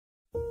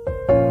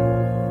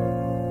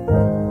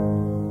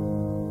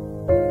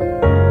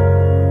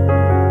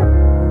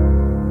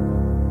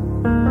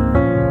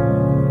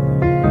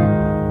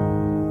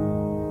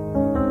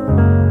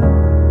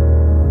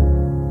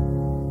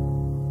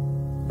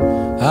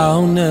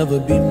I'll never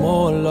be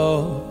more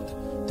loved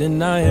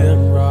than I am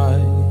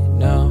right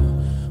now.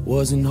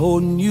 Wasn't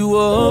holding you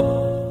up,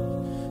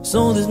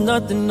 so there's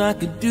nothing I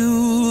could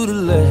do to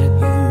let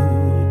you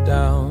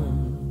down.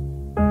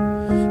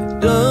 It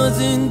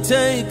doesn't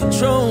take a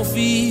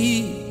trophy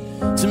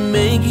to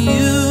make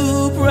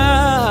you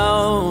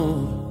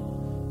proud.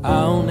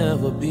 I'll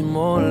never be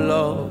more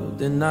loved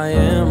than I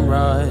am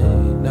right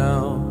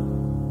now.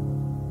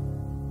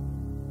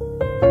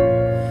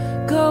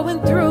 Going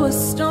through a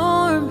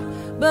storm,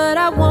 but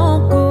I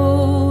won't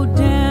go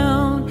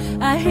down.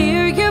 I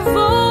hear your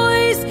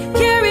voice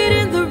carried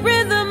in the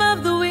rhythm of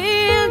the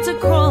wind to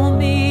call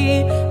me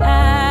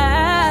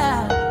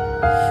out.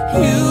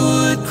 You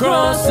would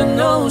cross an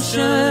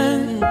ocean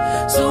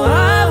so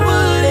I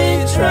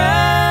wouldn't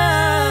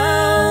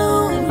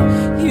drown.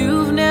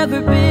 You've never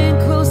been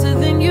closer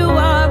than you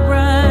are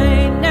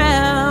right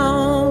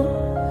now.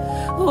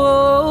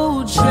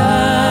 Oh,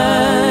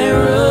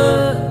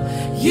 Jireh,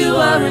 you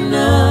are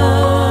enough.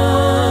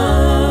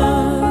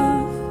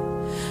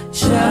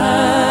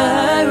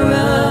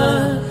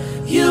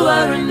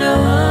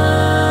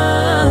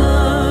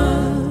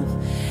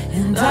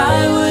 And I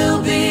will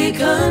be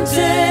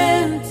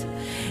content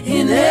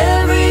in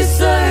every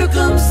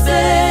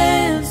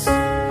circumstance.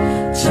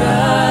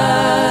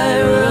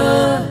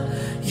 Jireh,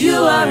 you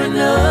are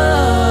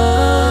enough.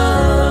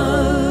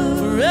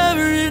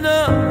 Forever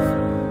enough,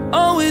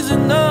 always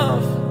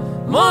enough,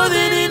 more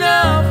than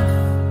enough.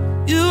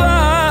 You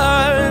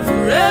are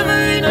forever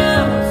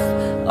enough,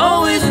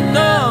 always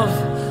enough,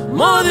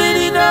 more than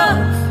enough.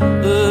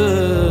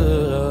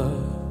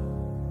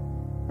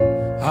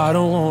 I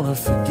don't wanna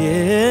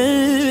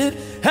forget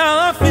how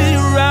I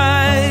feel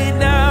right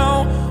now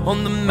on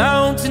the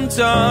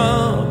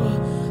mountaintop.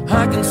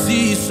 I can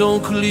see so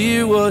clear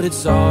what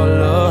it's all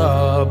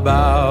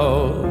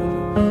about.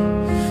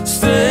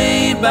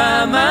 Stay by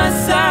my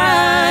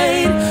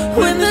side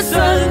when the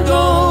sun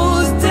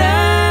goes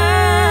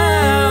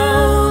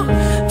down.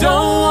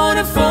 Don't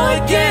wanna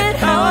forget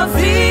how I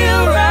feel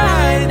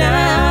right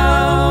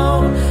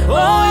now.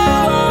 Oh,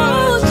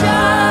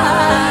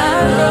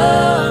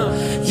 Jireh,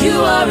 you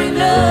are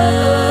enough.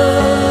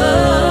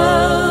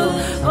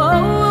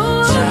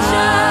 Oh,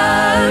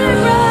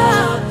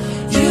 Jireh,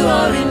 you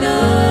are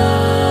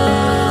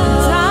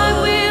enough.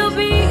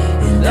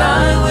 And I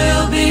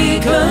will be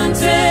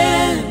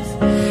content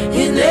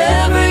in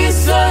every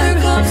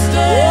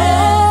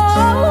circumstance.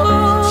 Oh,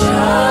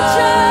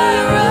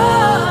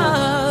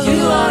 Jireh,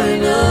 you are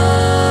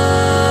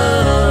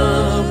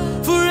enough.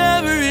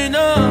 Forever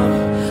enough,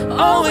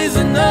 always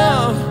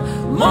enough,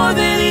 more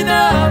than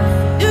enough.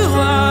 You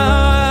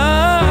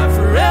are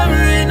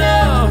forever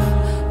enough,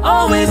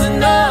 always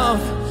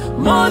enough,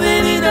 more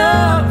than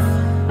enough.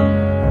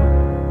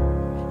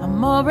 I'm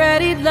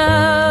already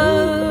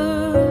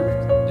loved.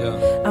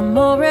 I'm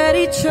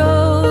already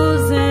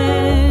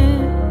chosen.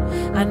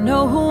 I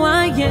know who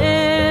I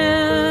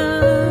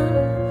am.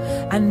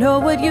 I know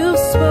what you've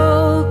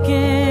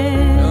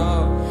spoken.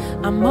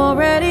 I'm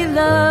already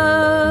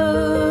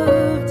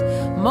loved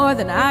more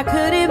than I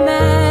could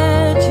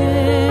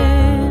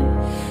imagine,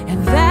 and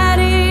that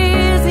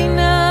is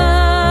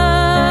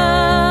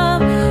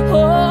enough. Oh,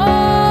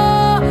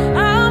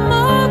 I'm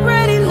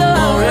already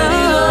loved.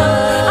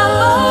 I'm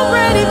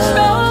already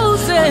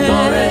chosen. I'm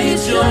already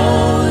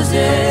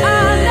chosen. I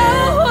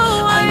know who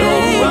I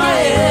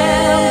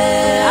am.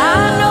 I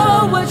know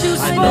what you've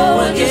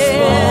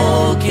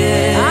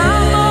spoken.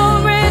 I'm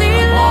already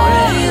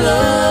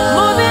loved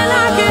more than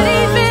I could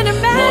even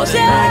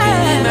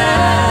imagine.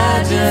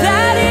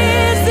 That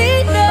is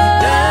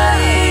enough. That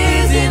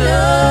is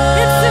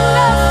enough. It's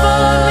enough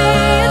for me.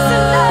 It's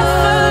enough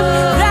for me.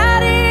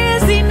 That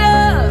is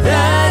enough.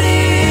 That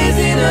is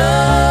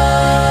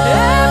enough.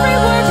 Every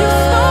word you've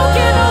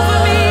spoken over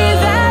me,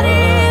 that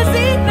is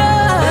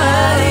enough.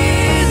 That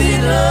is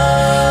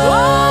enough.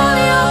 All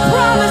your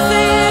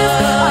promises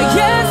are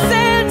yes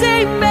and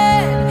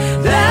amen.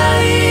 That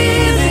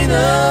is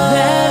enough.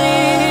 That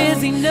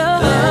is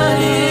enough. That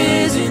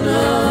is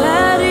enough.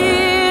 That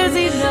is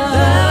enough.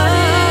 That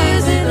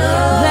is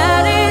enough.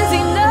 That is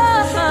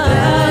enough.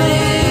 That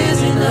is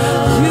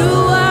enough. You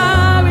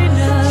are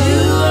enough.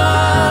 You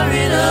are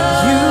enough.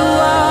 You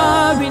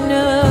are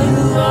enough. You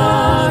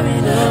are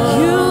enough.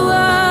 You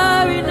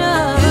are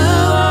enough. You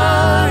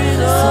are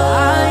enough. So I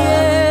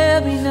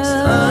am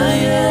enough. I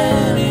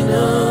am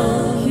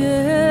enough.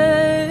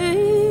 Yeah,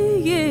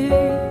 yeah.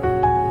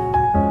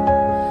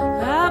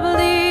 I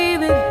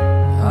believe it. I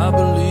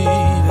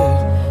believe it.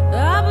 I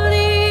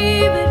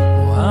believe it.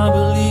 Oh, I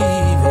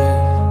believe it.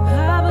 I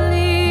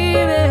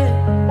believe it.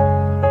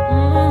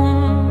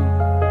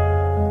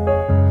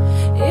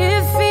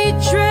 If he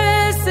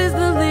dresses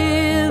the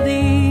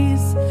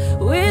lilies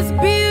with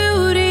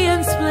beauty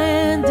and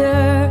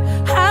splendor,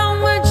 how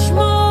much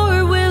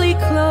more will he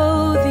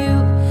clothe you?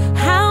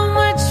 How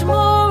much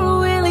more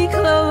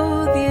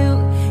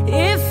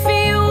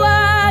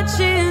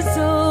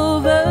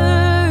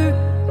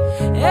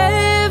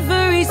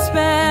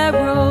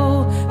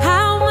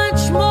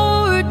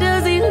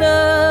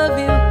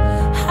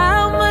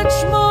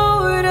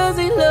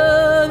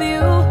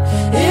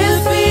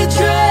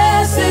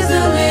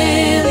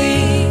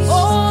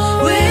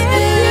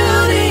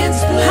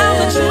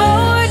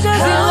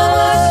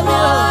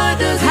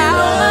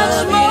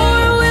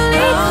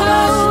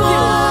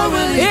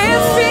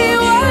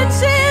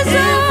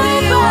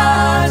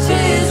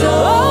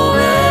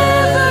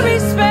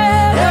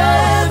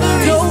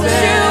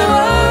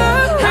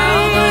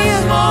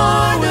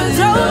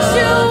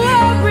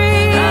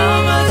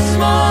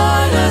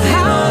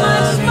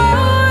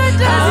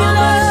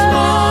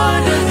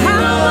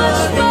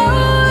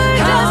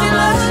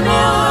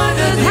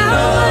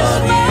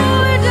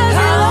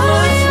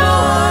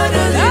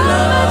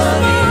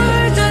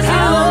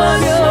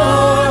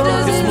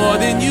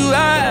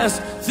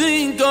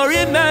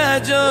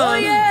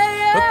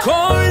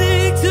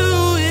according to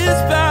His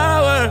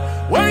power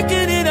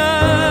working in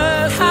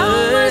us. How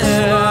much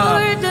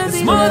more does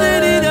He more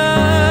than love?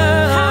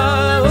 enough.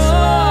 How much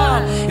more?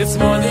 It's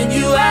more than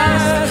you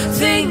ask,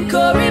 think,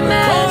 or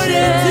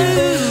imagine.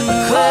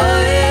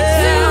 According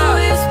to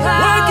His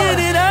power working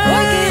in us.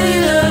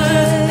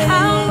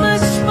 How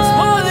much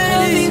more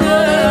does He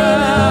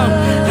love?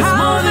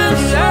 How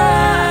much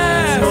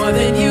more? It's more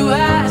than you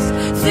ask,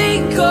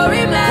 think, or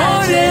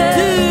imagine.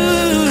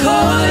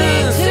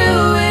 According to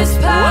His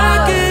power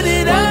Working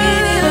in us.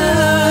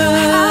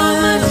 How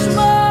much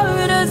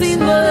more does He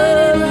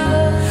love?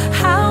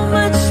 How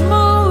much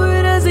more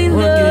does He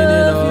Working in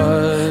love? us.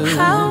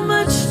 How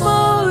much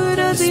more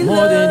does He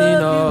More than love?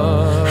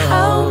 enough.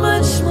 How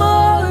much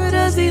more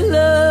does He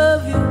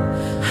love you?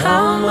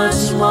 How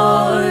much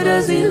more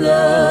does He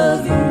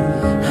love you?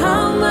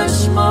 How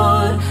much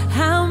more?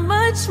 How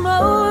much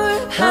more?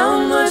 How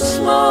much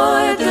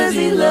more does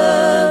He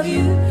love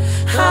you?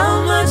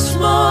 How much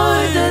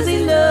more does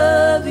He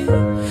love you?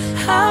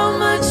 How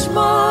much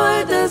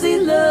more does He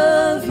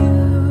love you?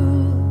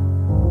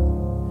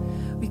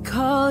 We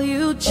call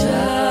you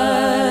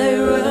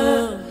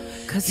Jireh,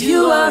 'cause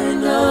you are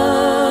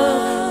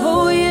enough.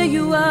 Oh yeah,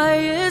 you are,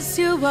 yes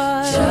you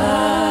are.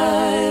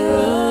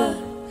 Jireh,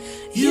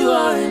 you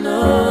are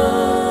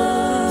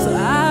enough. So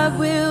I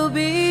will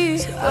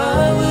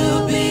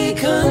be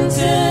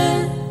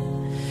content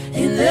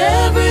in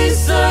every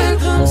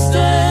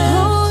circumstance.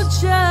 Oh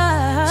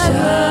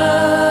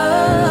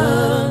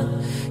Jireh,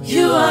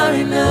 you are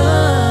enough.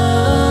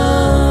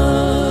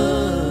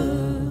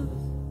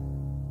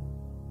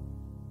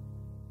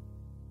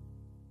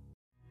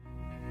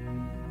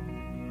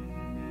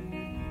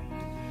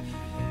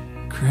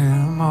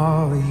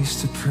 Grandma used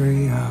to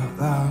pray out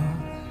loud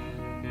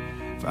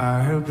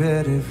by her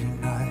bed every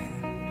night.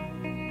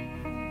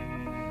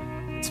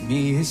 To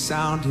me it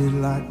sounded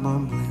like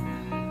mumbling,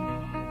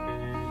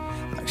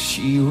 like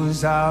she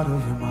was out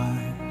of her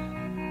mind.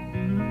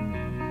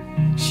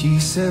 She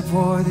said,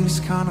 boy, this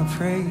kind of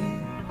praying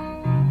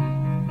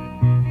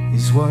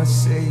is what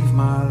saved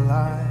my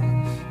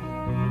life.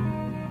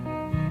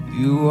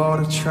 You ought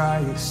to try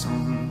it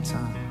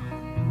sometime.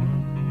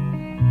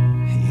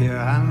 Yeah,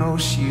 I know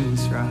she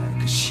was right,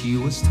 'cause she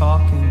was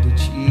talking to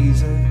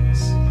Jesus.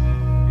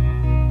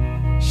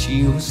 She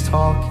was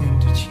talking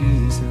to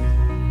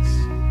Jesus.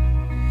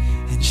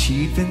 And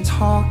she'd been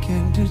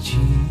talking to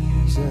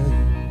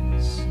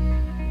Jesus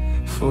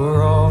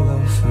for all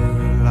of her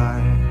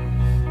life.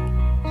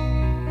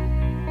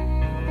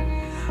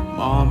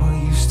 Mama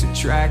used to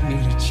drag me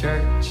to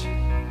church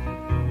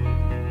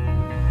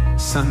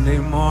Sunday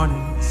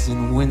mornings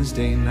and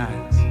Wednesday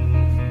nights.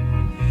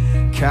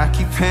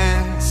 Khaki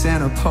pants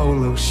and a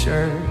polo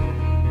shirt.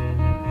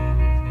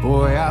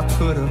 Boy, I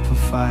put up a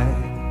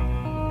fight.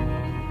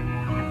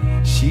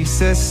 She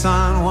says,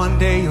 son, one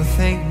day you'll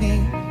thank me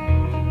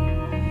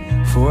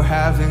for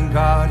having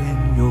God in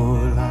your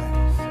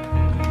life.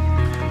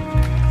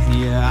 And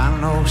yeah, I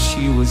know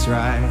she was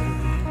right.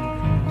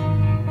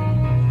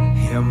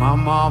 Yeah, my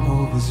mama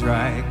was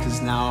right,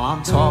 'cause now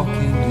I'm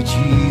talking to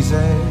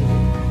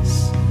Jesus.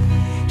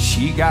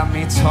 She got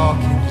me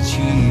talking to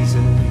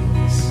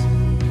Jesus.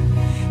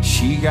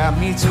 She got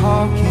me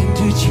talking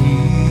to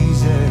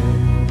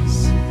Jesus.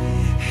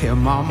 Yeah,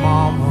 my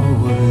mama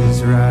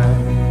was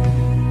right,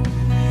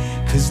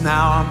 'cause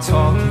now I'm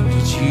talking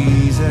to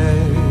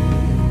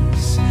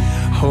Jesus.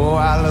 Oh, I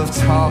love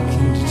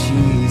talking to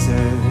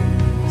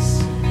Jesus.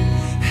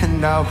 And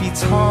I'll be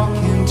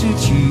talking to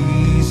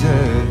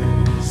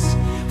Jesus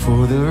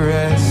for the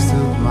rest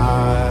of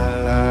my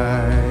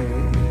life.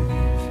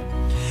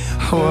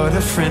 What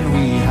a friend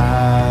we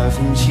have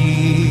in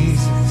Jesus.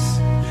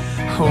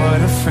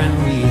 What a friend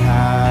we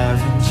have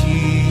in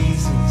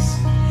Jesus.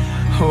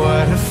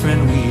 What a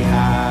friend we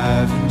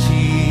have in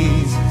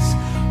Jesus.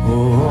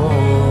 Oh,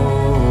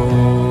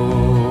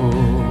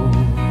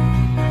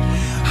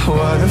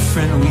 what a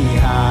friend we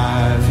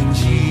have in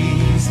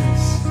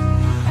Jesus.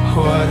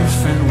 What a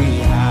friend we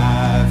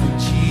have in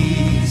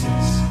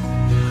Jesus.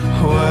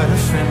 What a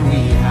friend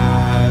we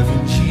have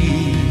in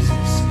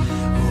Jesus.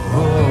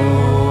 Oh,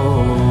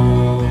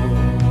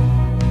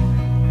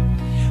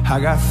 I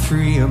got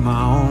 3 of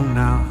my own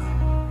now,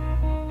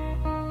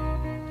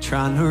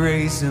 trying to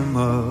raise them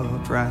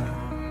up right.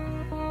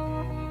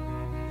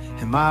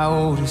 And my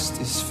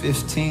oldest is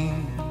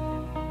 15.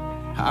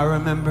 I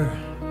remember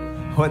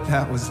what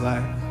that was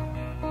like,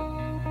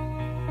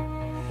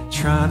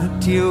 trying to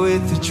deal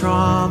with the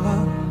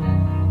drama,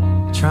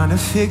 trying to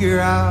figure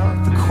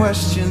out the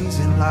questions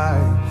in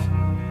life.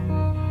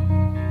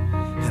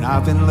 And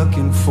I've been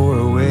looking for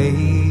a way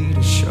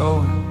to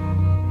show him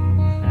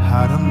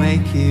how to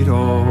make it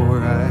all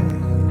right.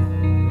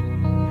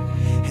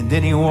 And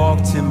then he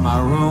walked in my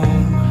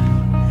room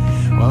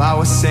while I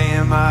was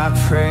saying my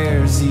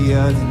prayers the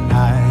other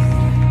night.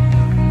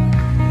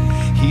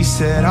 He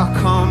said, I'll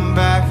come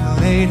back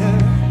later.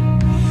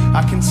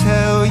 I can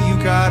tell you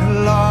got a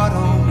lot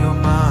on your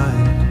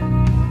mind.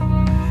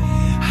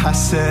 I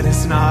said,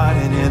 it's not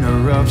an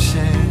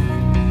interruption.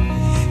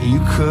 You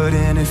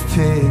couldn't have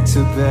picked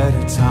a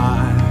better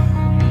time,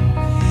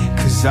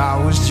 'cause I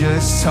was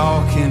just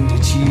talking to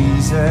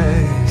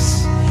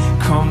Jesus.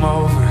 Come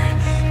over,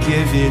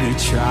 give it a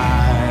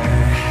try.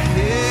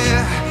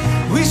 Yeah,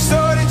 we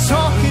started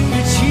talking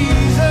to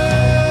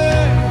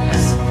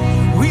Jesus.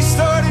 We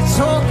started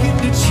talking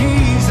to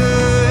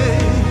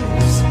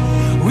Jesus.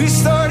 We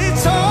started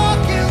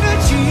talking to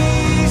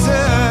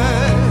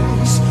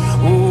Jesus.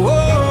 Whoa.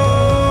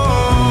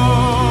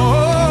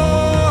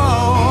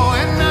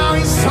 And now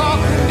he's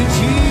talking to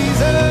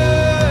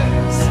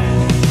Jesus.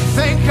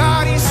 Thank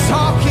God he's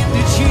talking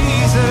to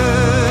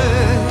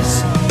Jesus.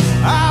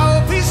 I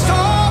hope he's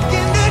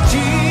talking to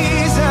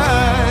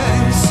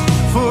Jesus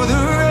for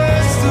the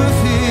rest of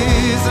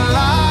his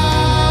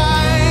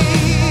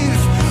life.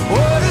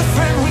 What a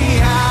friend we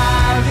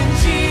have in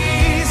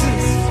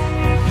Jesus.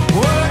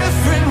 What a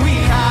friend we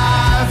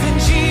have in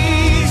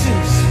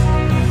Jesus.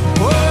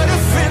 What a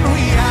friend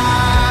we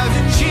have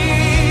in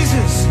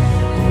Jesus.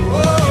 Oh,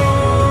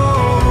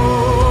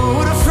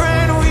 what a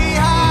friend we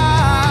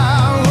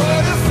have.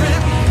 What a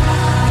friend.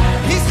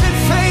 He's been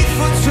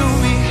faithful to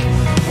me.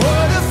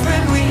 What a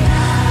friend we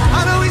have. I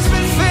know he's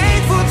been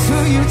faithful to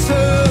you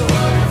too.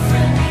 What a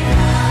friend we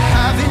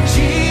have in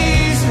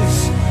Jesus.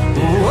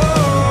 Whoa.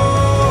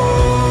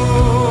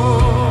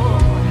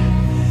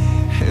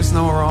 There's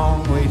no wrong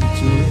way to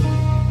do it.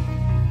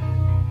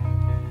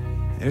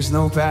 There's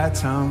no bad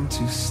time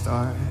to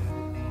start.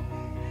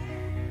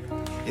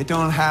 It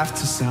don't have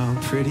to sound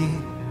pretty.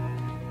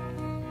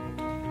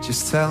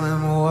 Just tell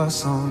him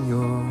what's on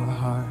your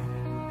heart.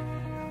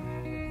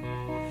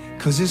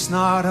 'Cause it's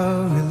not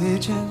a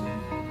religion.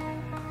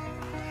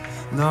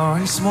 No,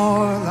 it's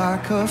more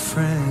like a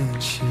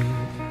friendship.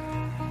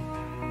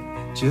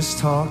 Just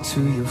talk to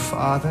your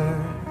Father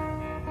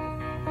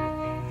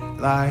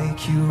like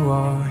you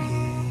are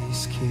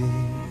his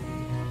kid.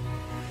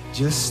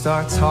 Just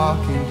start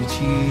talking to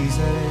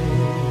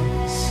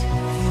Jesus.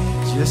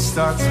 Just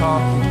start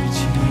talking to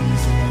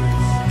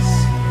Jesus.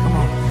 Come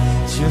on.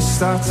 Just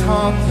start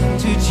talking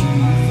to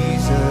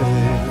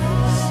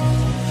Jesus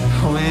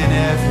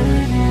whenever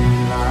you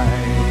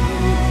like.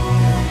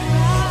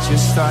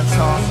 Just start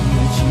talking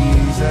to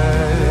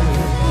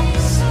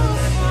Jesus.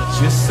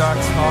 Just start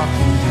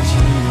talking to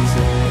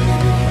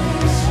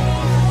Jesus.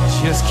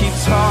 Just keep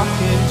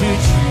talking to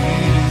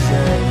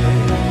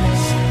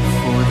Jesus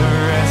for the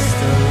rest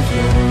of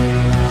your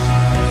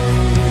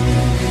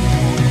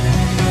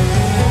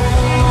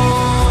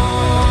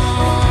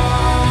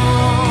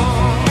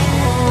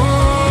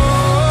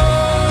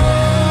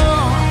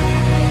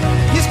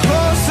He's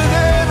closer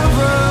than a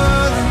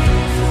brother.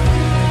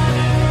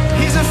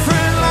 He's a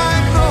friend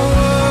like no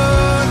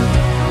other.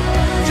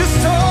 Just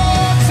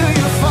talk to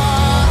your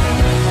Father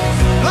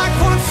like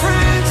one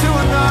friend to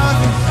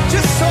another.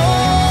 Just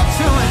talk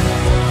to him.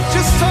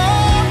 Just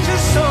talk to your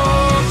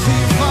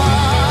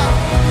Father.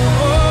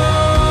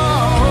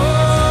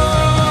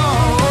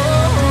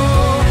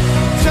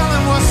 Tell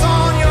him what's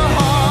on your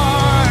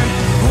heart.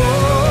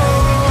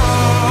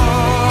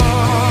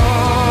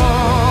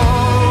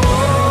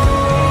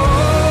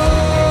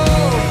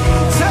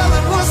 Tell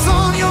him what's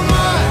on your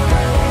mind.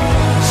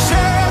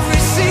 Share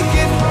every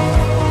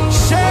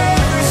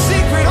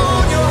secret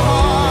on your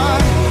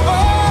heart.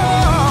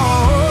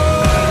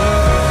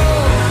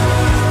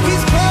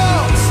 He's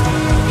close.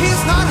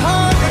 He's not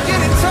hard to get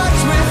in touch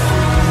with.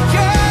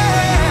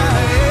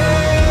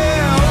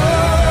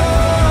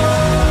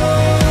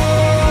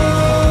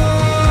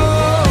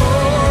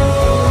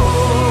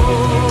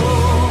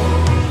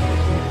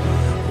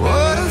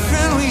 What a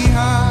friend we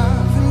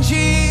have in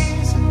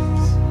Jesus.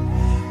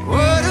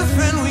 What a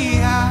friend we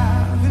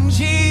have in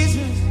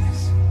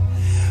Jesus.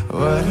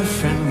 What a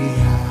friend we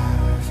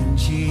have in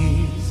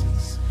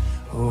Jesus.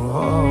 Oh,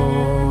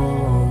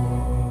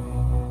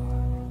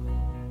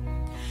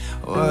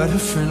 what a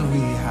friend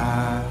we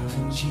have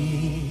in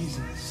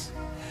Jesus.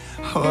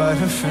 What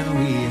a friend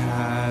we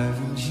have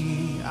in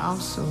Jesus. I'm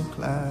so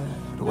glad.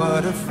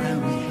 What a friend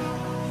we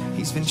have.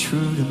 He's been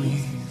true to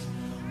me.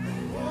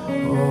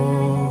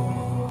 Oh,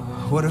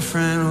 what a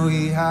friend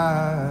we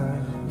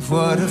have.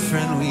 What a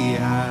friend we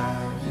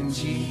have in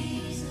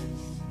Jesus.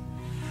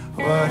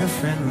 What a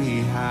friend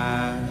we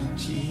have in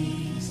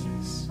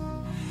Jesus.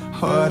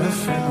 What a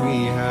friend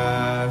we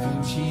have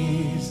in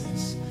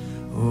Jesus.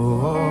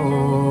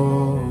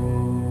 Oh.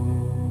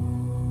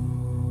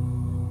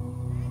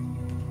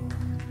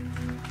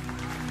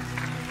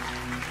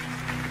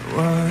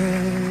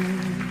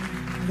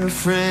 What a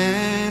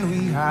friend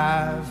we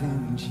have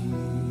in Jesus.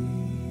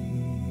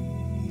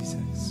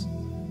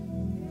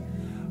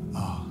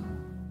 Oh.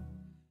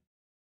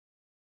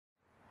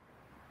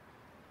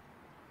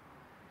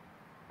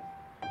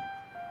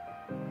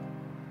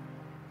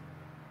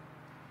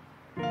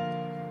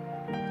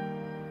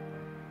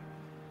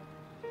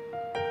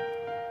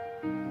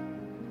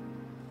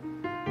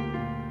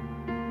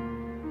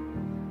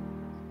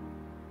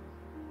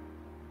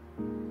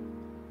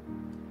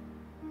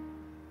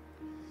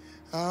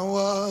 I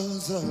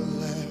was a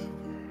leper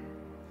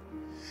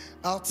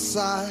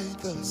outside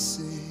the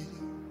city.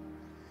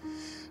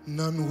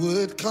 None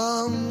would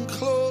come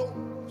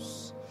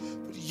close,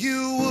 but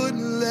you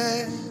wouldn't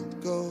let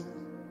go.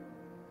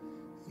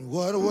 And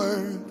what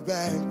worked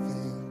back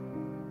then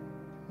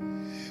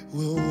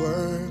will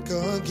work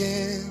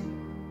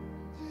again.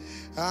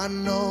 I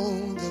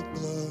know the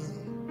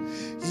blood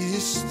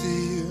is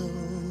still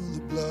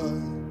the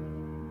blood.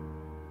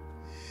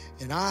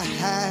 And I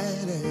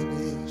had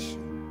an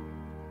issue,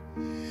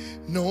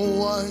 no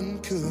one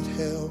could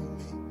help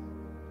me.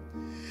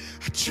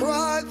 I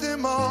tried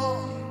them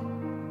all,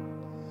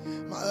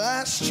 my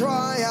last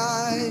try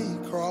I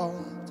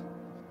crawled.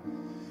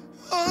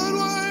 What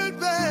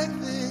worked back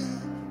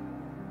then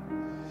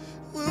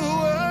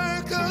will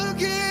work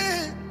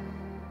again.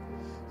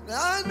 And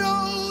I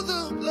know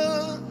the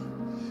blood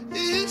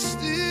is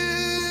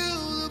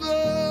still the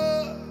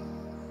blood.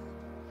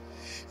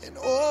 And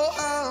oh,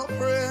 how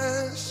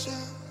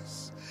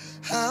precious,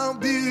 how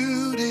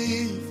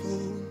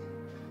beautiful,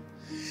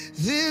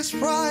 this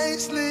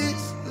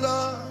priceless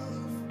love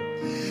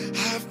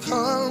I've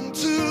come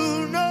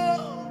to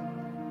know.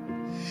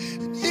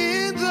 And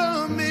in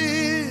the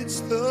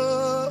midst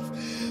of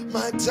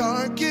my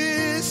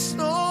darkest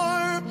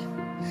storm,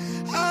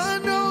 I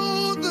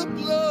know the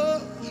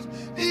blood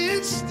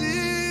is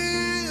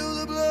still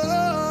the blood.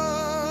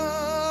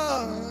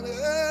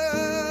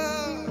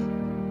 Yeah.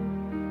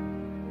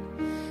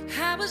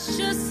 I was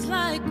just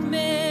like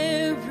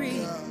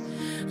Mary,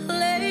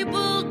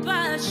 labeled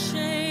by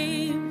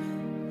shame.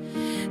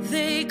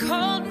 They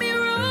called me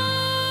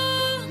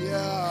wrong,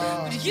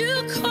 but you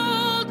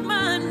called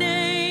my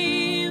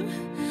name.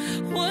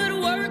 What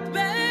worked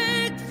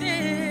back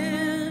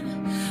then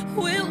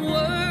will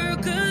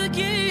work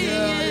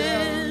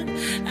again.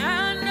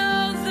 I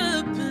know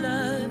the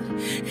blood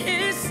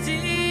is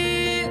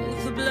still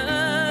the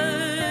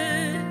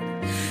blood.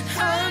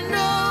 I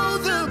know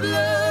the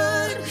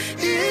blood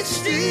is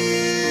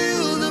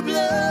still the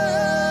blood.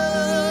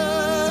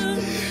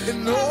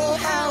 And oh,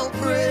 how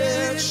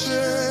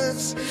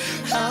precious,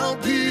 how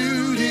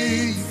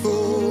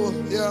beautiful,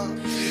 Yeah.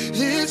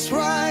 this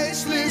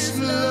priceless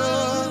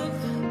love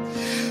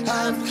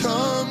I've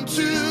come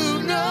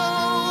to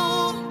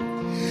know.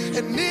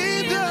 And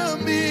in the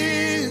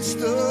midst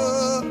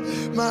of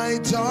my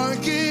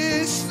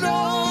darkest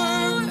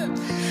storm,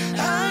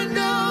 I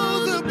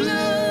know the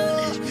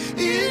blood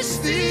is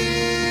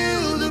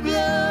still the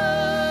blood.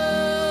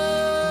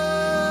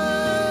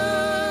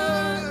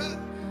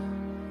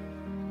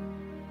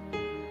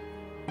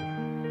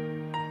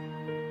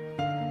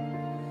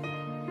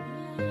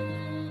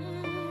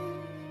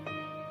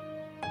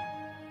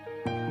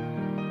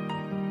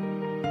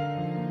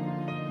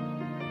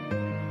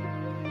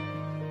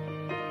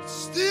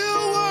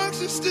 still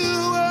works, it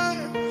still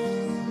works,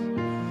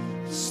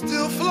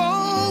 still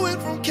flowing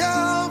from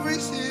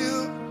Calvary's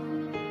hill.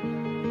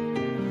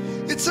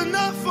 It's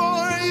enough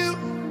for you,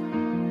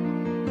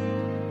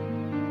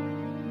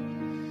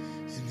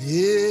 and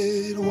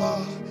it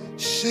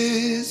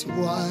washes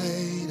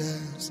white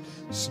as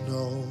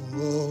snow.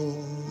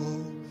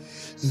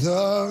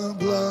 The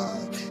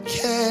blood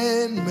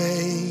can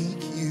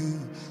make you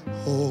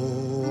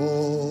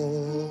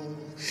whole.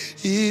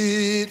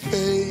 It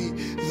paid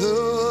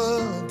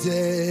the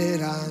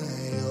debt I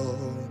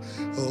owe.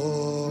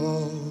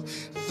 Oh,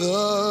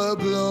 the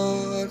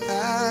blood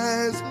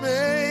has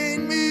made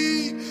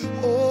me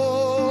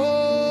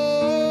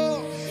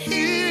whole.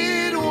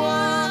 It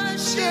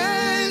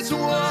washes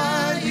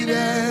white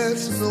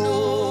as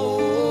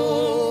snow.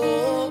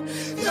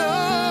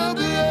 The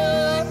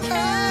blood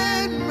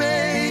can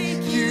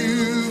make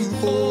you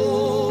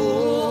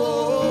whole.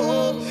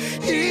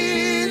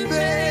 It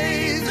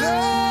paid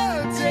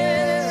the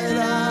debt I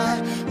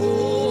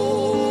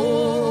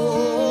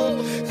owe.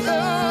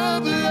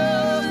 The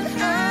blood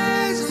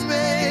has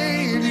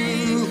made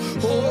you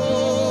whole.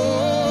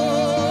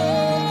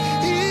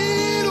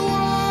 It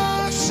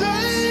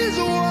washes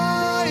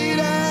white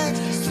as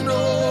snow.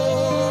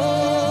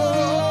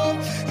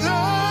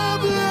 The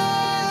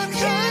blood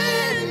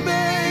can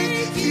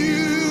make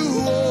you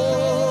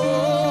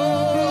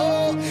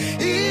whole.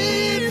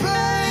 It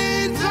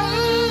paid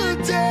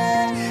the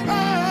debt I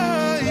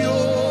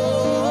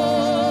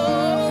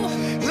owe.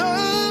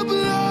 The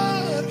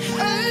blood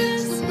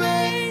has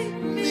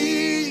made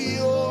me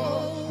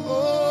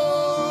whole.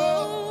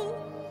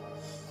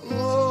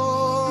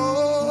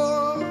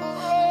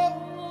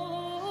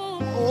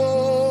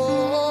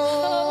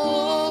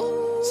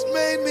 It's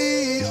made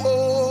me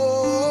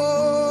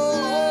whole.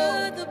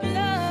 The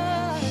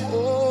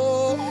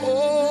blood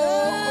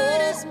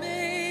has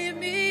made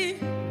me.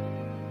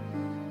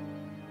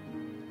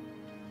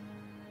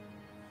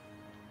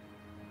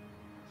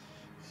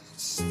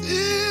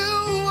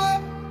 Still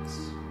works,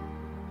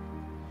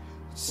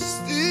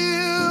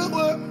 still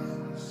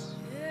works,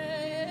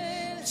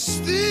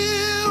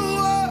 still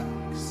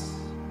works,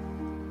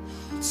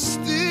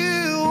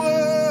 still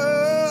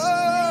works,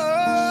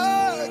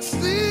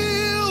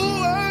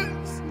 still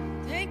works,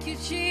 Thank you,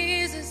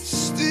 Jesus.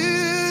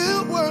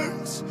 still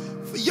works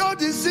for your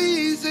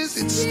diseases.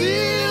 It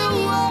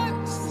still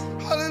works.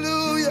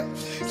 Hallelujah.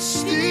 It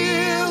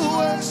still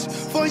works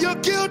for for your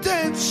guilt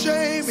and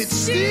shame. It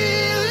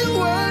still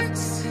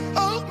works.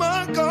 Oh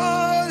my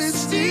God, it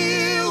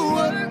still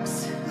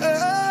works.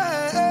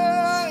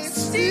 It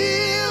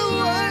still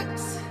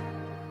works.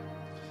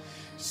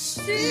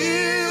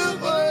 Still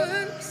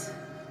works.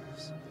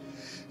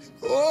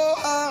 Oh,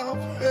 how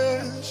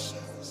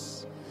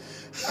precious,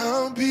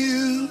 how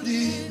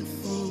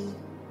beautiful,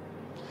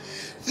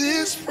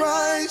 this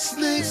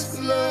priceless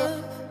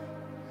love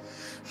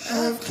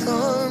I've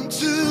come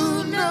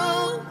to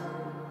know.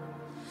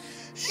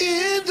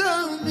 In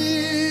the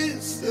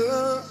midst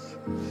of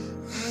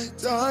my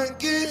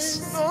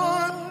darkest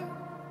storm,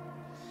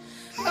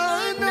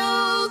 I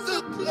know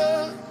the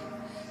blood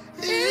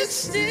is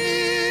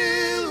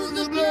still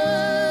the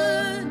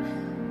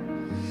blood.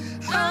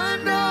 I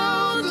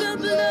know the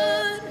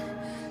blood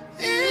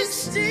is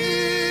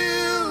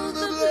still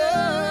the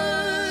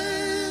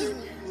blood.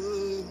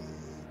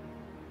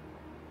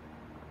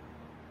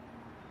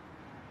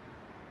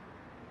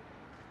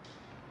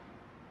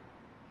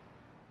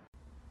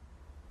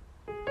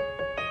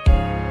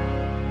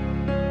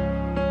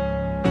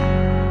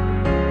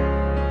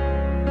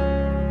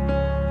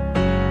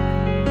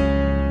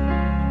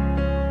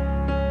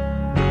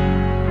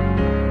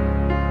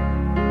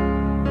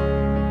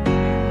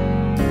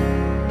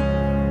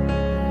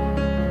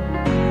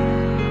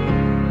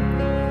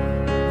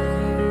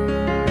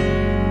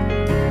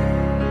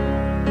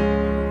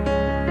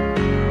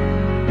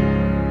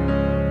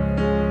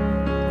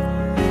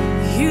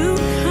 You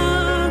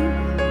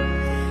come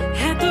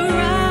at the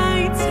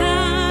right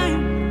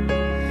time,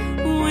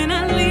 when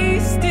I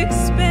least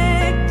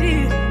expect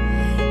it,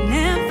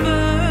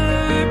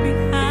 never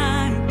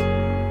behind.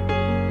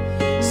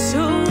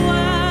 So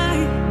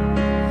why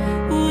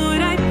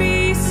would I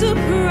be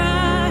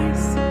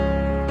surprised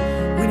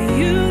when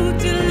you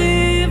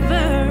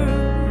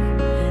deliver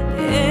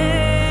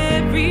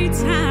every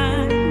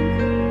time?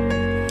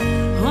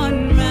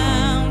 On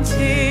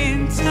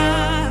mountain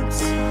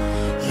tops,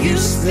 you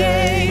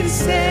stay the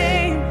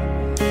same.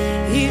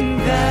 In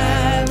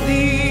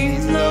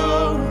valleys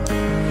low,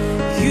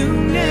 you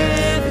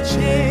never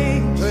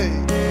change.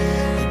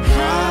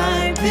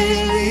 I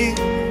believe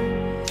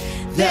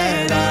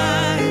that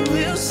I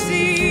will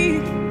see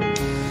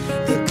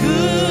the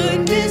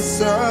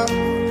goodness of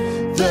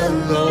the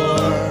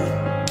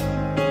Lord.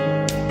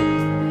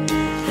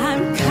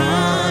 I'm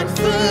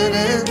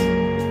confident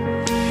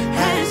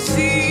as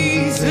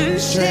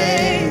seasons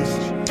change,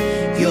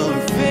 your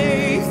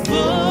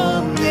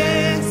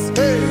faithfulness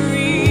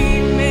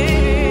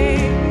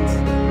remains.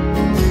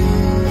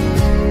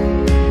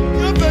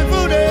 Your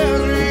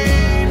faithfulness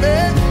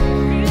remains.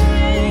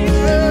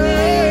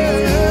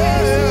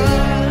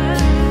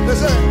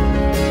 Listen,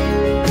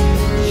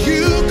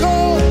 you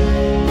call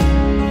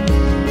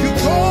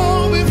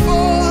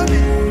before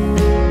me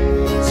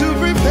to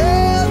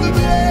prepare the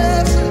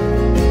blessing.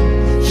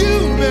 You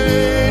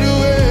made a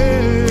way.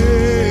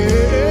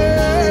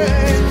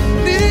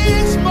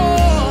 Needs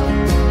more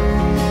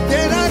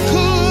than I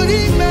could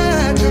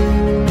imagine,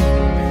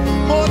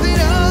 more than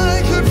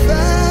I could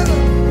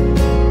fathom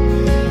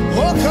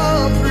or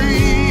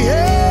comprehend.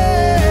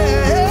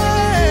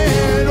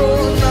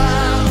 Oh,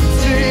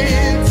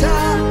 mountain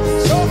top,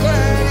 so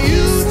glad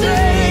you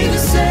stay the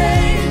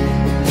same.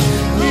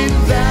 In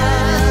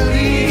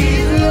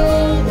valley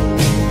low,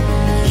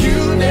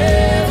 you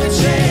never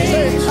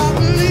change. I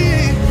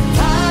believe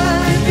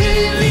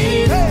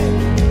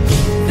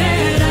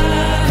That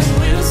I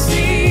will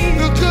see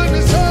the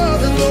goodness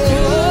of the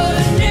Lord.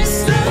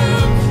 goodness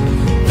of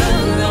the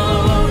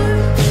Lord.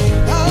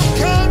 I'm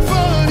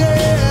confident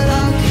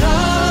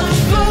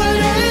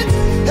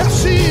that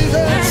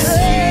seasons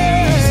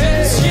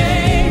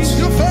Change,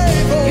 you're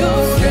faithful.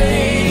 your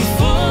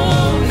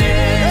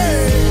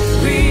faithfulness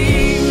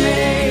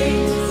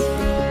remains.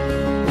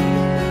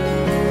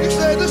 You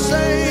stay the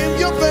same,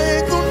 your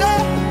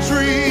faithfulness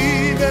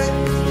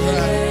remains.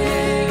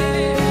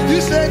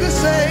 You stay the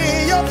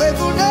same, your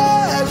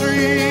faithfulness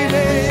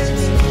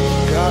remains.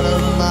 God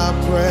of my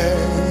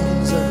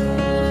present,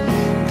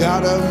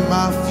 God of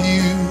my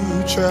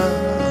future,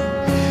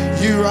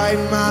 you write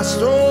my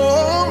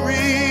story.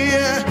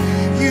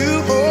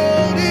 You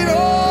hold it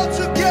all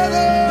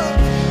together.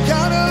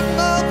 God of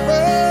my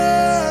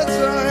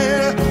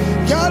present,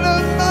 God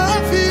of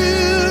my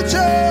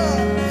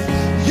future,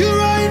 you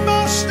write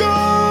my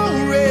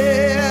story.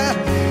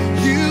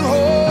 You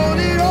hold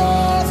it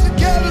all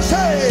together.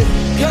 Say,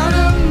 God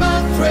of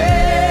my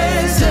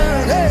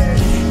present,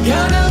 hey,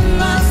 God of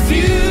my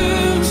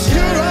future,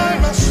 you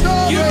write my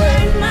story. you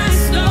write my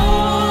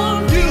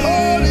story. You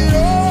hold it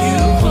all.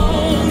 You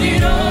hold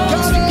it all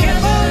God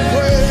of my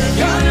together.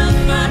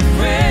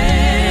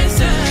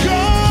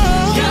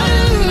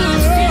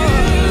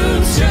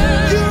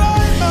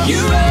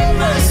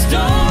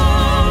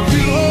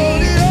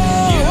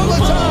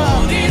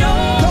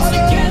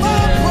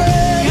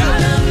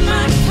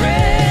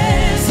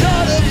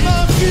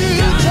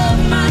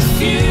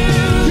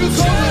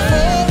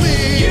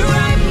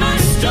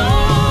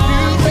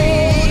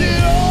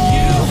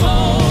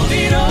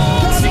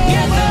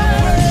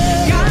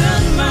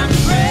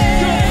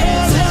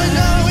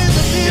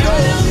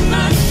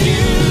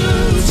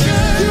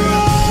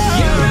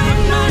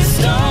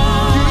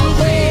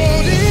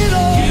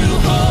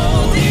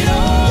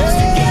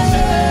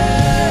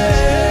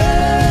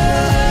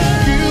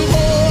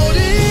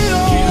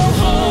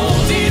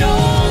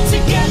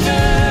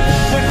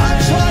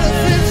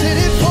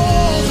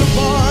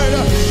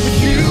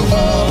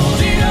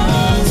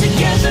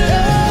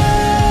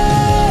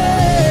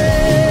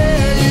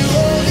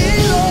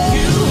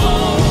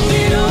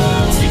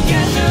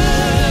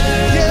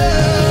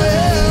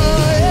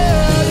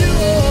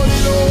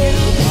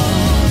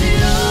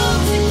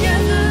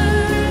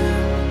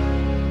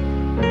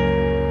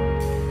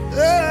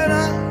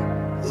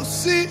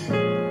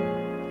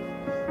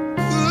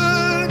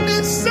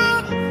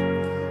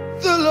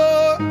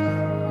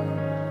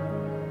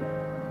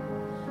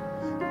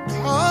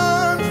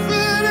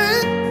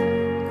 confident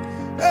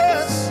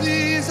as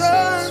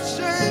seasons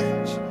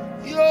change,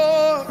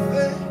 your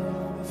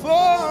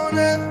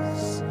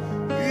faithfulness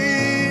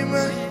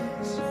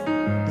remains.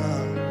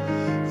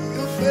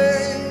 Your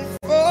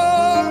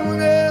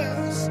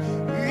faithfulness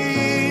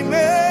remains.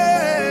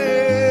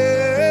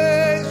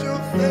 Your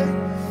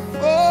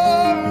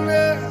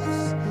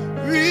faithfulness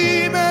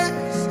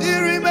remains. It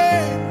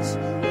remains.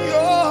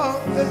 Your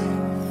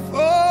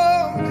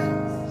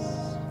faithfulness.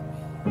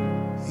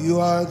 You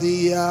are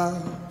the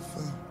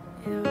Alpha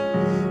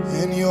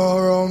and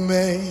you're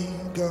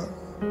Omega.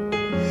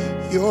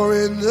 You're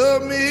in the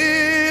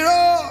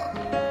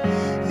middle.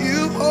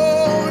 You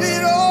hold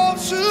it all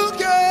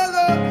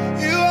together.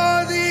 You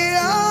are the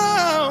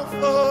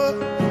Alpha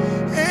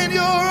and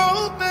you're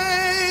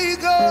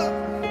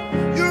Omega.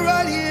 You're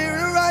right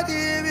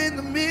here in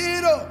the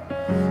middle.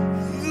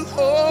 You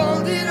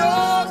hold it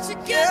all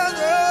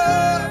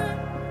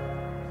together.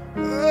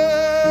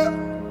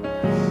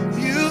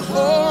 You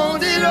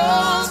hold it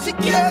all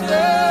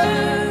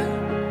together.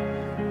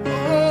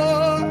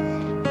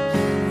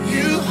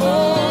 You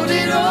hold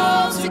it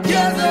all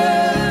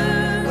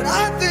together. When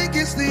I think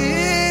it's the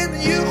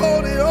end, you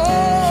hold it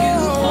all.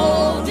 You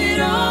hold it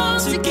all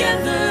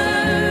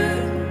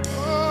together.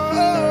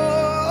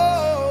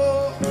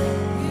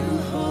 You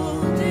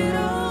hold it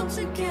all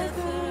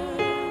together.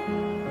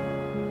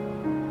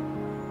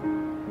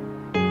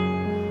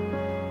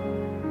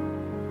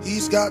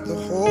 He's got the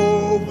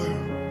whole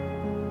world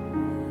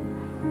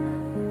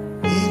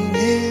in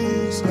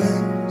his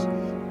hands.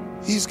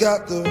 He's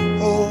got the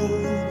whole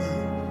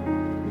world.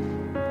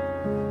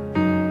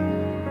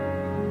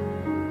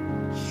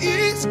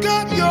 He's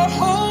got your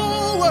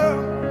whole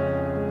world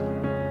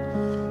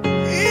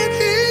in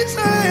his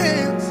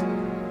hands.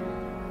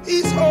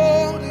 He's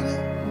holding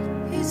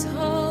it. He's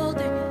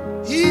holding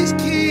it. He's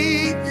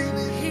keeping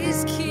it.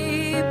 He's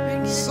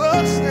keeping it.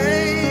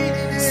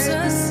 Sustaining it.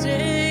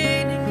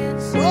 Sustaining it.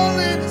 It's all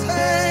in his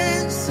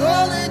hands. It's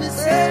all in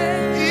his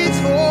hands.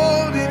 He's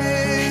holding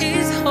it.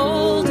 He's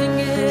holding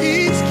it.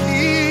 He's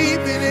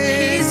keeping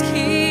it. He's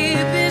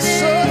keeping it.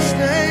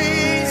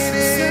 Sustaining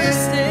it.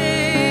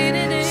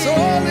 Sustaining it. It's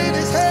all in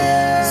his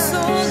hands. It's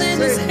all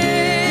in his Say,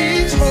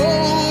 hands. He's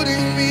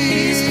holding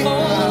me. He's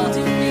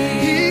holding me.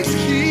 He's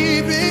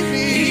keeping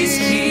me. He's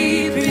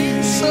keeping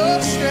me.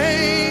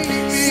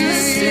 Sustaining me.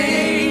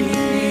 Sustaining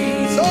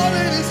me. It's all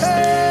in his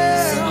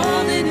hands. It's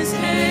all in his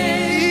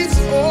hands.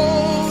 He's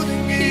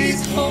holding me.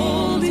 He's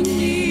holding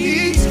me.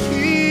 He's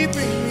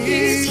keeping me.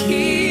 He's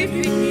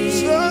keeping me.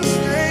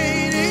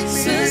 Sustaining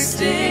me.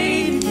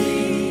 Sustaining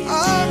me.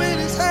 I'm in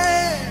his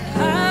hands.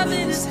 I'm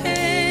in his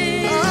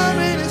hands. I'm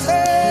in his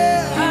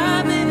hands.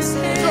 I'm in his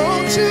hands.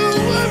 Don't you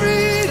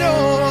worry, no.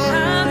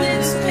 I'm in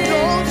his hands.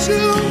 Don't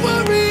you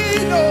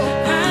worry, no.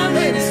 I'm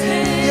in his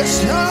hands.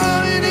 Yes,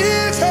 I'm in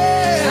his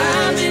hands.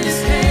 I'm in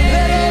his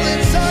Let all hands.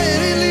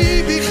 anxiety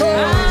leave I'm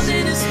because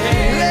in his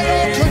let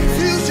all hands.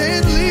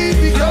 confusion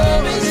leave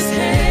I'm in because his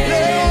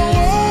let hands.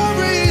 all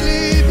worry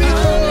leave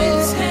I'm in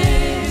his because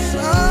hands.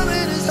 I'm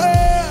in his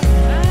hands.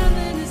 I'm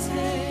in his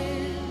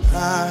hands.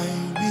 I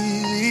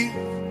believe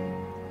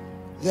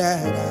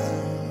that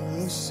I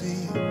will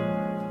see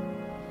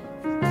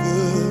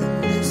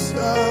goodness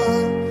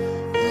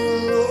of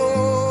the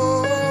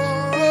Lord.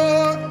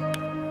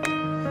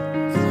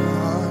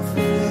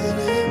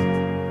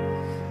 Confident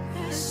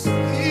as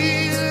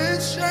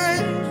seasons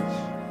change,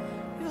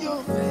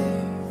 your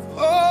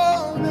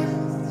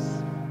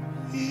faithfulness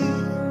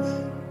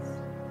remains.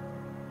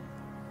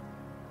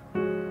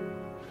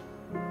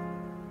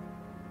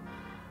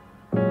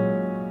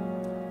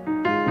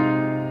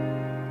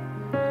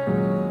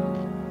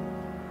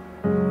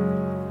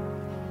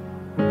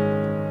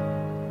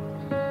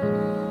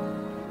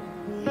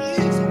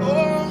 He's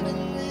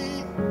holding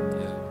me.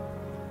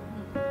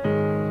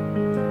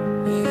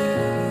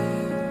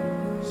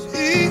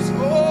 He's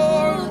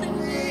holding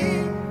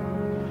me.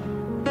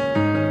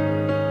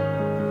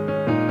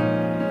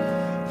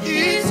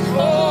 He's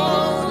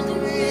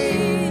holding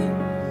me.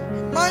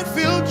 Might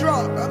feel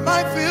dropped, I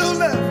might feel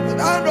left,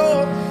 but I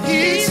know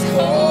he's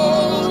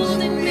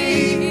holding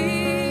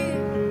me.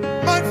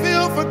 Might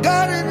feel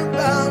forgotten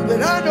about,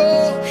 but I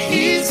know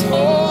he's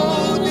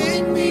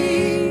holding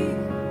me.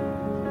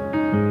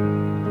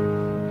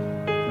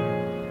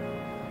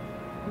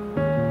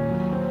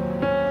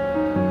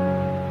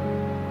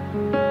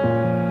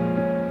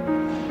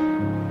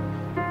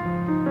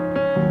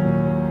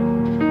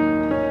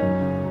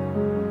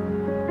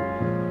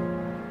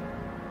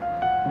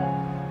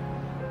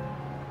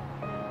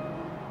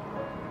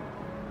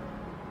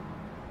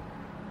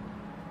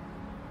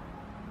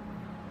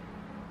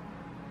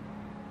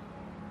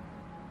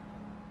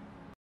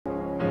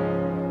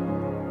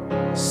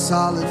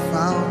 Solid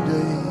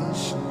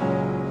foundation.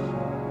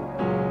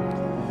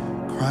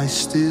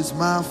 Christ is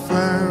my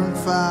firm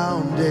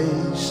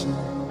foundation.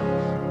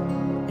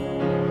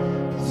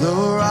 The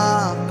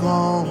rock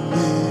on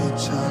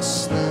which I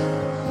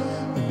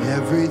stand when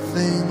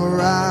everything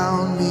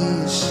around me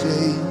is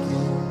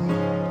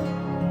shaking.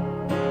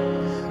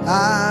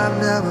 I've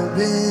never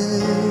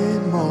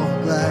been more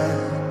glad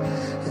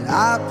that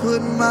I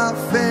put my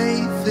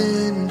faith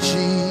in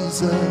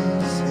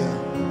Jesus, yeah.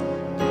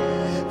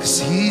 'Cause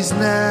he's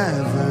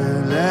never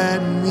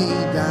let me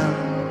down.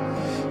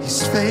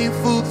 He's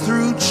faithful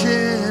through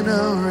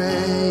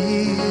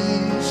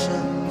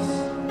generations.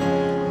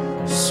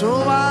 So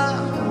why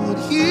would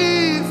he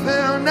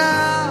fail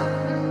now?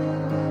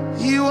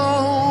 He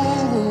won't.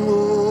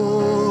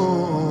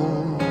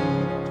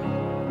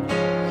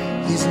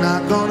 He's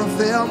not gonna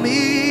fail me.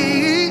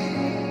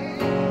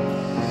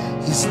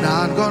 He's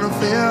not gonna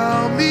fail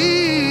me.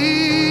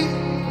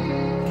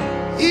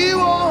 He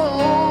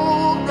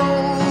won't, no,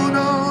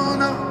 no,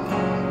 no.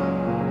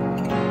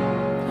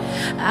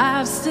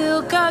 I've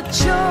still got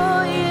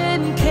joy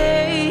in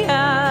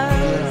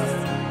chaos.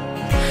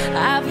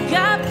 I've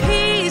got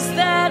peace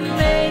that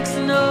makes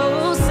no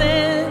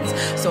sense.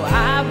 So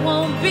I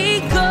won't be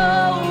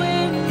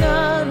going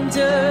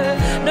under.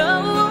 No,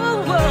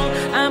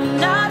 I'm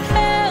not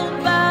held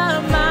by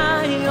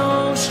my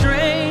own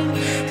strength.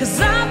 'Cause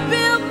I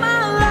built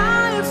my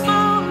life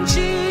on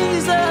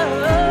Jesus.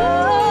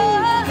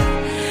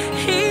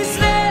 He's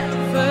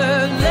never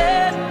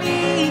let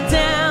me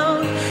down.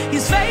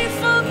 He's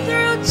faithful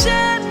through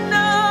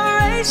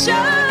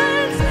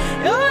generations.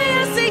 Oh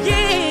yes, he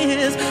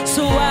is.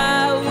 So why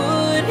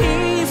would he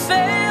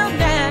fail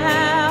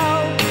now?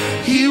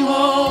 He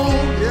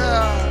won't,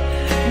 yeah.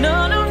 No,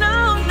 no, no,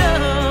 no.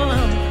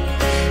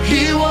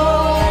 He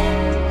won't,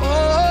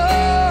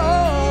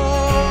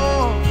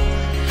 oh,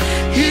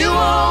 he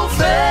won't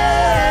fail.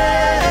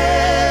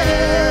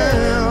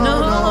 No.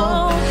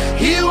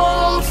 He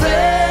won't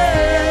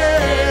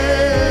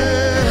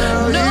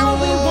fail. No,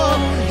 he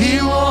won't. He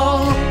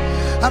won't.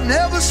 I've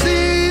never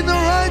seen the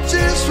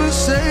righteous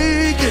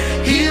forsaken.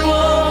 He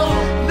won't.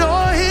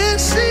 Nor his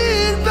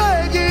seed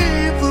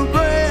begging for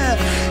bread.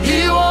 He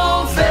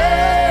won't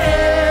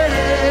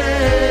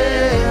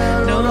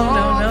fail. No, no,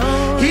 no.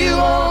 He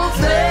won't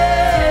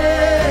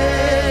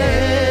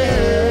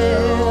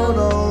fail.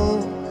 No.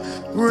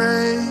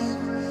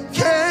 Rain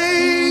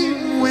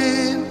came,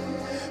 wind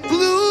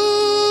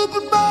blew,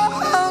 but my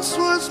house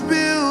was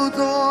built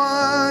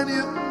on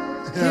you.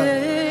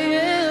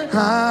 Yeah.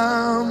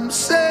 I'm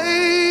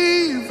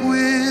safe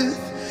with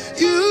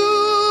you.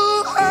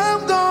 I'm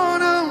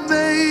gonna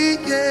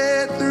make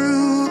it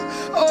through.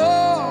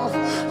 Oh,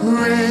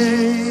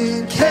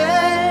 rain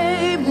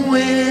came,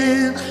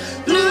 wind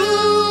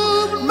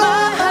blew, but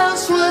my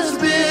house was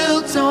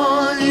built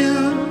on you.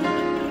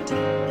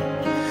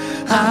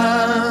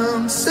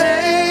 I'm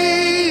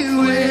safe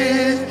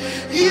with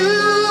you.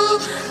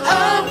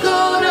 I'm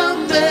gonna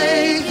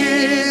make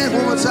it.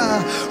 One more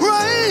time.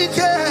 Rain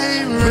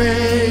came,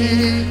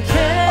 rain.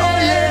 Oh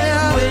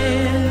yeah.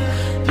 Wind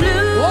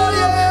blew. Oh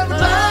yeah.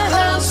 My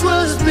house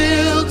was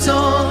built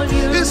on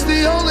you. It's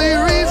the only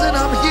reason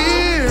I'm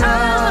here.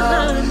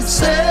 I'm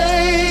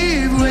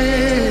safe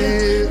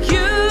with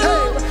You,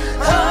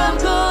 I'm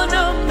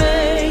gonna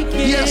make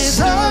it. Yes,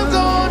 I'm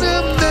gonna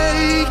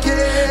make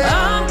it.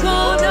 I'm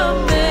gonna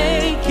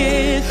make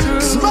it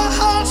 'Cause through. my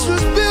house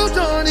was built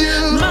on you.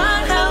 My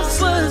house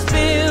was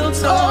built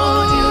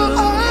on you.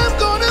 Oh, I'm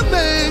gonna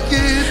make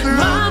it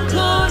through. I'm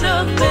gonna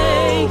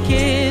make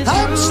it I'm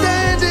through.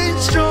 standing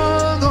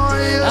strong on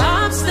you.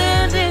 I'm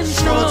standing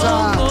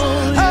strong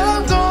on you.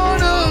 I'm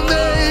gonna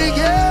make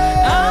it.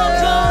 I'm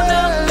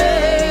gonna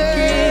make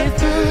it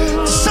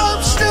through. 'Cause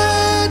I'm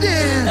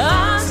standing.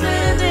 I'm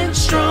standing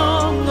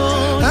strong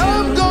on you.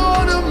 I'm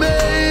gonna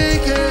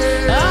make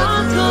it.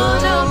 I'm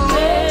gonna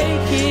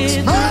make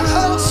it My through.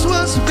 house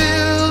was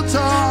built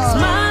on.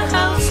 My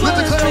house Let was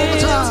the clay over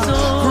built time. on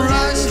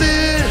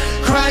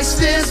Christ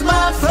is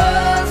my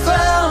firm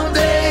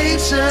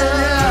foundation.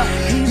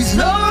 He's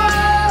no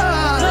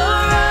rock. the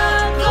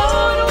rock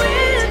on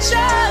which I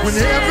When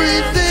stand.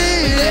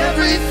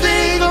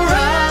 everything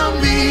around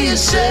me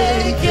is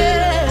shaking.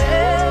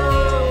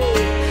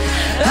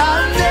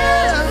 I've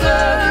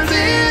never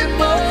been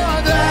more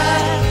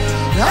glad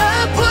I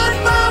put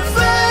my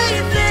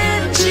faith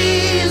in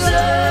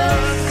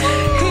Jesus.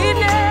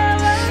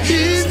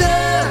 He's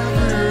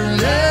never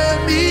let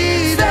me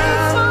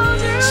down.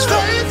 He's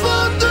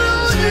faithful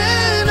through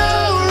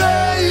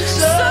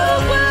generations. So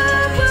why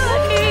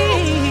would he?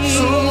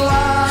 So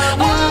why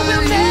Oh, would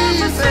we'll he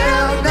never fail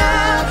fail now?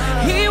 now.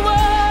 He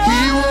won't.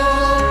 He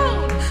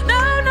won't.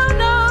 No, no,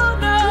 no,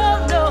 no,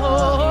 no.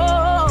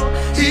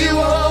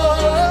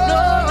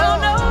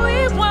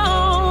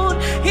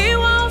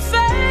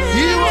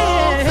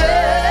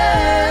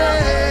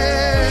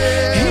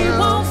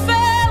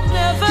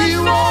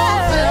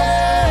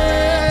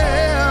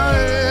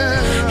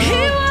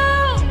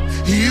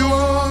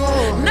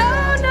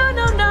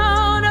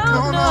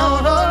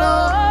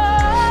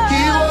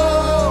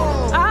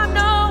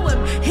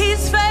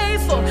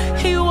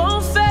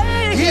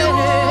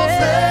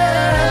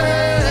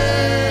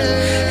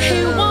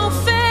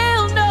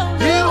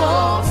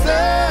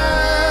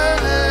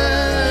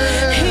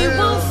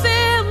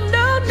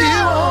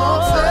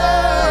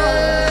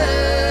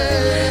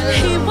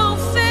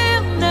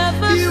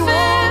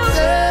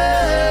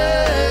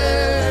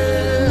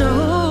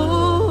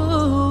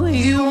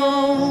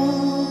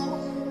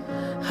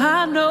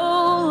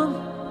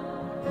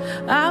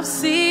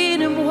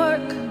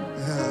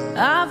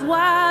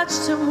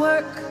 watched him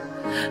work.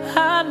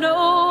 I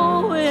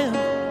know him.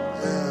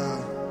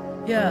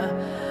 Yeah.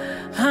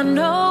 I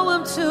know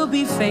him to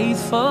be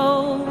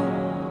faithful.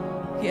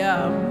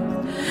 Yeah.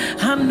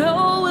 I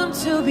know him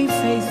to be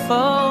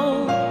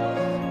faithful.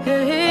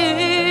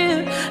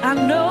 Yeah. I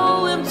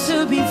know him to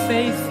be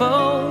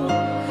faithful.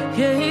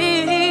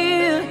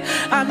 Yeah.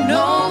 I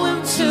know him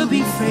to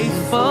be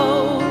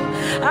faithful.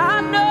 I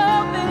know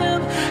him.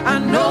 I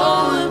know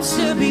him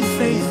to be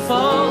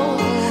faithful.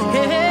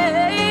 Yeah.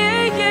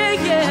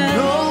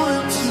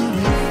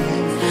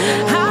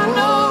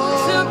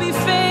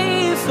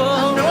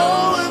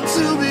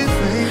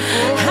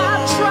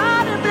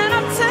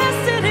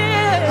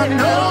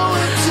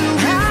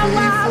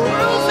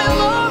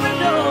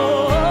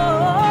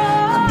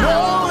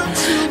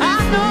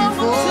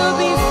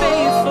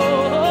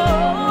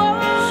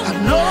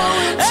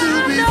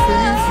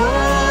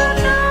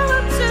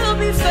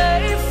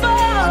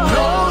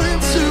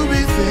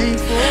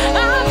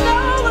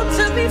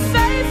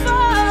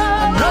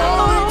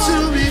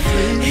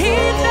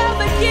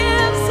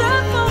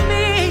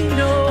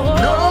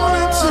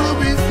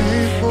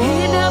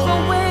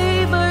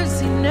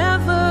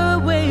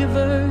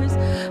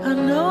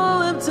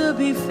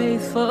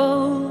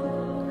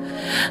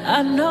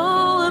 I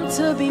know him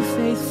to be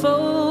faithful.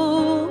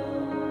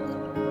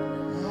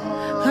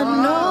 I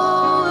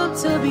know him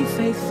to be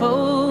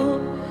faithful.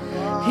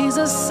 He's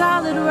a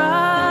solid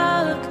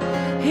rock.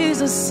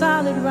 He's a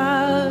solid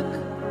rock.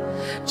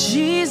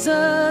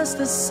 Jesus,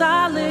 the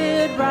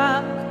solid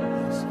rock.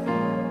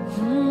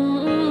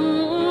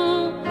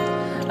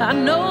 I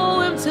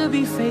know him to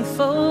be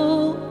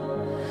faithful.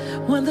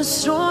 When the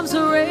storms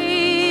are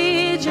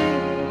raging,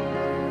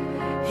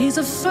 he's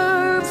a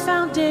firm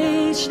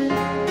foundation.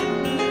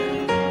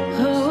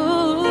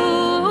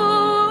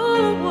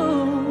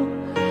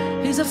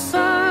 He's a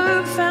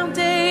firm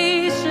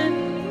foundation.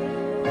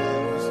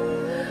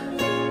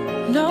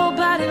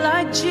 Nobody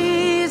like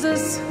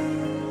Jesus.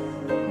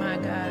 My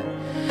God.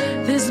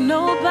 There's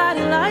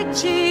nobody like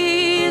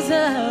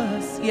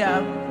Jesus. Yeah.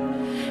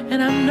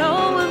 And I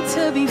know him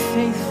to be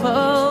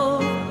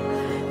faithful.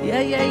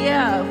 Yeah, yeah,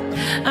 yeah.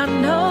 I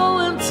know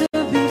him to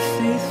be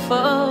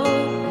faithful.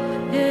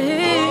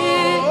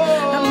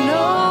 Yeah. I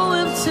know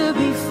him to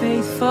be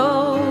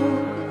faithful.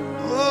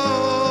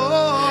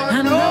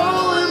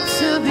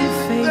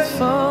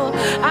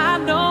 I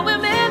know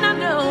him and I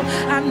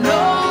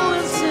know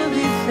him to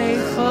be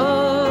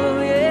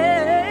faithful,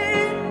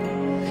 yeah.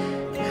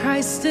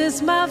 Christ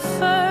is my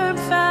firm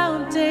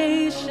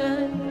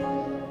foundation,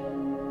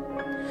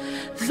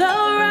 the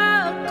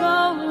rock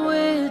on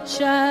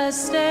which I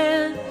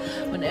stand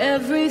when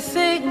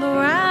everything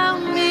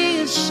around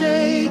me is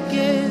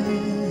shaking.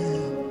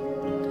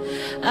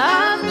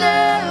 I've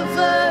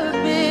never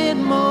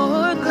been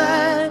more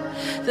glad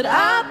that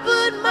I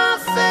put my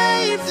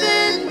faith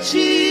in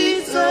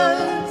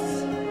Jesus,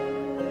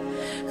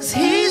 'cause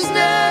he's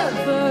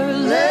never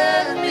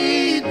let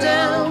me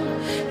down.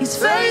 He's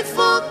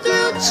faithful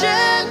through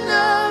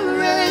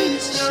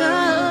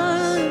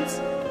generations.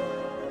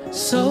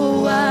 So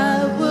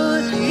why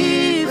would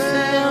he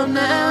fail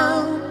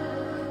now?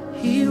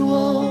 He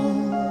won't.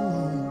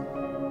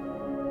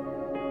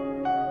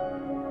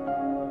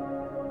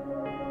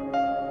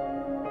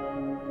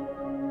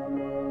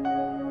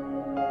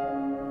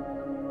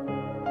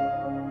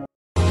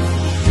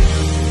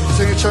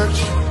 Sing it, church.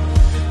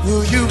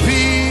 Will you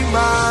be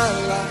my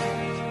light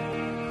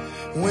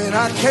when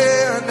I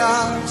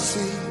cannot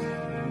see?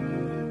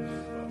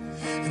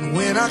 And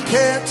when I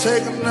can't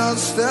take another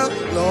step,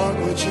 Lord,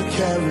 would you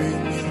carry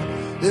me?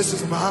 This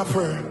is my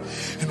prayer.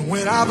 And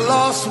when I've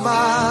lost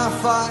my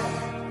fight,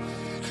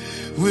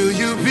 will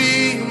you be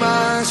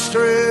my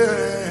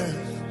strength?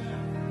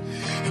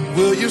 And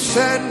will you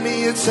set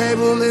me a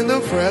table in the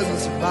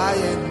presence of my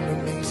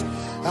enemies?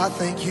 I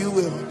think you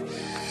will.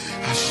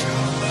 I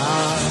shall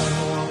not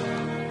want.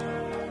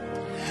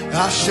 I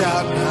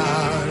shall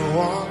not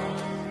want.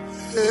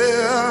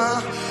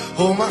 Yeah.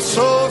 Oh, my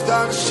soul's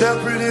got a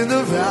shepherd in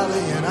the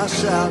valley, and I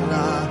shall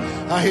not.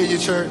 I hear you,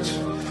 church.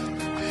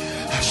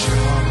 I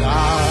shall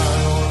not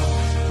want.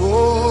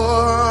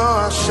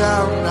 Oh, I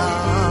shall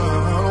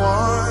not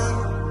want.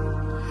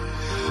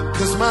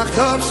 'Cause my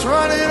cup's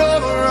running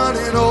over,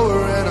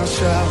 and I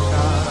shall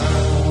not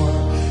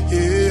want.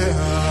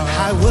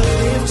 Yeah. I will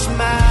lift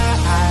my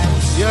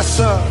eyes. Yes,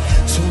 sir.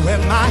 So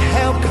when my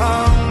help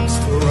comes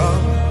from,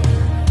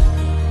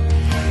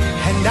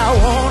 and I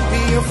won't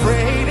be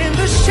afraid in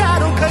the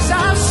shadow, 'cause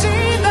I've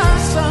seen the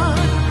sun.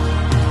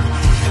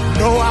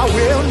 No, I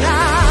will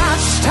not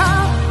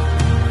stop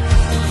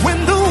when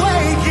the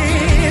way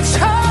gets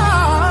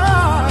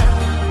hard,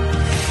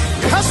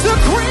 'cause the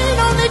green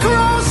only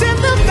grows in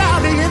the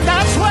valley, and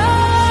that's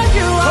where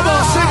you are. Come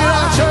on, sing it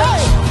out,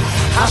 church.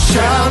 I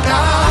shall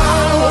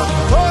not,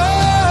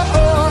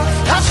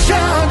 I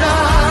shall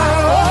not.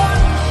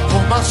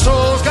 My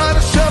soul's got a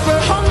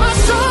shepherd. Oh, my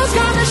soul's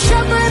got a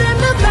shepherd in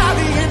the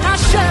valley, and I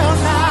shall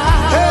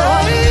not.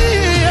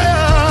 Hey,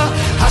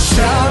 yeah. I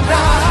shall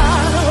not.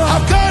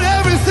 I've got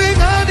everything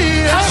I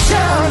need. I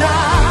shall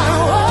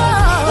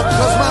not.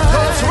 'Cause my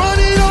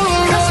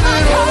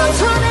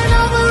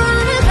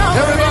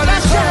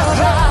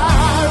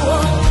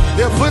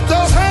put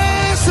those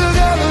hands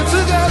together,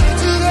 together,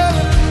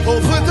 together. Oh,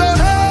 put those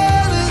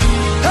hands.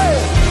 Hey,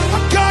 I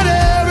got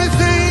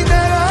everything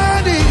that I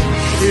need.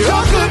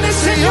 Your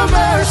goodness and your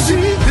mercy.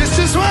 This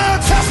is my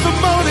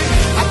testimony.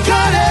 I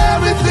got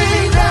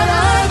everything that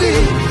I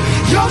need.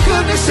 Your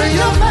goodness and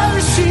your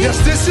mercy. Yes,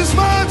 this is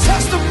my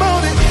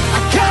testimony. I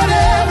got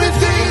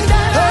everything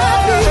that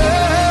I need.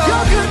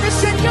 Your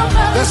goodness and your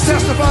mercy. Let's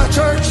testify,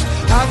 church.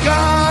 I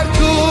got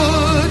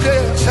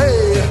goodness.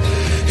 Hey,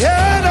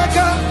 yeah, and I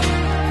got.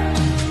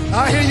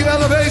 I hear you,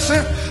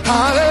 elevation.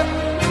 Hallelujah.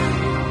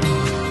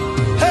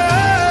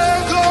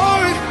 Hey,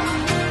 glory.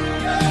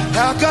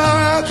 I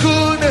got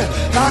goodness.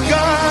 I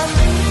got.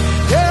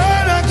 Yeah,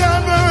 and I got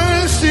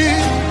mercy.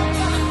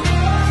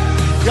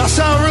 Y'all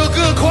sound real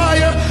good,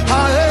 choir.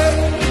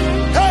 Hallelujah.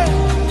 Hey.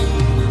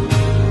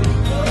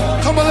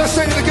 Come on, let's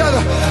sing it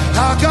together.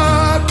 I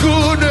got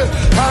goodness.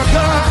 I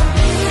got.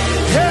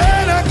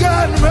 Yeah, and I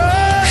got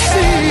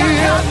mercy.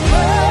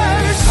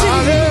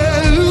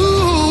 Hallelujah.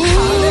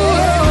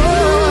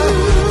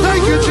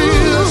 Thank you,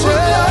 Jesus. Yeah.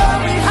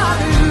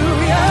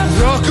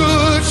 Your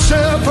good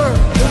shepherd.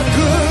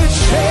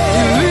 He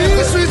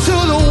leads me to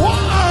the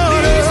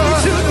water.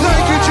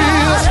 Thank you,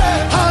 Jesus.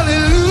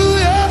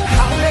 Hallelujah.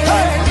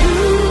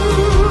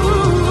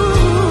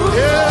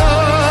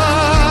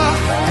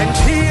 Yeah. And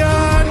he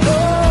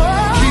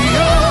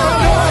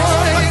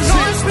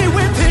anoints me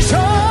with his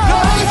oil.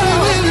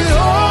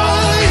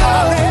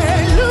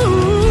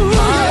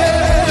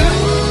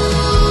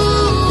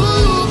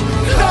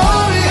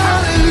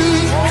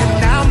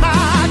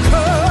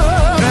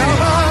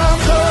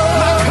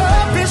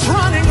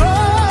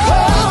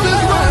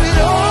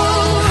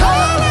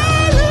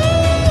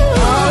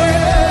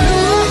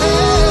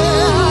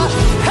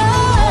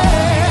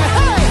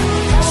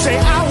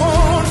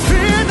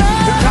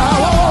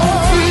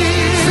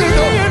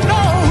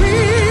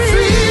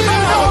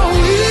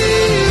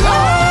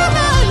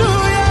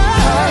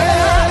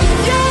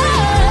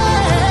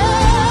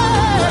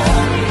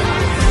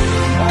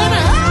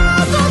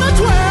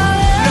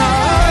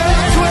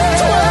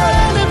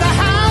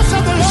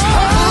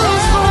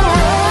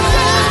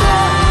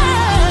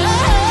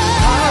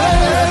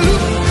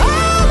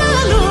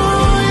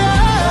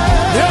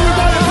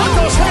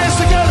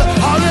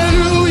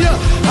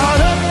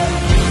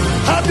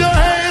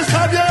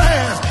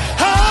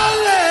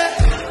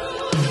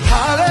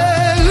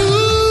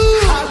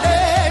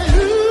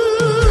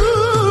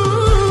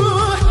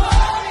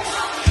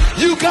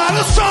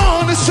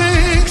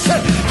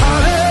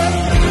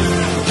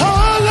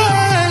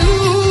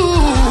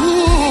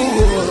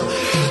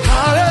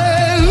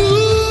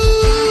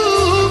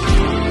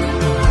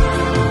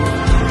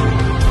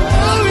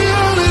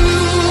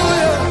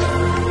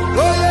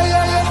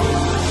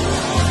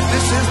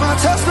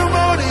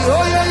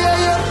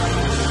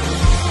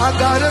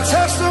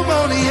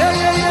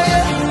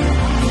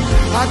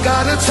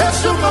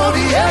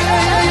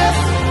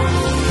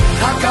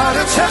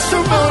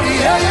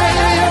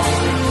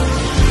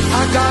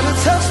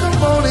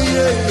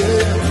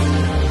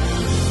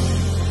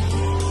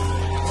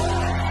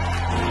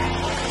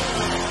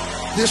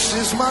 This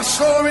is my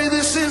story,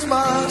 this is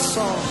my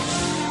song,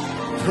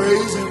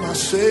 praising my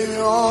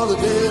Savior all the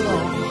day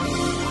long.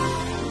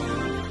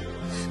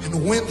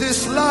 And when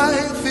this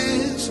life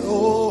is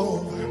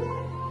over,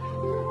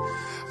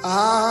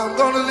 I'm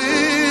gonna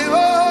live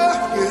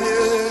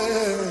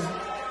again.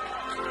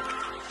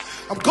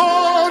 I'm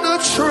gonna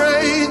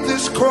trade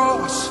this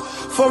cross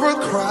for a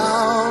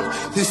crown.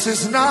 This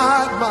is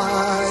not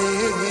my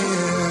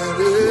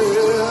end.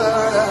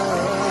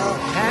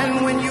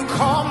 And when you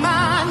call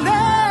my name,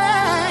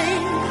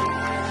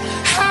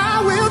 I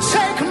will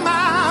take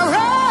my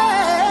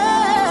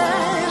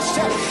rest.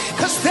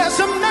 'Cause there's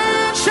a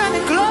mansion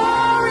in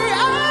glory,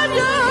 and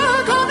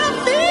you're gonna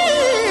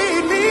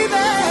meet me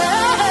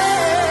there.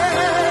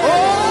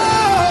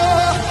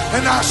 Oh,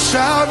 and I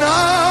shall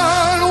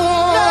not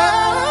want.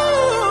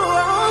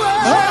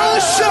 I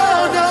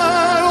shall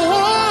not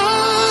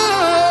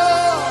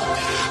want.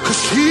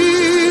 'Cause he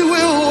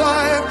will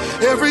wipe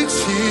every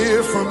tear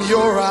from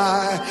your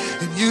eye,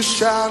 and you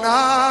shall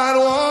not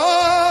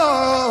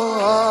want.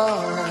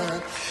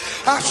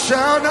 I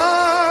shall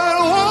not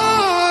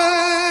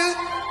want.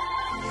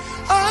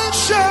 I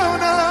shall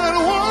not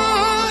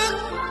want.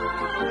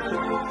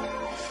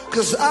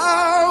 'Cause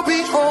I'll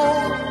be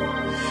home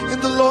in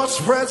the Lord's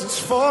presence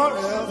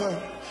forever,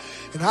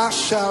 and I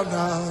shall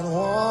not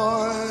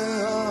want.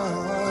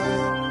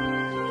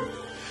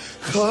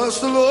 'Cause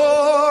the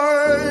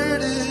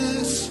Lord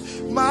is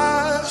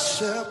my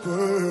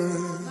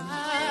shepherd.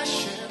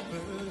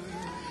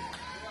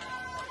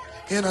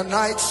 In a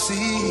night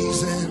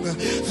season,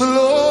 the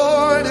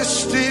Lord is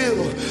still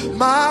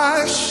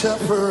my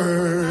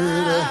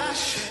shepherd.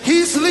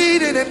 He's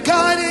leading and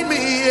guiding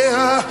me,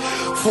 yeah.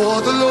 For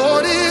the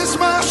Lord is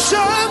my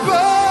shepherd.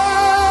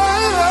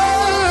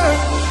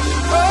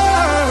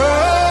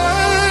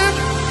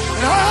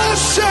 And I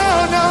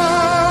shall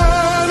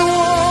not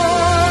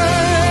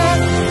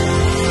want.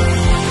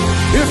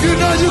 If you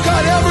know you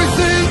got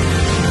everything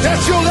that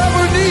you'll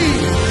ever need.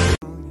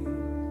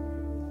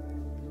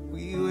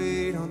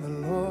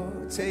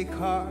 take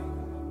heart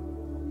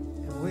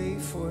and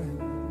wait for him.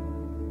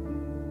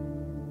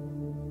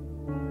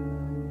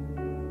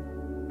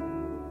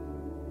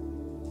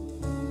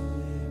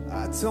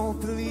 I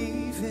don't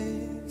believe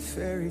in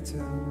fairy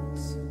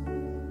tales.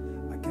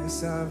 I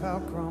guess I've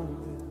outgrown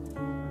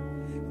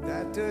them.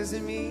 That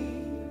doesn't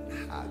mean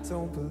I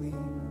don't believe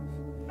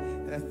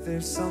that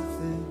there's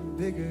something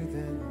bigger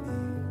than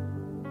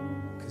me.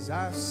 'Cause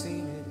I've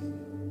seen it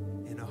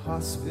in a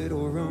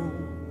hospital room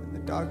when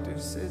the doctor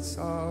said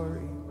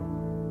sorry.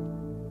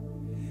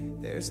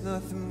 There's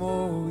nothing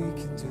more we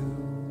can do.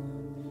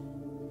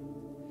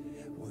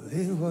 Well,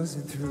 it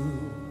wasn't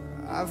through.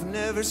 I've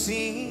never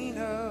seen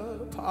a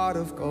pot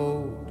of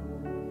gold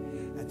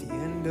at the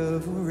end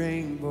of a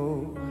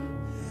rainbow,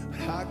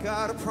 but I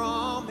got a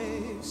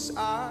promise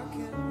I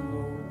can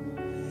hold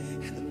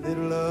in the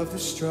middle of the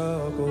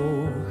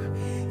struggle.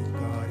 And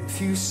God, if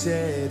you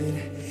said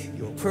it,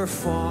 you'll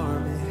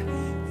perform it.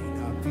 May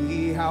not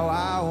be how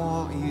I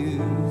want you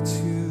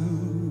to,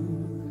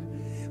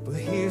 but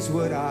here's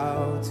what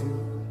I'll do.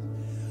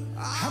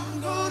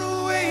 I'm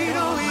gonna wait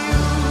on you.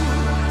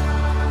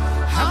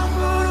 I'm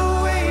gonna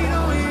wait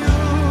on you.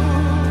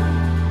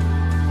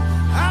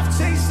 I've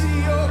tasted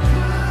your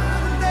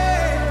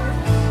goodness,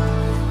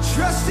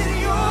 trusted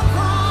your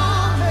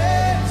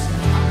promise.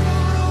 I'm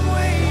gonna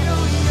wait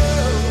on you.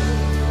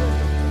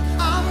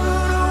 I'm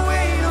gonna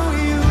wait on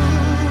you.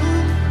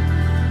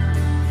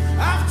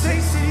 I've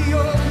tasted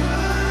your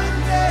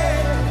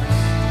goodness,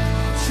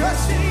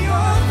 trusted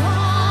your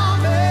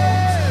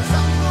promise.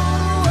 I'm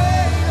gonna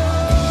wait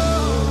on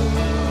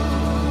you.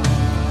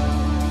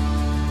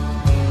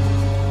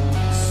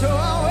 So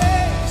I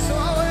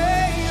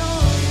wait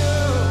on you.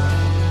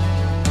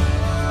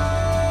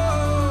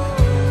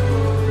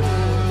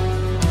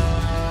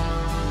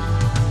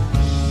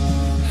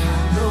 I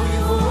know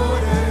you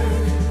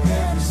ordered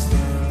every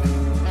step.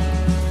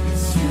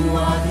 It's you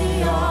are the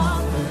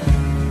author.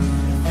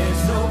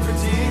 There's no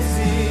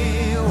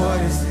predicting what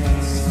is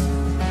next.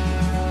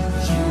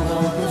 You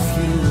hold the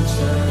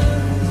future.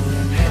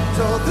 And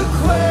all the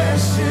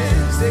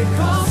questions, they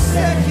come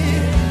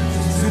second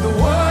to the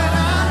one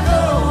I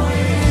know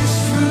is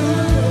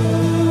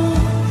true.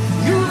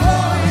 You've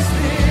always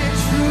been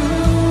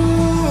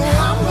true.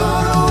 I'm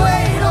gonna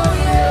wait on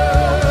you.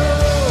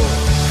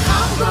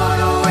 I'm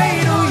gonna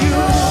wait on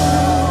you.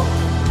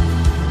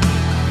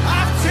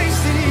 I've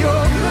tasted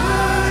your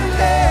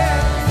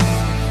goodness,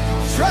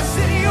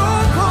 trusted your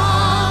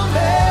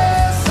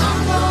promise. I'm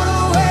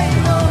gonna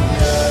wait on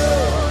you.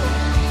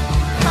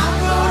 I'm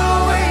gonna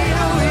wait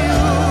on you.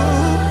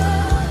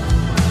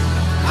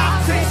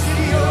 I've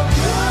tasted your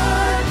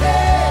goodness,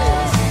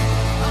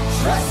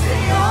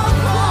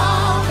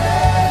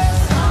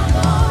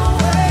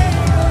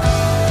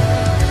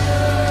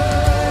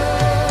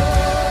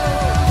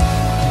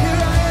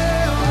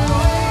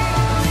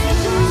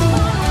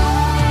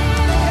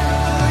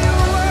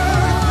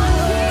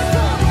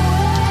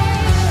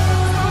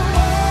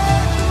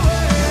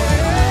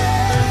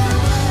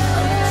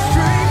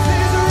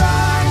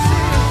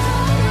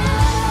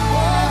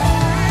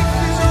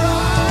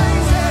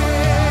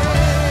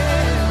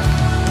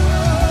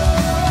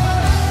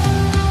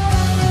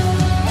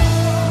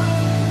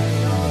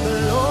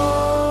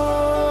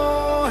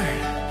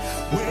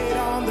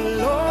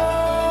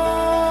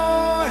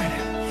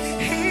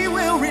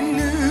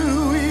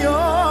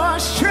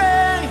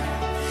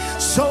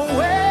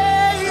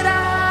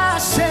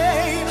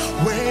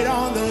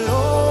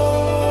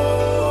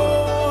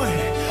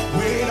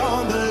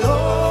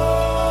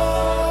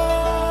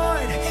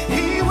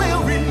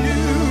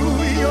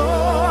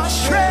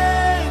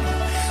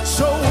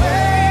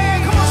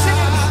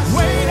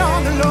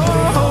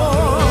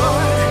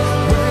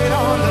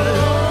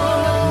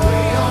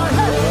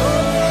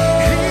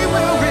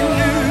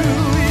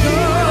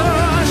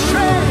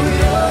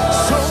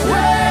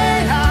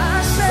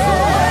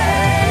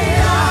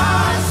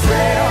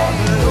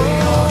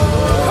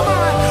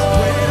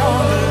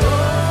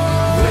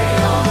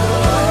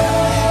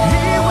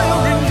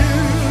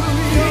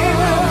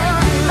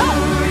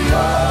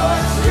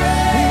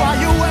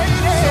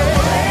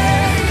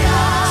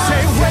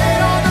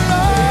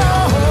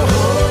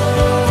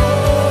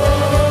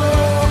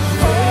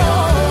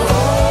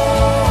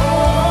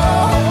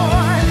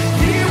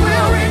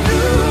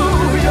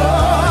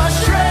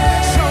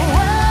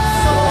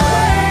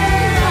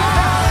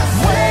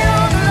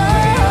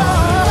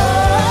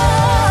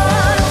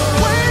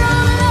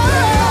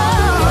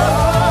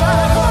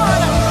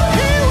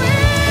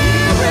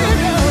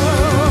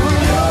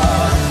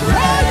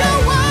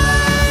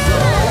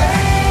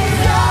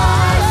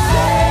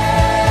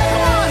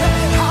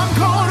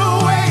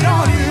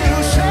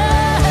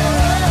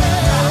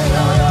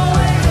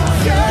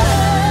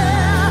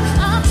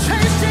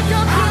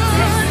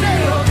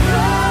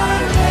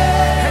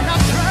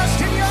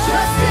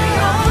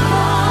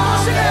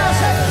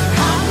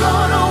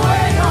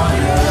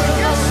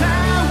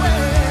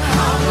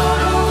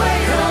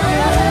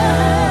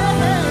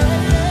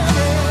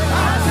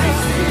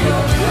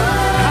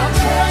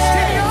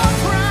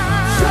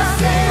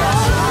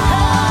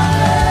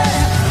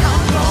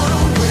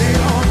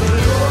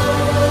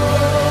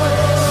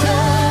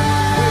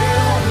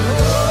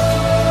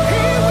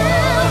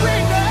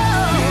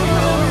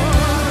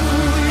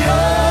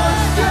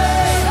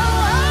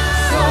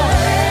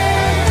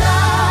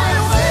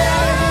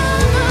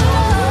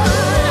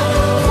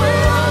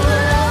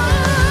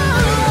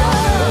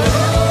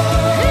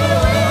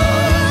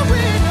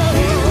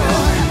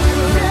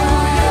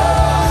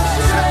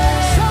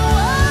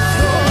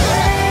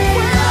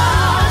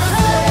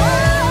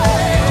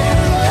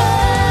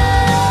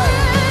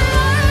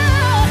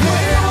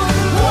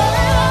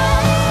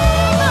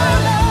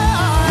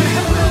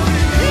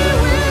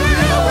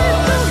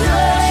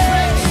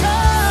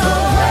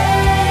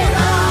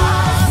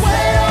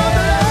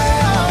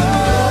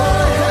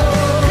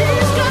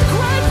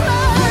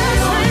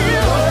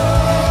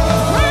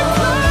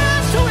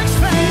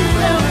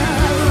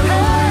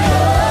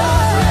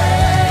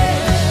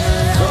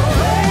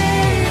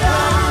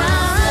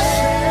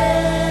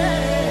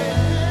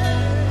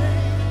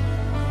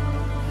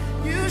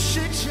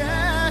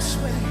 just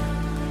wait.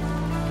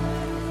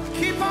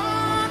 Keep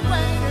on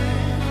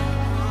waiting.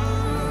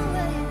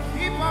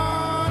 Keep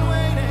on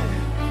waiting.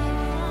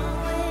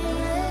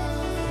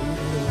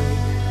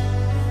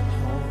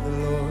 On the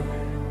Lord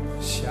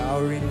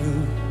shall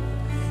renew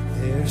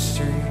their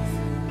strength.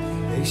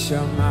 They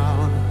shall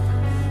mount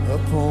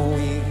upon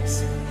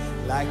wings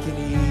like an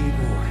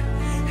eagle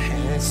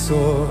and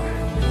soar.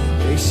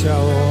 They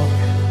shall walk,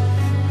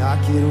 not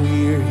get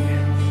weary.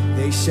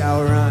 They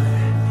shall run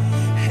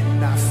and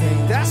not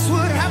faint. That's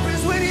what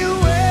happens when you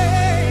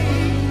wait.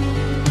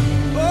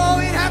 Oh,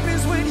 it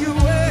happens when you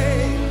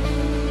wait.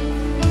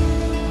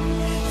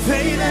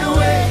 They that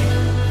wait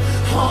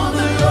on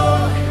the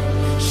Lord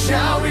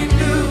shall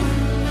renew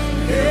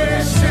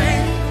their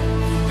strength.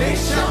 They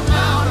shall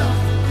mount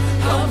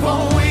up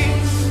on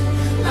wings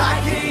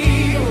like an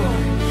eagle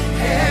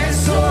and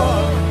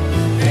soar.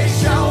 They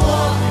shall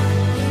walk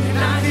and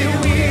not get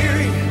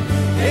weary.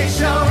 They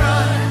shall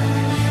run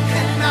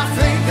and not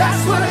faint.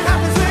 That's what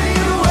happens when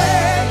you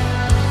wait.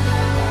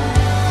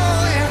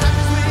 Oh, it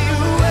happens when you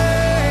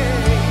wait.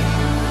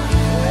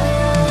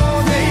 Oh,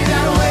 they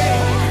that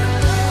wait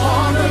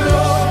on the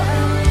Lord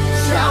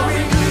shall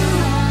renew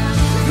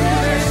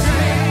their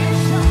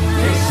strength.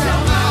 They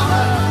shall mount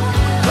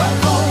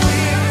up on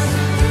wings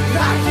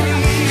like an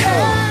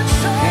eagle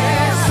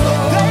and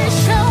soar. They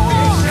shall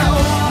walk,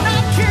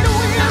 not get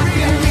weary.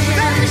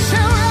 They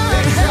shall run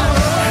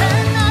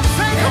and not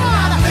faint. Come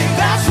on,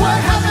 that's what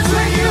happens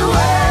when you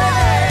wait.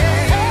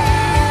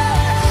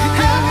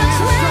 Happens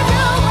when you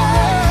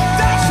wait.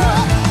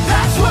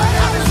 That's what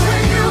happens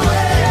when you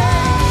wait.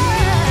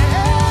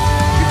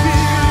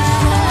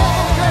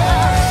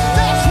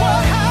 That's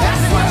what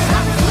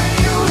happens when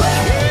you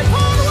wait. Keep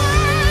on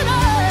waiting.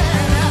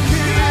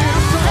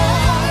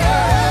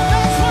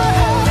 That's what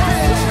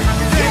happens.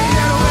 They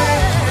that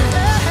wait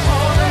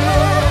on the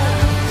Lord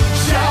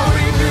shall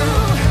renew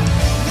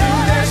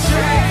their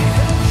strength.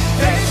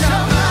 They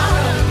shall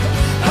mount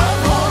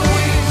up on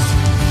wings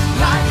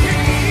like an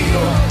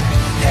eagle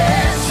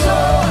and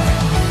soar.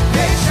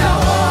 They shall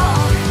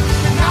walk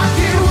and not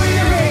get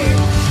weary.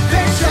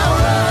 They shall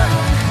run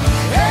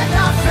and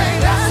not faint.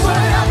 That's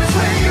what happens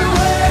when you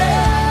wait.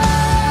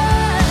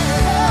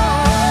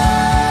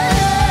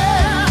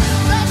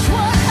 That's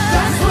what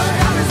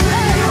happens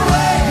when you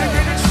wait. You're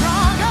getting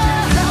stronger.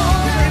 You're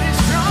getting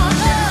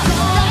stronger.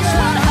 That's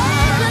what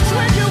happens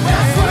when you wait.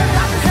 That's what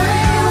happens when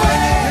you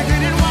wait.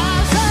 You're getting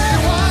wiser.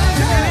 You're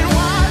getting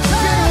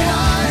wiser.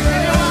 You're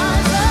getting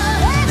wiser.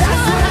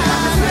 That's what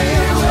happens when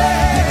you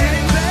wait. You're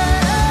getting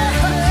better.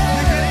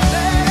 You're getting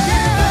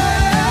better.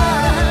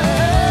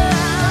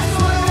 That's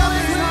what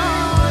happens when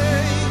you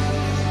wait.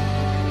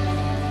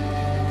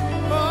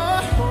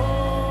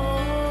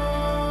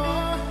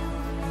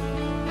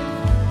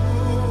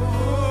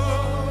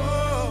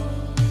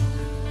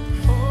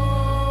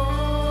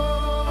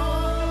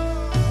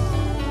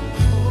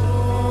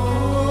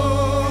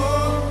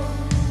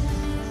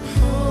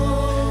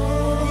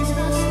 He's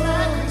not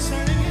slack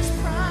concerning his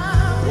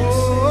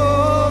promise.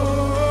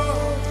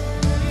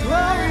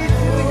 Glory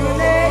to your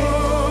name.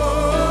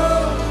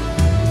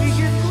 We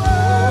give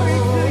glory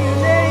to your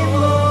name,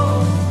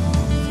 Lord.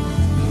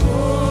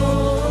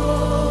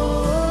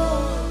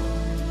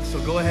 So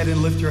go ahead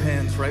and lift your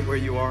hands right where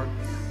you are.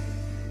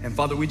 And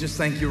Father, we just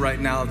thank you right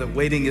now that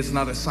waiting is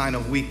not a sign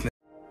of weakness.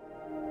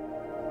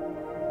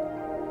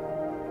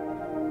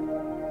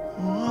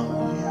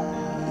 Oh, yeah.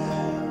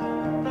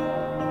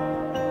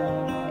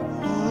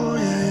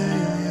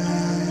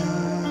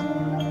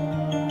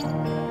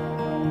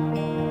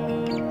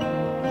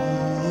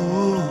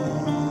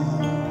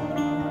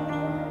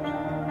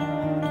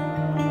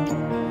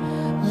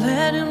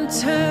 Let him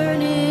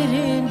turn it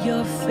in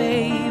your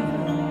favor.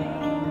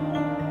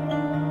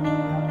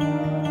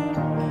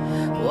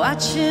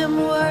 Watch him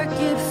work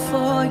it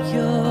for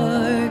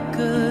your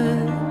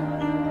good.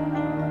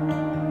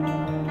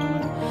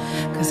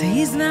 'Cause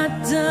he's not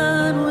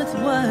done with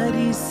what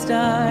he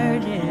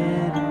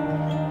started.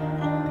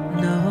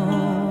 No,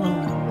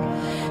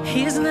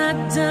 he's not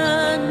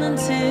done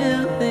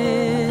until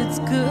it's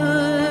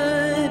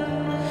good.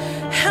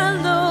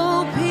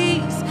 Hello,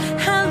 peace.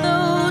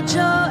 Hello,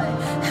 joy.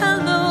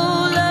 Hello,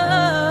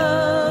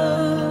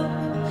 love.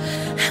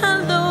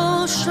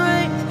 Hello,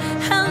 strength.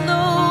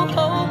 Hello,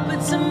 hope.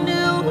 It's a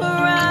new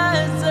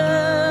horizon.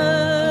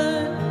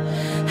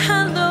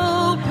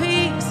 Hello,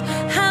 peace.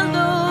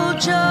 Hello,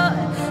 joy.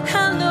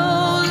 Hello,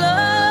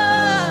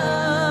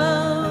 love.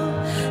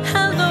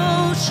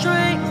 Hello,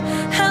 strength.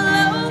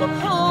 Hello,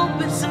 hope.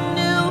 It's a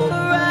new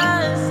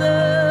horizon.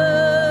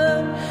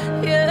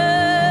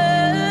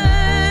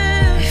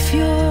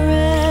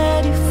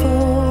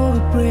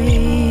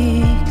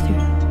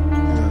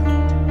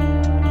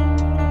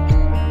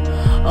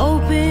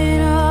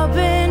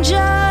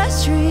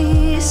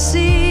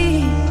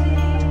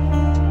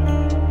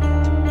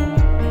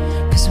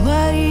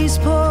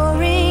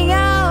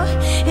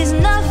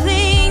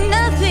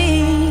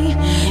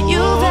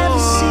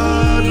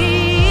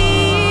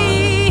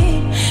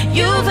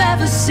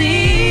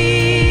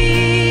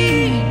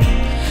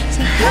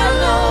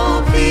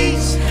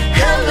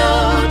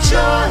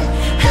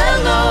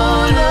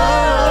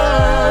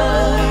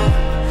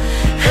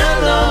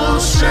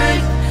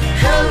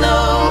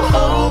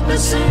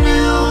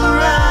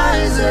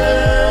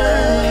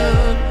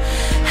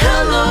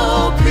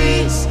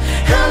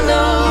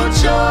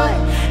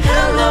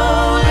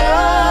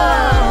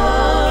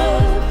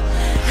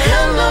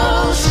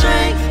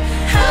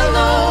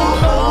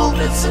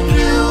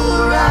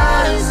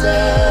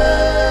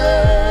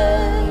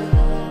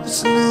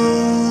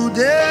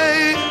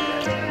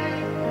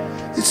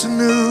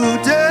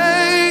 new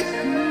day.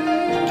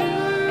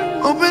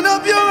 Open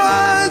up your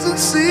eyes and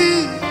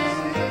see.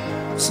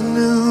 It's a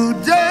new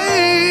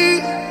day.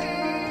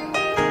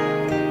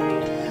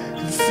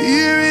 And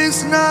fear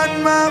is not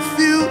my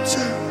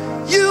future.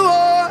 You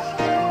are,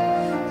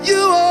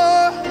 you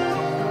are.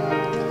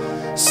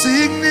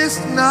 Sickness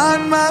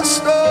not my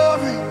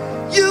story.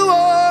 You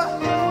are,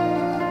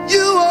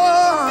 you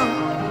are.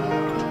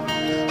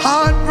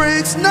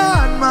 Heartbreak's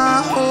not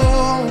my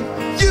home.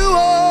 You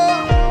are,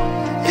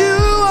 you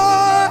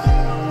are.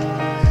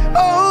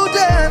 Oh,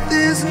 death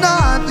is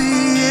not the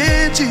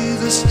end,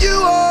 Jesus. You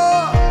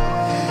are,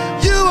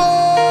 you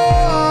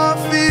are.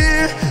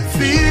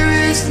 Fear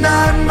is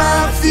not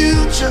my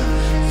future.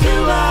 You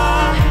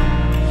are,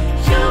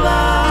 you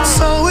are. It's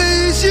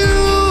always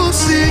you.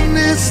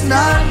 Sickness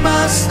not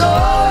my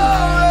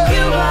story.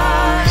 You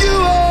are, you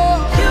are,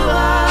 you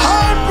are.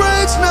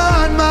 Heartbreak's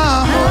not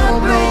my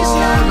home. Heartbreak's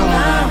not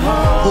my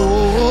home.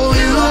 Oh,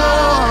 you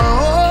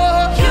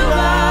are, you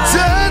are.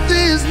 Death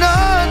is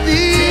not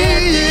the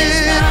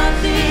end.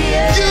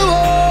 You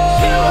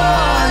are,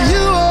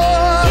 you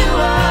are, you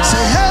are.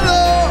 Say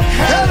hello,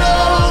 hello,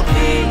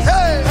 peace.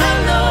 hey,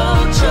 Hello,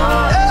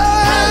 joy.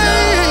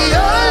 hey,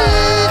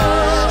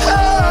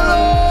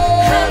 hello,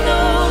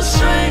 Hello,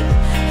 strength.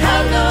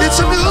 Hello. It's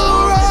a new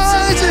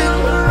rising.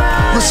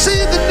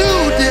 Receive the new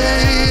day.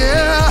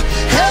 Yeah.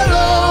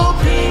 Hello,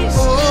 peace.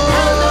 oh,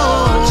 Hello,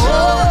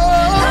 joy.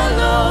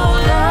 Hello,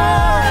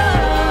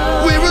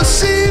 love. we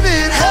receive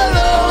it.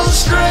 Hello,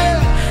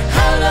 strength.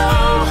 Hello,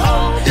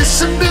 hope.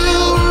 It's a new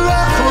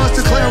rise. Come on, let's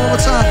declare one more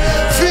time.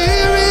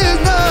 Fear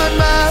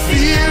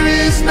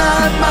is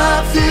not my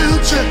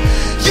future.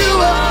 You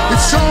are.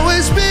 It's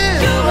always been.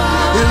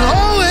 It'll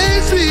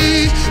always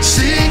be.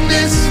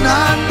 Sickness is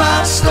not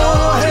my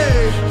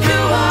story. You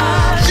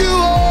are, You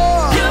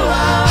are. you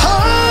are.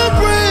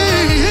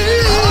 Heartbreak.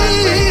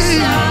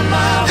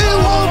 It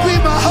won't be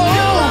my home.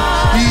 You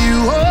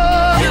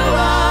are. You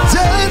are.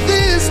 Death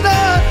is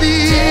not the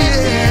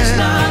It's end.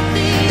 not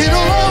the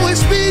It'll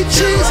always be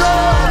Jesus.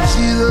 Jesus.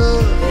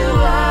 you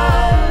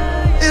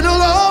are.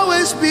 It'll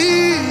always be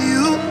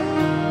you.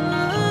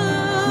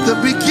 The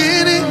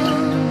beginning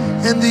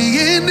and the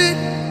ending.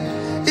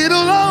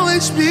 It'll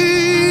always be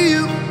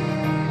you.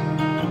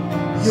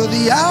 You're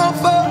the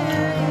Alpha,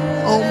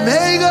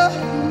 Omega.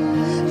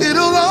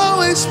 It'll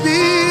always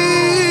be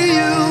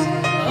you.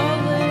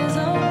 Always,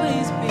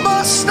 always be.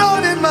 My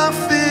start and my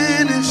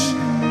finish.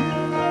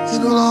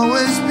 It'll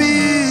always be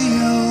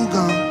you,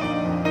 God.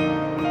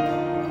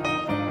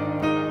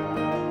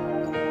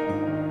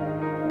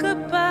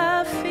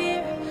 Goodbye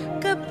fear,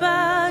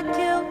 goodbye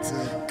guilt,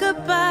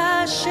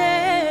 goodbye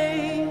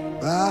shame,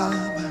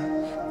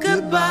 Bye.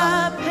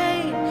 goodbye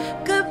pain,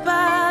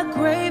 goodbye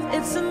grave.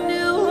 It's a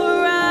new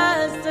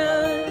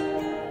horizon.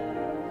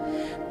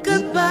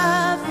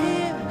 Goodbye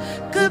fear,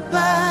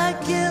 goodbye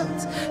guilt,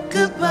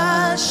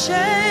 goodbye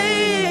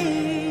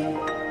shame,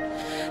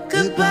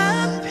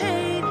 goodbye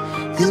pain,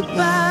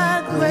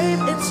 goodbye grave.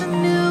 It's a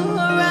new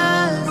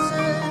horizon.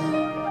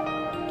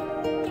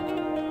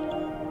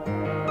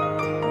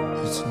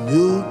 It's a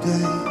new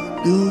day,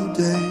 new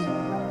day.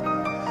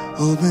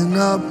 Open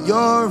up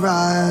your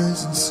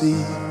eyes and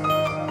see.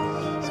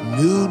 A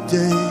new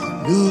day,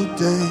 new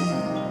day.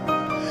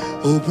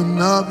 Open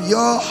up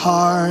your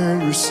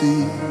heart,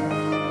 receive.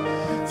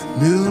 It's a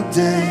new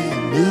day,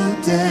 new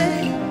day.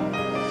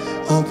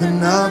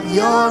 Open up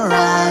your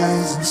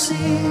eyes and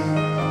see.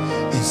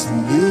 It's a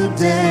new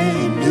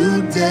day,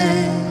 new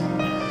day.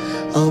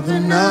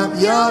 Open up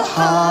your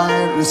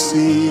heart,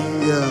 receive.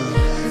 Yeah.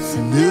 It's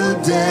a new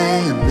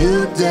day, a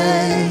new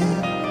day.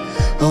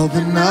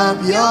 Open up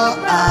your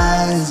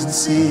eyes and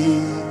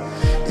see.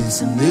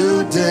 It's a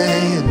new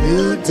day, a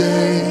new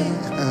day.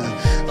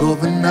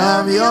 Open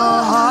up your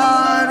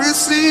heart,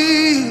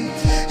 receive.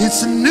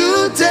 It's a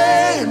new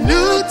day, a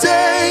new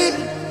day.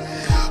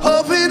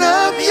 Open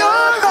up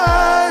your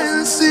eyes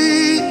and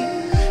see.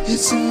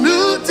 It's a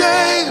new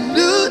day, a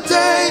new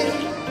day.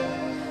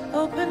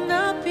 Open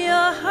up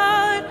your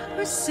heart,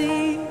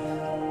 receive.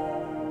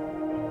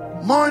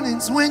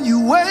 Mornings when you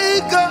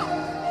wake up.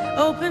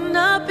 Open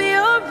up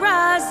your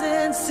eyes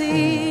and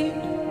see.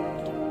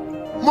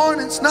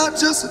 Morning's not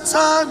just a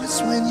time, it's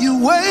when you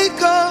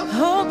wake up.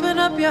 Open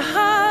up your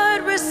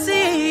heart,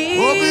 receive.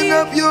 Open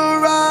up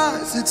your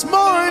eyes, it's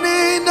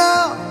morning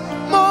now,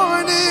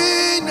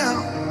 morning now.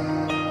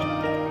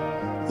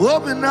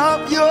 Open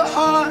up your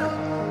heart,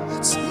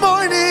 it's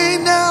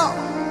morning now.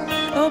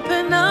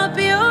 Open up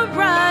your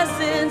eyes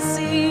and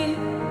see.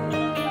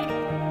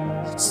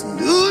 It's a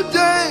new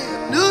day,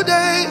 new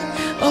day.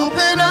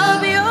 Open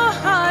up your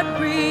heart,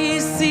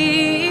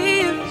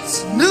 receive.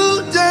 It's a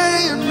new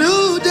day, a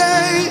new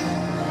day.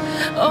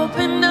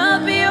 Open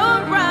up your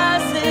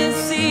eyes and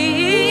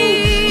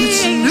see.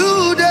 It's a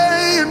new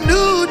day, a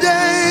new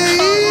day.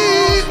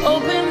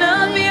 Open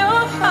up your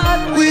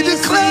heart, We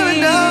declare it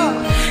now.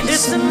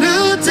 It's a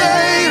new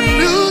day, a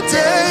new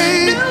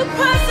day. New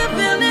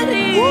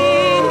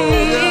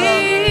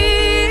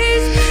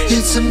possibilities.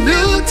 It's a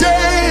new day.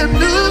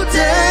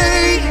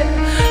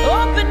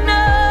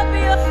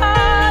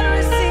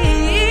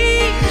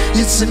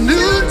 It's a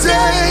new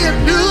day, a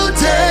new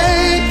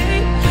day.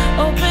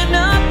 Open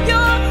up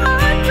your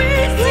heart,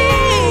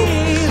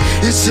 receive.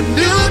 It's a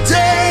new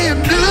day, a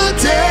new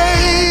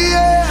day.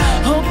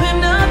 Yeah.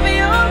 Open up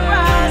your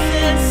eyes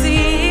and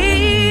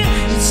see.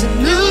 It's a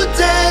new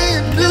day,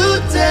 a new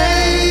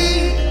day.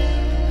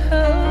 Oh.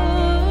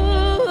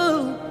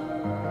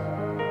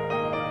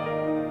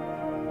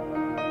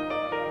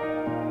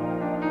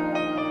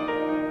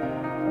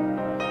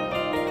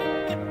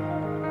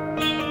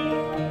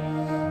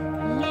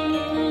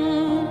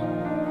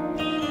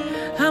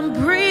 I'm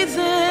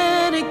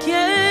breathing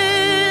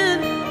again.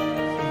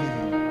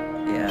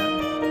 Yeah.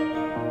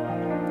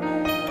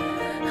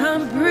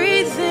 I'm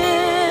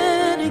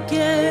breathing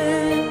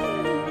again.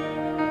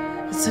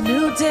 It's a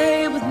new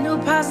day with new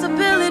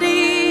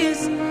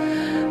possibilities.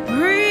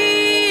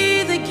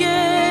 Breathe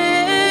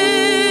again.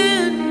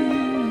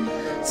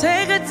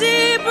 Take a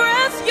deep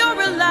breath.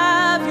 You're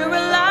alive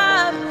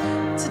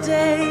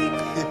today.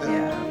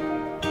 Yeah.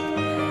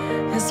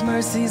 His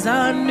mercies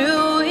are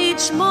new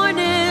each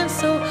morning,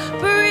 so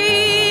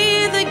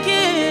breathe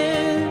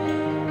again.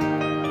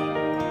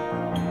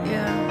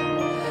 Yeah.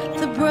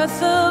 The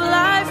breath of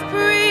life,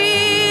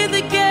 breathe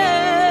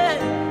again.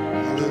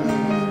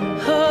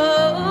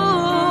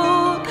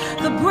 Oh,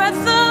 the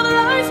breath of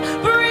life,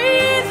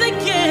 breathe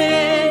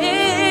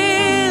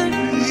again.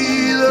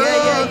 Yeah,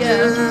 yeah,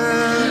 yeah.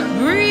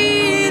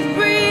 Breathe,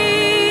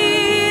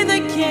 breathe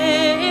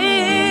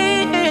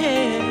again.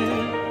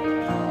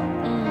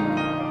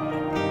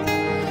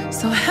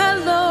 So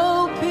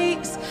hello,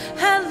 peace.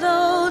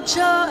 Hello,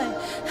 joy.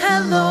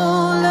 Hello,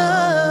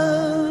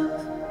 love.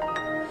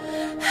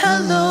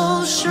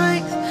 Hello,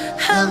 strength.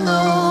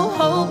 Hello,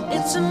 hope.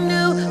 It's a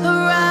new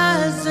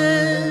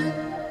horizon.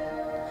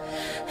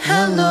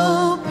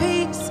 Hello,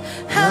 peace.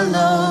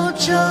 Hello,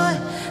 joy.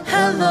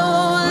 Hello,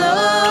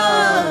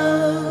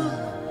 love.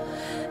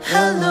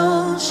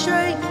 Hello,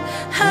 strength.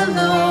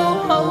 Hello,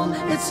 hope.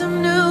 It's a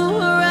new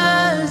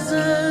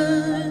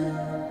horizon.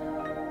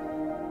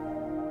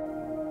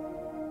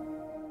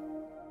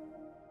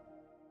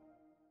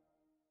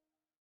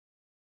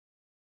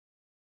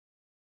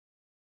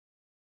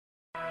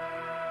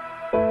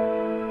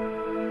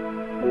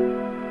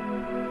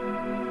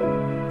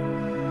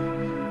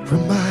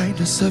 Remind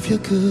us of your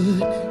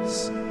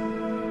goodness.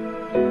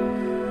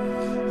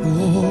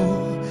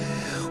 Oh,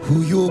 who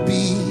you'll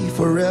be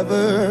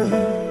forever.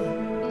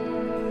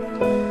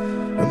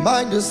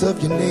 Remind us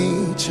of your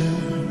nature.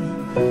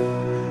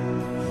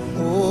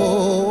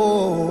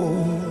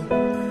 Oh,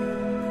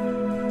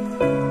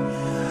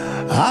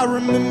 I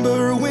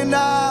remember when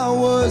I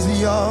was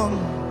young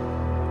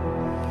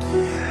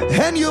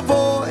and your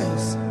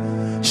voice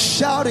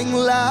shouting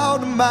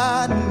loud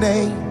my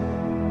name.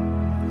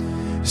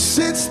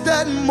 Since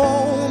that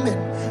moment,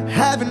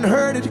 haven't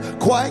heard it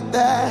quite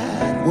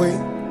that way.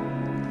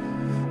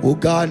 Oh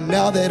God,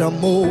 now that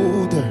I'm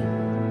older,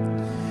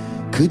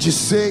 could you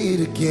say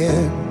it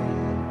again?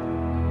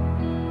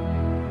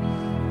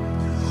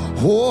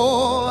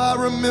 Oh, I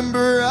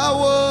remember I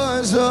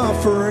was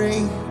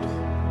afraid,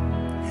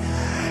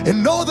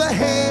 and oh, the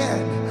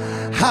hand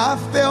I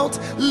felt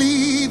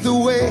lead the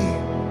way.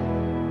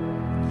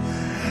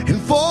 And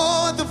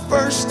for the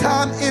first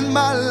time in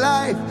my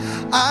life,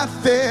 I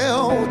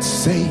felt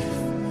safe.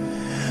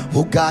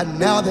 Oh God,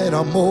 now that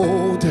I'm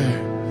older,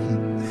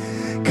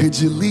 could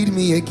you lead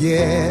me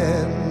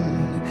again?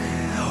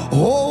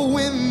 Oh,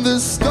 when the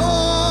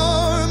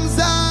storm's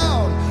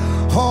out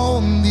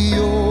on the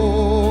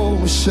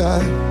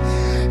ocean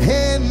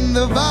and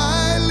the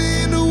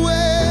violent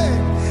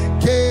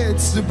wind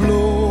gets to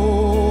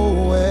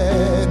blowing,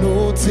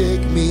 oh,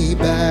 take me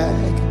back,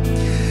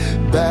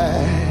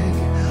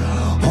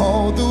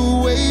 all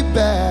the way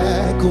back.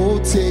 Oh,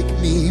 take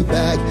me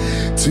back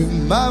to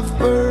my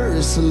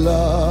first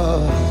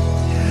love.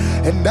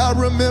 And I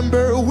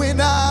remember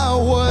when I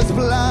was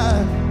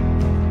blind,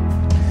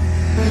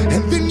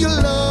 and then your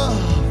love,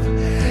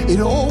 it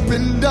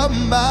opened up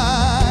my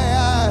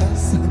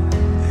eyes,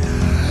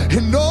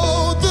 and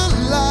all the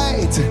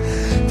light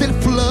that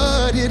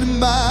flooded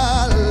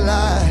my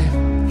life.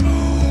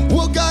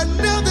 Well, God,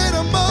 now that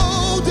I'm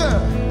older,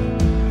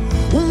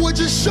 would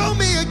you show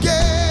me again?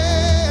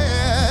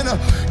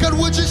 God,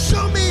 would you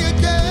show me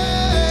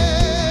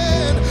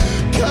again?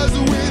 'Cause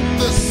when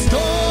the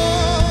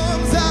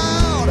storm's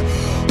out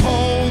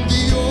on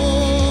the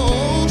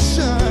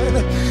ocean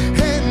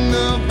and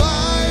the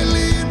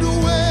violent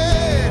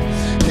wind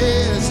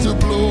gets to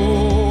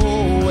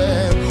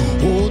blowing,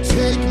 oh,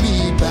 take me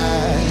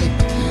back,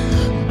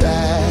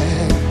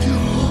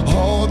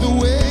 all the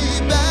way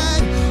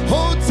back.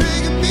 Oh,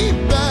 take me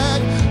back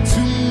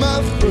to my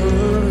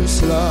first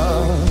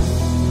love.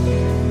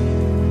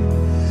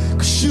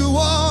 'Cause you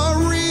are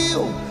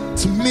real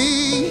to me.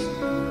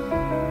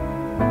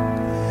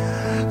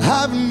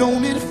 I've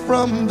known it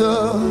from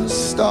the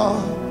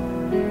start.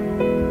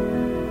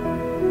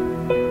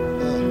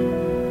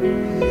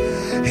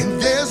 And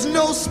there's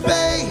no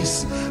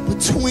space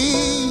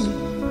between,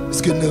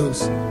 it's good news,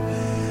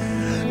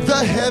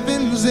 the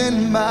heavens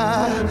and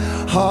my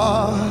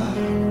heart.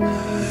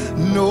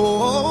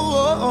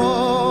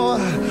 No,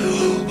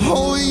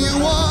 oh,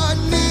 you are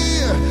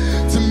near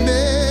to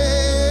me.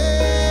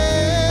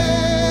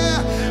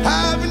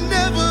 I've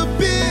never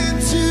been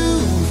too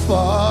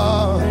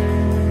far,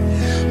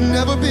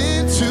 never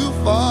been too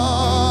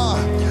far.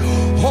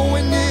 Oh,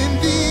 and in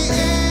the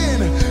in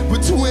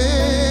between,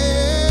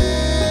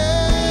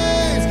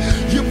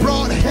 you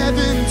brought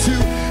heaven to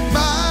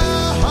my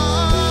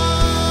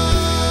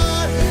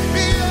heart.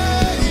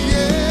 Yeah,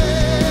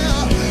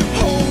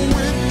 yeah. Oh,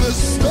 when the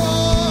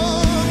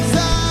storm's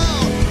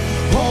out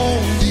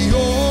on the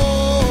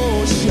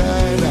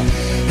ocean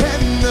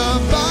and the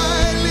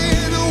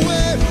violent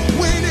wind,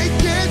 when it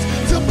gets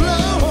to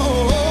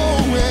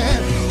blowing,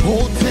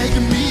 oh, take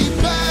me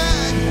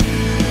back,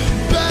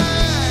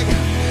 back,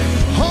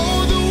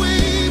 all the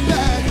way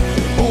back.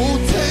 Oh,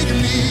 take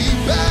me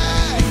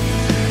back,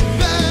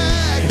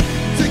 back,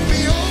 take me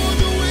all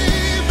the way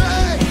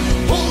back.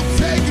 Oh,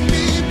 take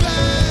me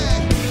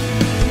back,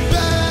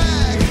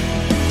 back,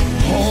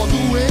 all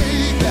the way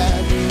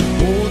back.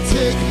 Oh,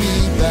 take me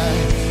back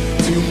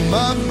to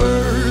my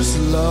first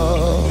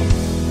love,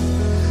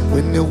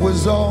 when it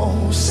was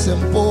all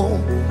simple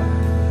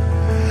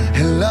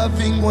and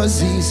loving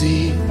was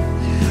easy.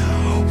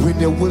 When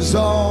it was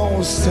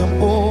all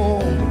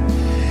simple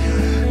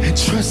and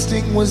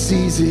trusting was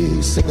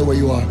easy. Sing the way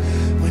you are.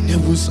 When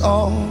it was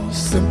all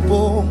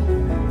simple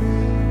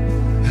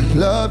and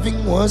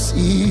loving was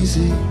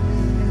easy.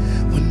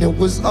 When it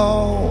was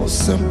all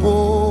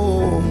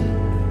simple.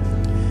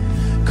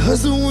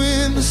 'Cause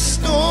when the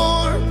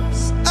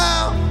storm's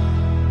out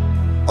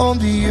on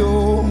the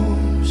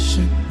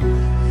ocean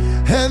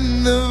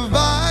and the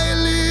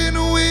violent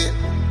wind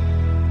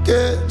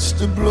gets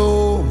to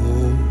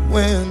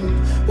blowing,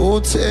 oh,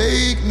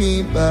 take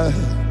me back,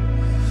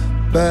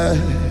 back,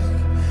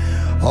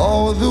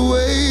 all the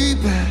way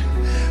back.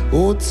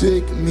 Oh,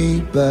 take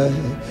me back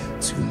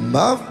to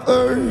my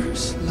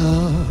first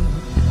love.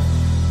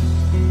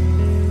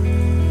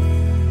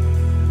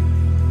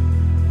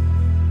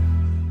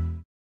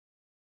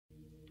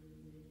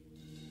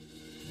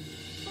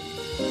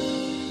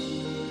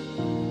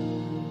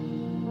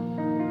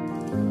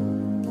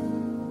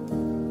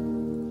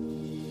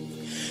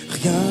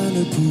 Rien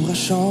ne pourra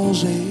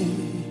changer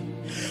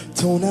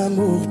ton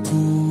amour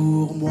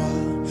pour moi.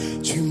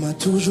 Tu m'as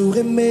toujours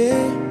aimé,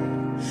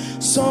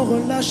 sans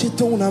relâcher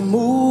ton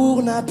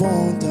amour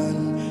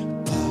n'abandonne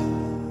pas.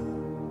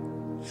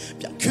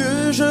 Bien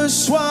que je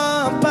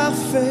sois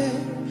imparfait,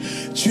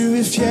 tu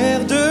es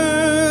fier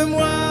de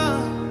moi.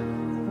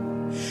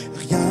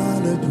 Rien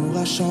ne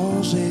pourra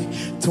changer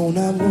ton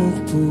amour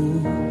pour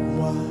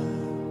moi.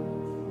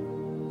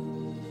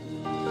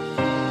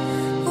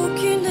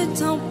 Aucune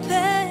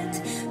tempête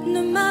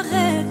ne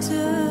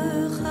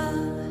m'arrêtera.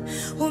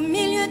 Au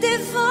milieu des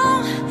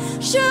vents,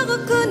 je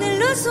reconnais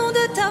le son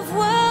de ta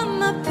voix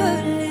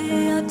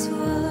m'appeler à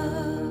toi.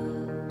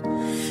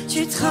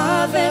 Tu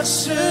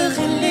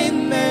traverserais les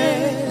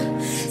mers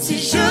si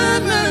je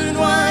me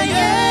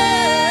noyais.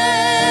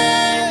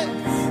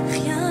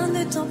 Rien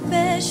ne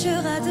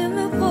t'empêchera de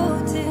me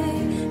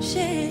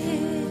protéger.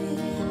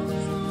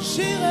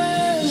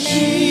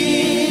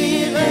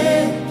 J'irai,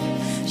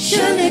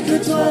 je n'ai que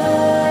toi.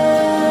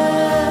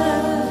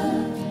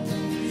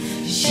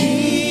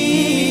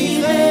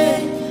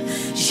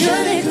 Je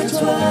n'ai que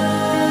toi.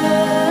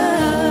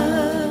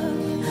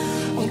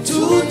 En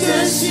toutes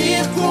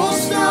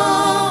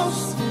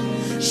circonstances,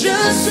 je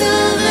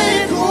serai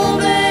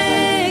comblé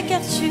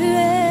car tu es.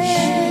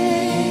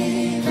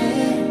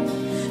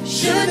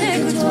 Je n'ai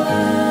que toi.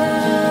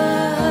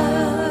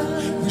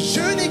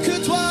 Je n'ai que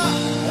toi.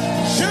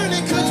 Je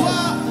n'ai que toi.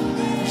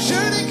 Je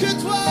n'ai que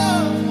toi.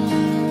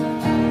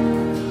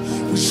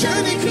 Je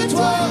n'ai que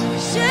toi.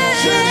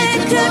 Je n'ai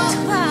que toi.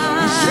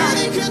 Je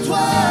n'ai que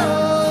toi.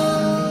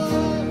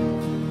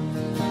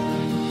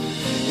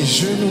 Et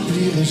je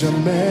n'oublierai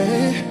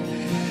jamais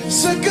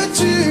ce que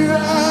tu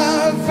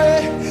as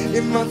fait.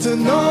 Et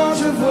maintenant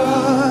je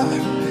vois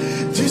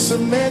du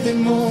sommet des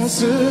monts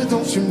ce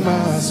dont tu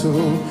m'as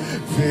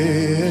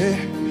sauvé.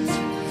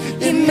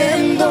 Et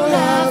même dans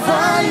la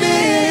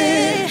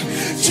vallée,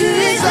 tu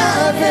es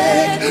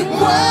avec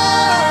moi.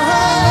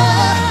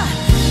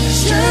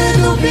 Je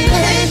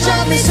n'oublierai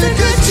jamais ce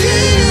que tu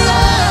as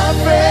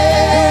fait.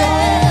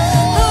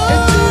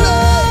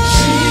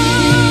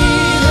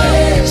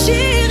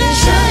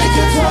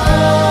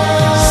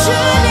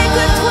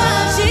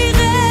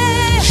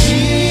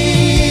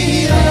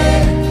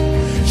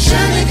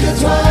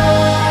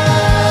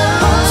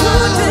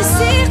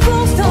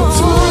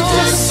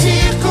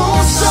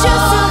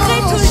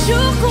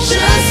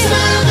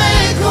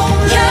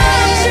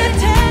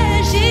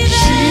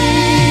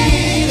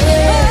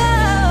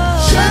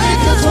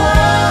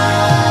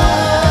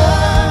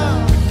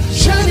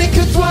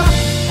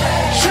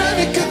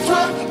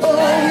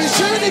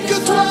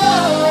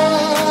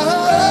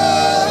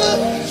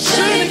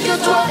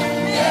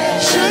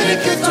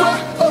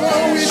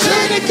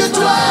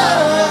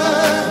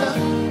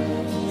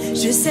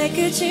 Je sais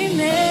que tu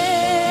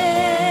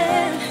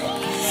m'aimes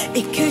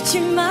et que tu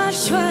m'as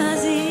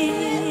choisi.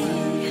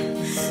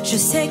 Je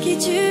sais qui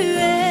tu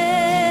es,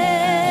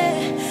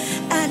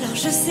 alors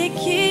je sais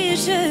qui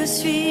je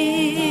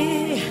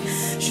suis.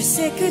 Je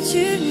sais que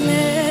tu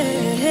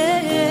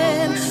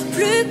m'aimes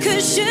plus que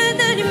je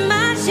ne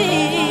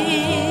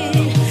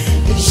l'imagine.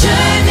 Et je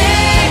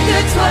n'ai que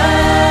toi.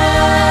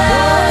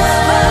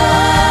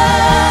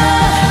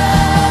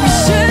 Oui,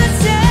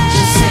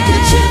 je sais que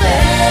tu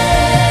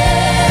m'aimes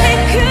et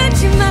que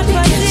tu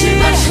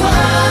m'as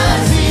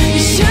choisi.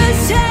 Je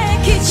sais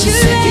qui tu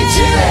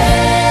es.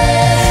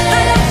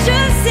 Alors je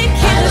sais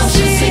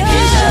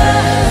qui je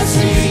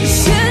suis.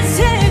 Je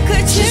sais que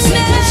tu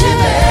m'aimes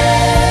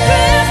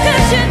plus que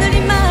je ne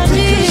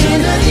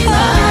l'imagine.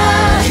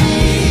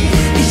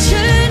 Et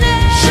je n'ai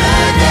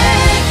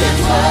que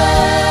toi.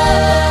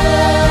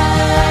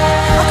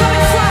 Encore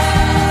une fois.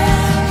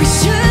 Oui,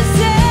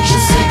 je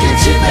sais que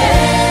tu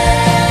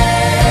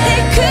m'aimes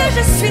et que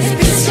je suis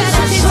spéciale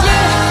à tes yeux.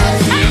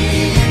 Oui,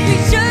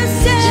 je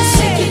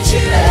sais qui tu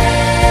es.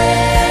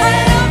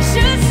 Alors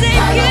je sais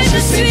que je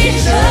suis.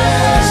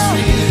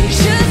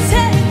 Je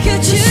sais que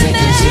tu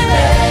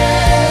m'aimes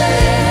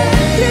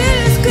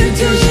plus que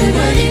tout je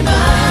ne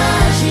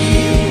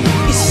l'imagine.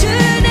 Et je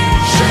n'ai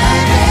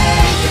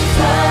que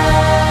toi.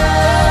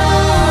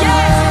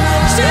 Yes,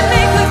 je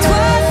n'ai que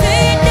toi,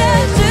 Seigneur.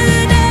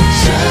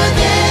 Je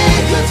n'ai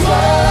que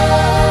toi.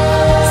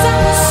 Ça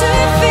me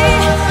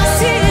suffit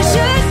si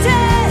je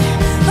t'aime.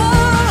 Oh,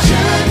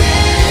 je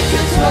n'ai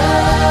que toi.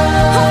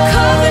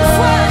 Encore une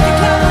fois,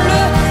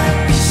 déclare-le.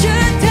 Oui, je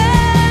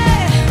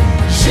t'aime.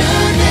 Je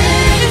n'ai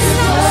que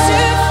ça me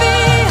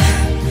suffit.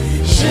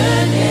 Je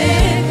n'ai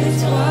que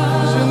toi.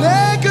 Je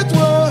n'ai que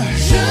toi.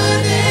 Je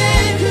n'ai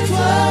que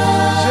toi.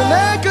 Je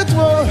n'ai que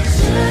toi.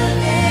 Je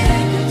n'ai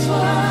que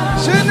toi.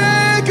 Je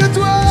n'ai que toi. Je n'ai que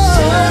toi.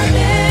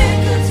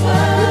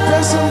 Et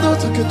personne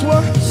d'autre que toi.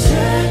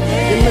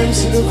 Et même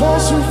si le vent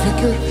souffle et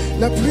que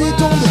la pluie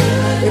tombe,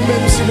 et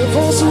même si le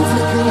vent souffle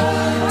et que la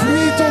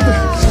pluie tombe,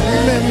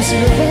 et même si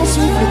le vent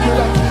souffle et que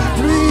la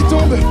pluie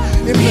tombe,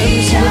 et même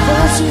si le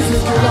vent souffle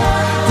et que la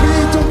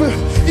pluie tombe,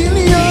 il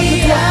n'y a que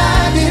toi,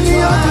 il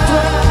n'y a que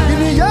toi,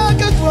 il n'y a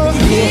que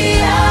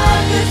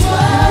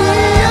toi, il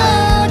n'y a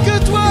que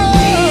toi,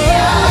 il n'y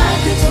a que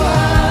toi,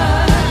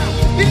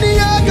 il n'y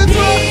a que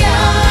toi,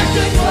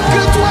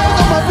 que toi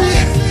dans ma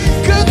vie,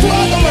 que toi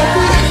dans ma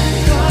vie,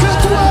 que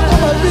toi dans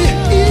ma vie,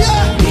 il n'y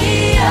a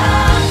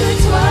que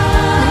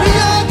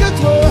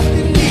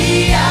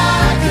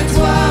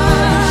toi,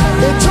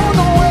 et ton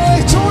nom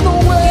est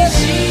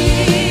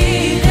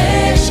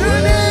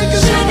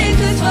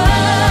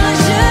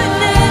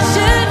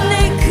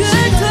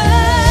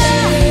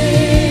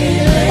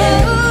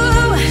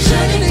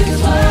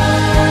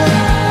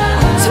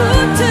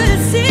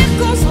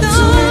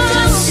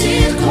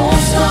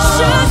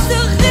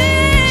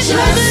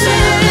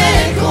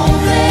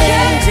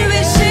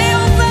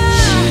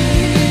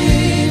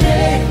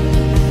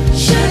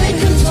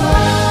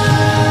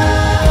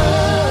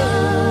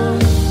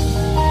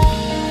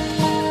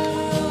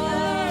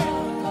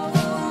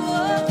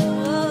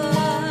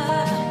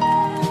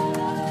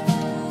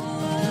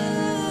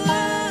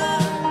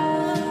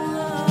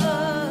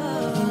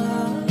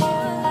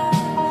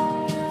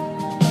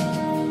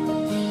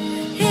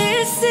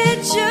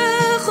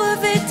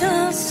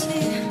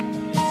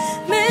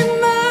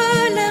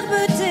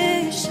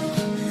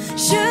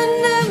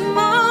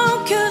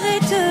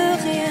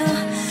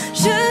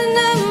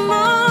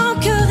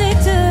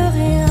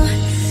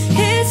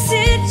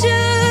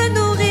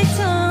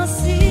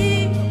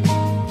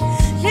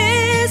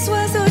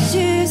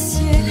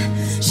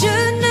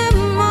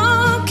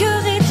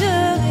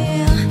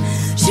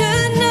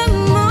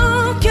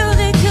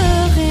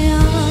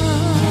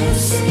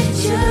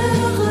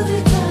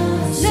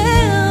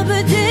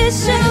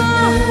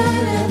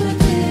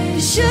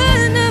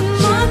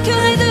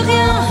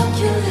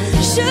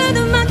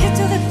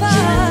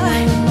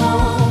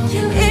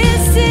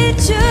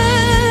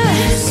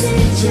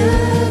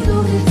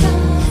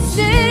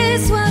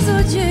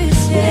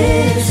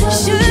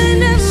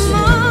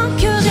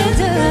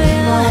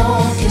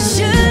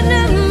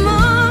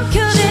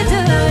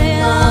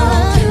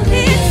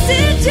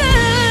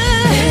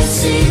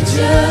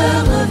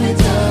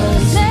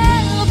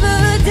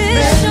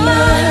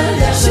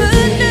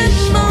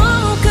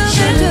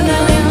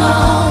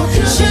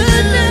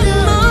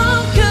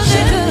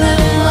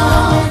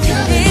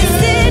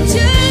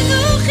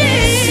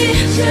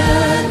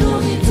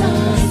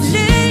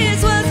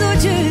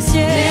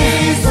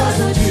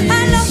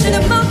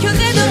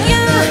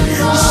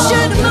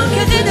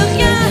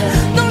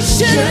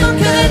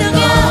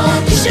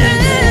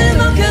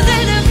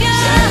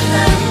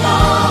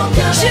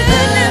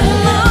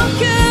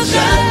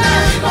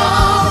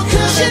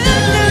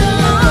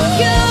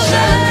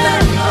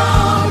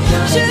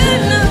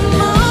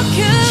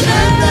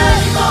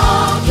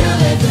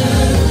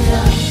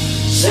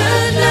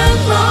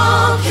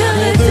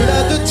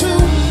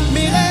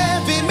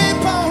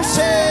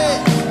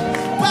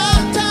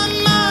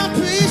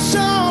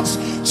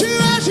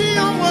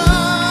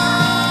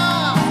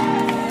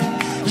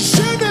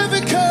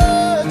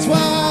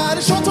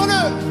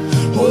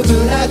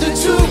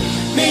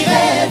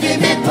rêves et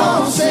mes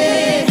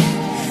pensées.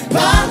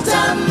 Par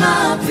ta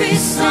main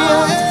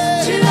puissante,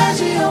 tu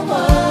agis en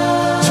moi.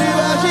 Tu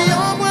agis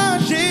en moi,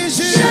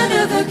 Jésus. Je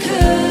ne veux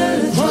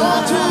que toi.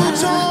 En tout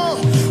temps,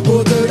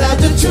 au-delà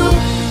de tout,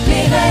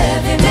 mes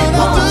rêves et mes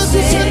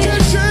pensées.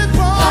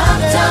 Par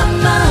ta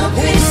main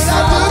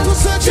puissante,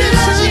 tu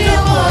agis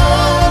en moi.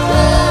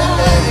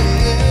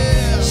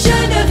 Je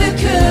ne veux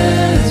que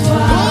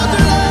toi.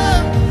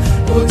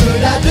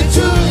 Au-delà de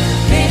tout,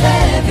 mes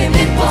rêves et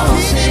mes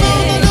pensées.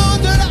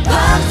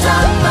 Par ta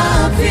main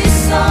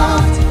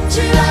puissante,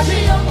 tu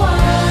agis en moi.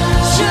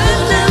 Je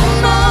ne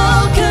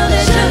manquerai,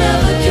 je ne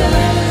veux que,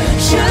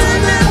 je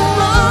ne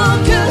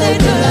manquerai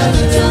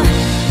de tout.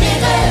 Mes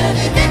rêves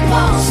et mes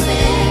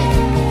pensées.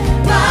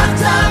 Par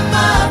ta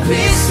main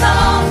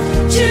puissante,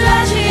 tu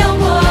agis en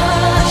moi.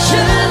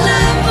 Je ne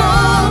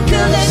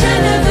manquerai, je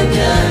ne veux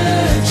que,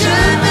 je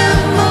ne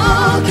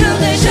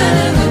manquerai, je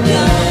ne veux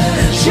que,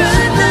 je ne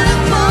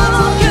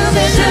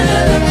manquerai, je ne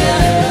veux que,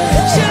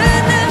 je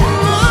ne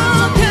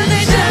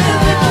manquerai, je ne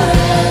veux que,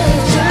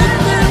 je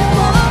ne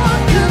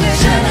manquerai,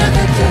 je ne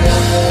veux que.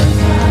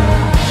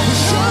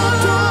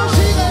 Chantons,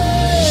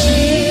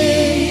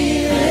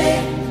 j'irai,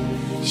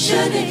 je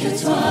n'ai que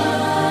toi.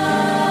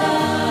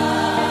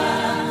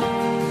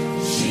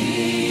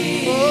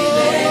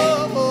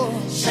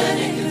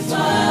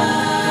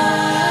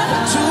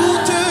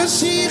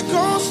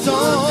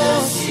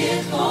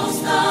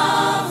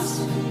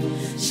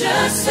 Je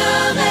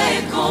serai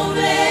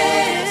comblé.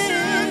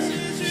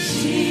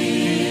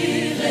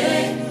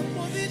 J'irai,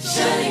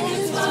 je n'ai que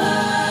toi.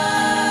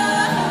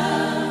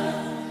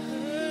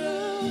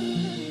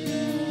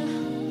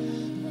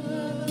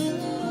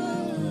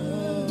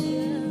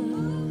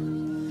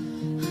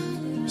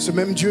 Ce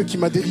même Dieu qui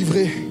m'a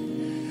délivré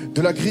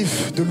de la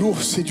griffe de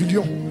l'ours et du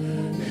lion,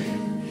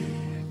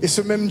 et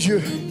ce même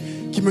Dieu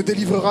qui me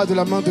délivrera de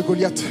la main de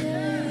Goliath.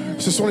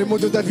 Ce sont les mots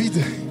de David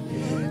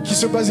qui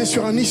se basaient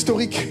sur un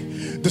historique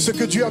de ce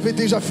que Dieu avait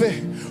déjà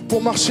fait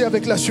pour marcher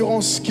avec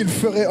l'assurance qu'il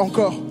ferait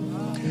encore.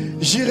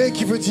 Jireh,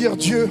 qui veut dire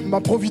Dieu,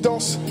 ma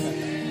providence,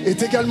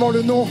 est également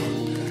le nom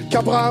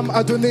qu'Abraham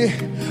a donné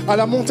à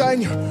la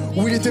montagne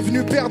où il était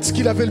venu perdre ce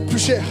qu'il avait le plus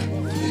cher.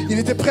 Il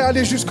était prêt à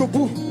aller jusqu'au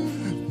bout,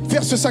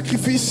 faire ce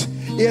sacrifice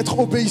et être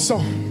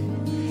obéissant.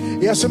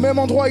 Et à ce même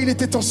endroit, il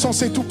était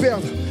censé tout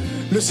perdre.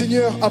 Le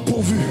Seigneur a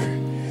pourvu.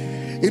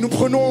 Et nous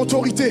prenons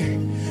autorité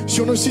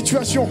sur nos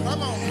situations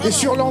et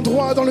sur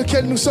l'endroit dans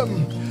lequel nous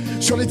sommes,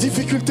 sur les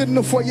difficultés de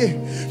nos foyers,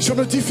 sur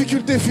nos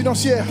difficultés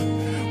financières,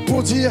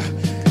 pour dire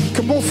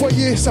que mon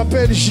foyer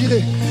s'appelle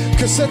Jireh,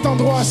 que cet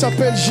endroit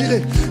s'appelle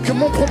Jireh, que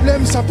mon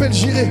problème s'appelle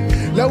Jireh.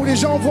 Là où les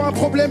gens voient un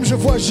problème, je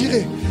vois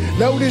Jireh.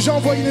 Là où les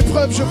gens voient une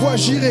épreuve, je vois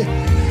Jireh.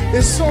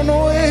 Et son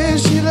nom est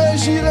Jireh,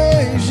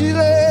 Jireh,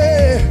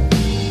 Jireh.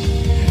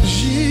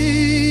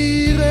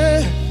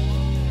 Jireh,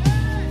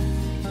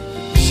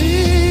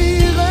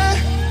 Jireh.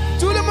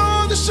 Tout le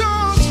monde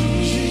chante.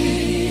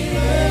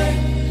 Jireh.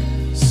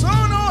 Son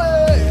nom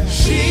est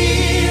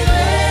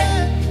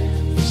Jireh,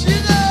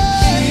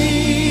 Jireh,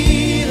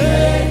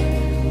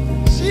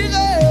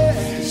 Jireh,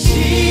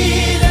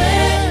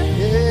 Jireh.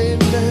 Et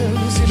même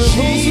si le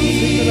vent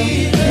souffle de la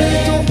pluie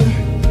tombe,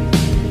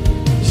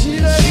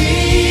 Jireh.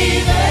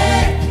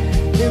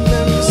 Et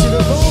même si le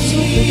vent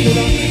souffle de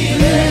la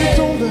pluie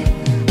tombe,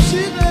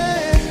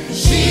 Jireh,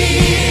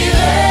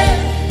 Jireh.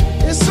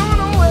 Et son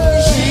nom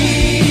est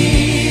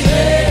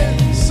Jireh,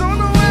 son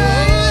nom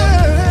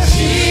est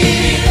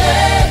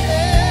Jireh,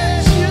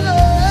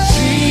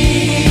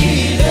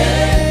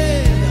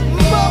 Jireh,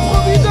 ma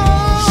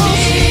providence,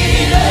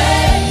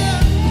 Jireh,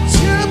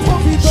 Dieu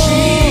providence,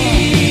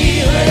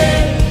 Jireh,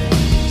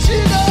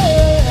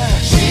 Jireh,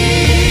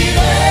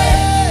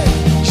 Jireh,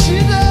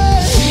 Jireh,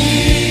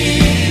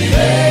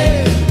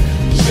 Jireh.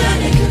 Je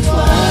n'ai que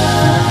toi.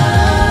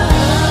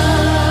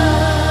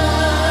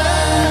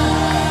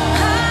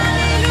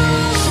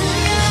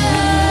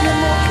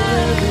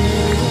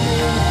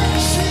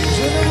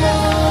 Je ne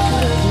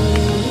manquerai de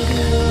rien.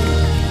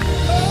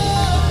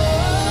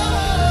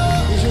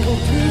 Et je vaux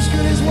plus que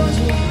les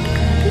oiseaux,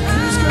 et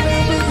plus que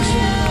les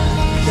bergers,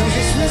 car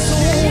je suis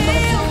son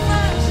enfant.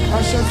 À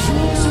chaque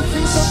jour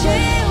suffit sa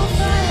peine,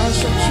 à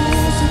chaque jour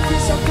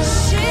suffit sa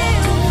peine.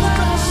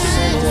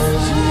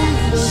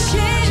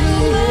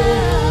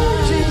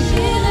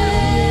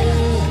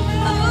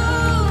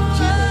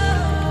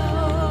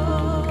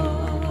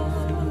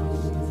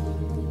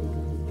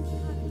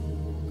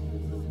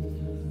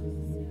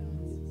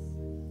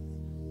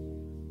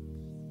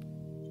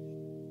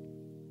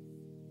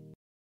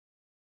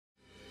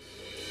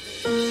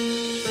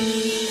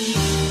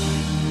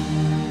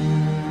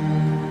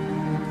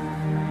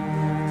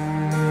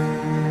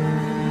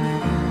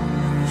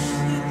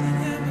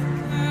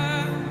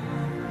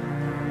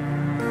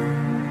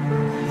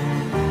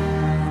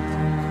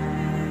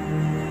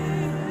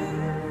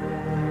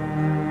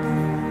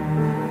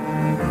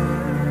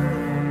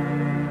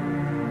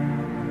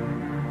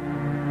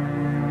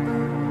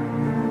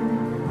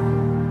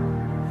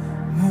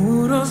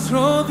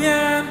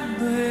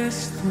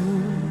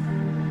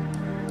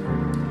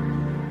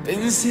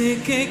 Pensé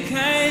que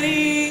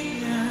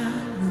caería,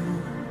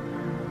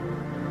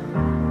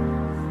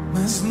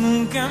 mas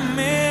nunca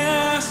me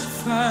has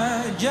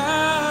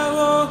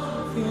fallado,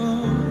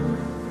 Dios.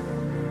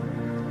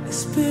 La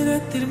espera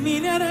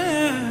terminará,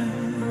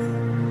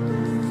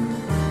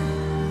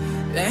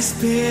 la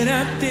espera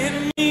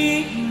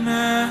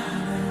terminará.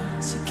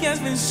 Sé que has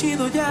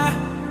vencido ya,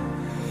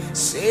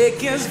 sé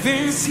que has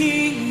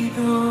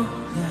vencido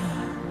ya.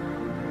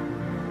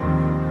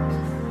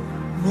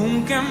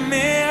 Nunca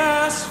me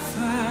has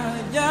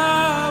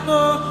fallado,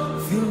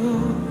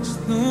 Dios,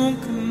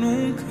 nunca,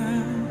 nunca.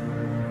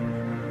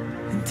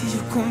 En ti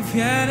yo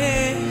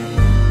confiaré,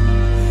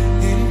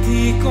 en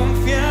ti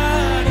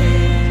confiaré.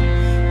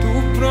 Tu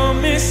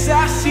promesa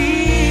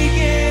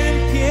sigue en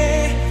pie,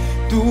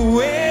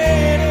 tú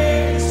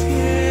eres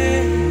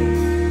fiel.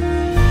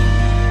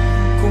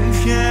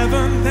 Confiado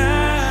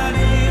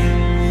andaré,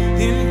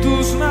 en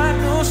tus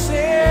manos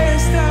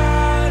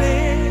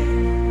estaré.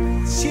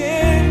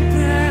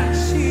 Siempre has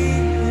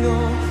sido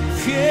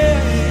fiel.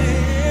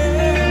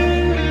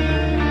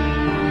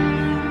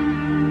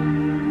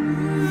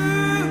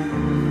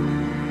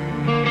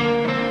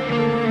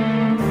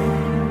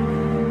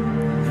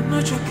 La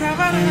noche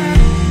acabará,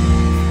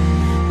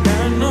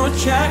 la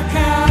noche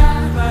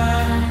acabará.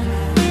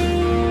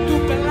 Tu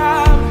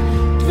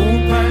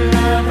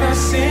palabra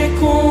se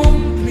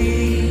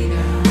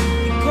cumplirá.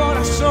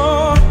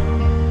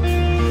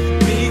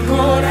 Mi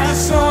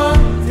corazón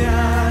te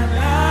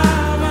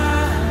alabará.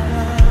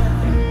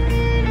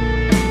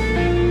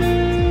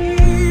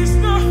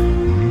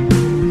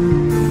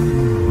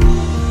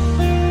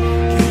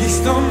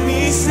 Cristo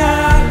mi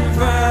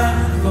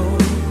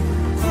Salvador,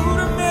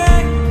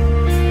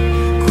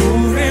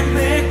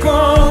 cúbreme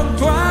con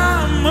tu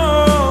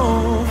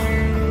amor.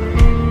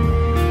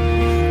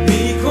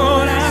 Mi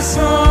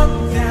corazón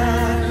te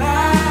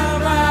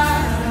alabará.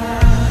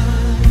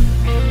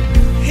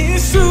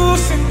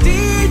 Jesús, en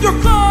ti yo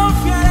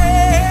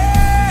confiaré,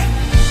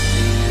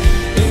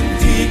 en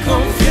ti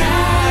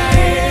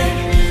confiaré.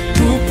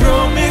 Tu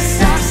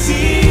promesa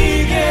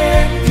sigue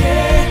en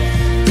pie,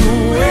 tú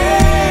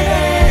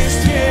eres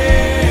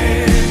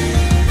fiel.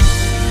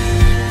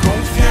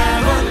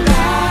 Confiado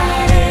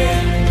andaré,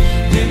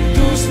 en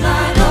tus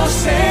manos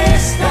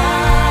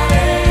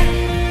estaré.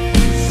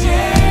 Si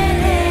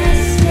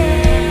eres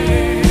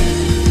fiel,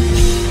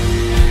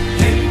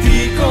 en ti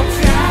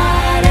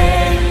confiaré.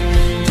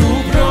 Tu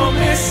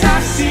promesa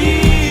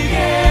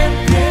sigue en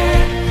pie,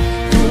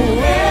 tú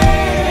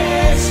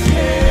eres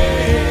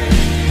fiel.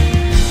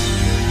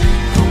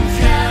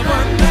 Confiado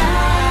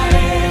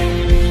andaré,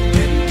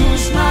 en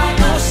tus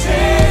manos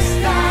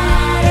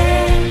estaré.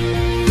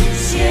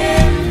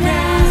 Siempre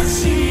has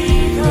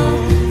sido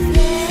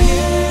fiel.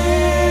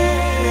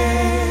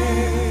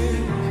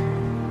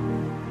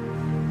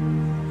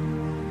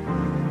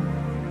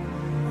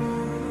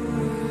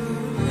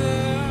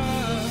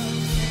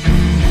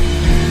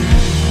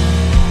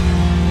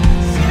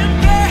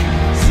 Siempre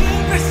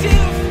he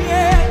sido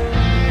fiel.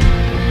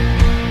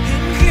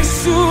 En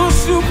Jesús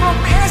su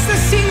promesa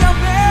sí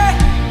amén.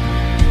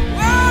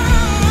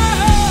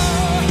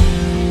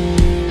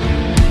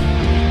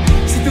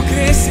 Si tú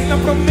crees en la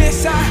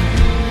promesa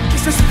que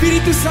su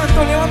Espíritu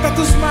Santo, levanta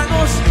tus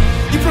manos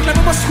y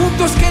proclamamos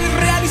juntos que Él es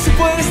real y su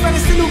poder está en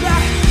este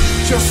lugar.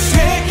 Yo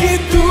sé que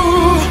tú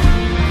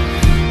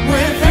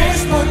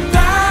mueves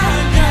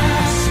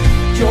montañas,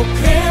 yo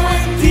creo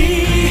en ti,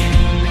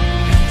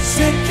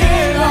 sé que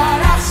lo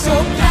harás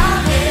otra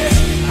vez.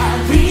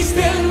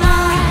 Abriste el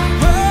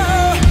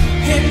mar,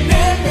 en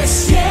el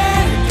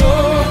desierto,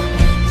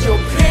 yo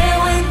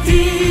creo en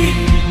ti,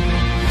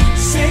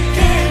 sé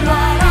que lo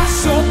harás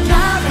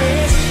otra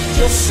vez.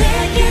 Yo sé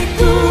que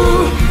tú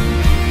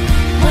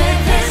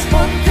mueves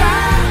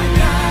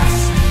montañas,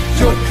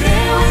 yo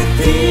creo en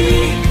ti,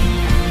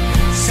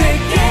 sé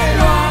que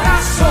lo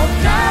harás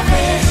otra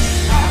vez.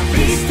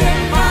 Abriste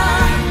el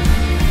mar,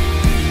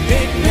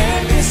 en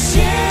el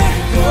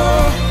desierto,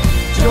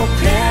 yo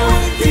creo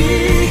en ti,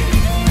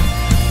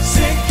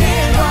 sé que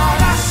lo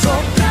harás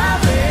otra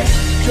vez.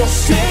 Yo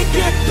sé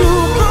que tú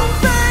con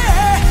fe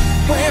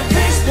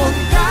mueves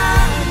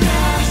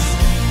montañas,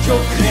 yo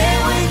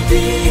creo en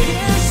ti,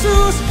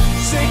 Jesús,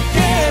 sé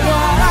que lo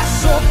harás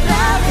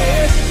otra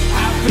vez.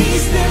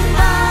 Abriste el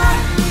mar,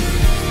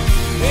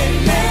 en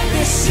el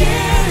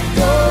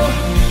desierto,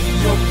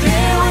 yo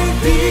creo en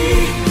ti,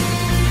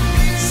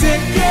 sé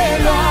que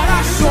lo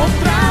harás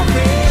otra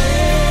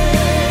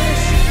vez.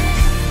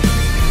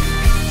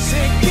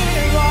 Sé que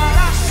lo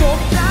harás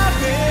otra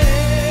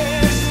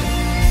vez.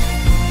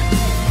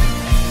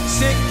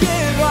 Sé que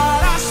lo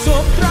harás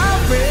otra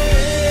vez.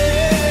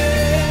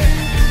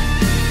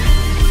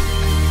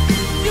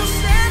 Yo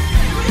sé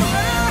que lo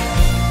harás.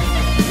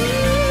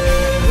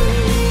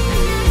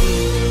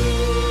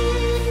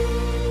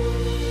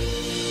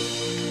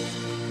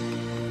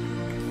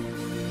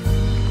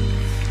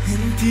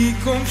 En ti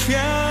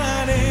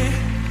confiaré,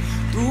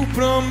 tu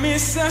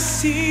promesa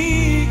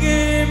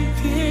sigue en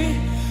pie,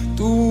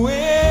 tú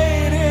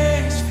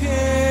eres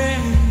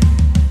fiel.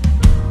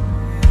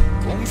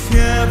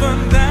 Confiado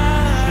andar.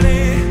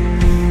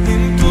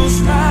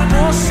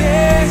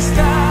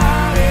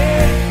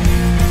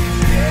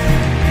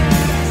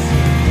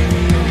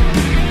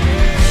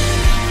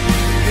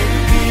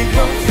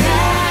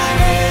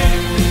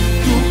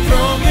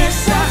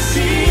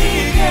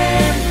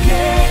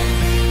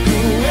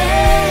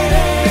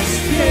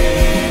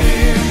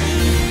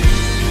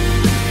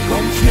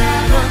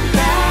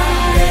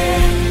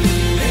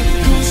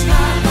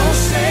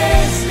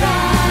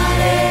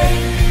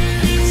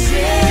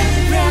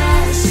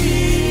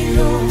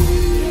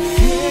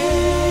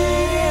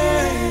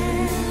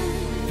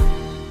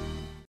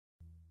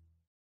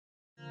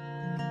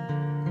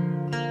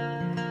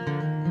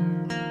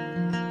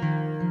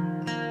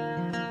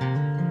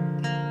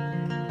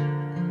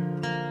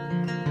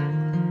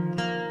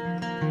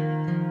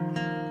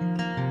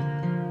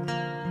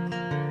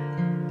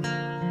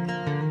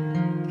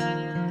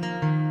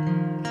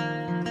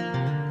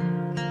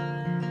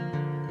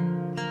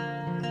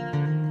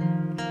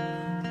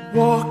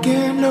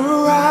 walking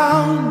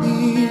around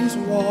these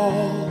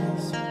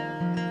walls.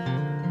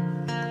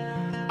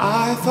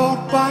 I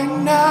thought by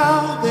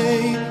now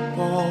they'd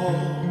fall,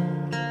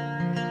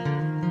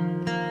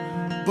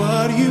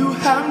 but you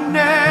have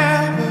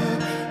never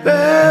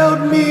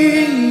failed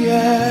me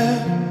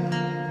yet.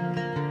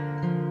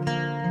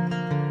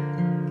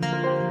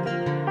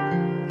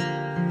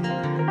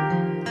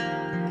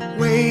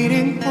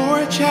 Waiting for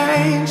a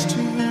change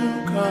to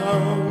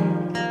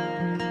come,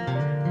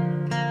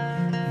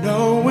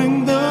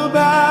 knowing the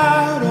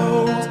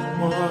battle's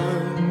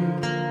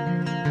won.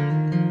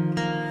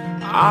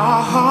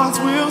 Our hearts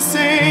will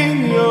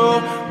sing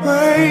your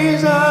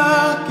praise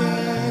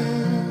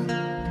again.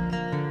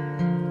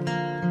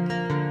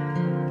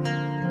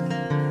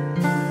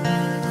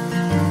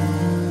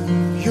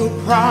 Your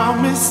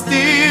promise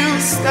still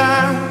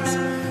stands.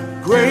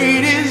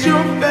 Great is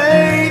your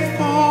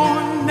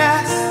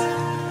faithfulness,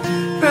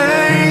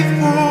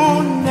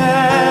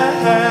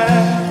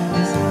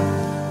 faithfulness.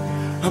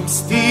 I'm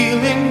still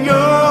in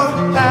your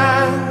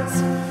hands.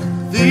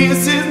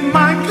 This is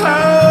my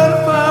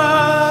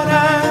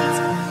confidence.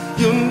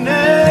 You'll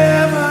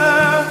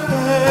never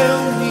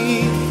fail me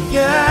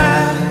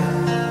yet.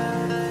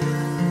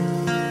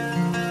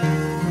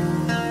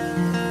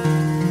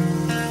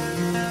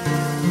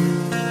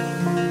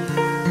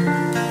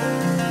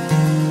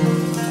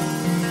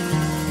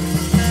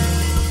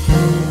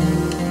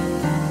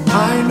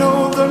 I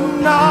know the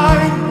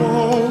night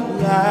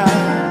won't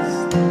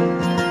last.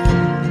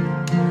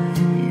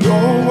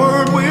 Your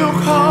word will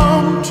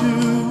come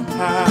to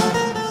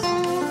pass,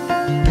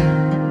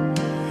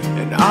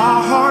 and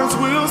our hearts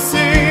will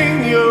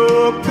sing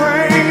your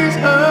praise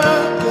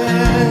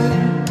again.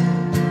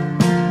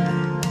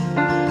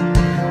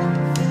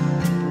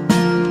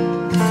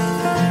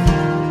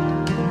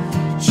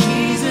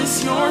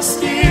 Jesus, you're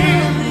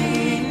still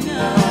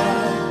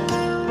enough.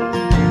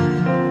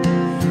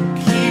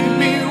 Keep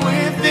me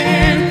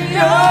within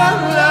your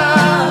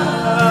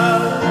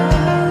love,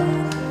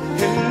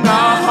 and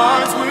our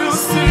hearts will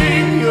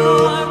sing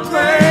your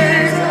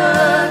praise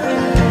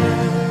again.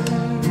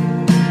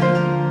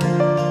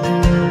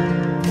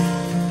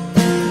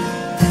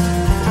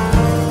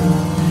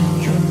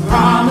 Your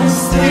promise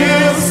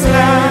still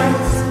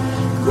stands.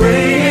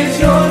 Great is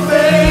your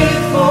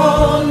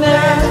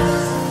faithfulness,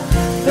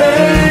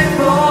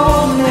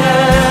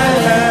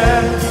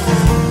 faithfulness.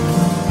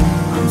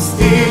 I'm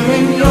still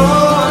in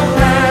your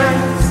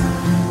hands.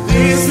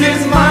 This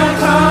is my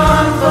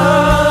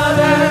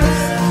confidence.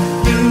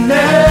 You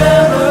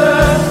never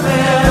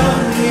fail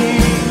me.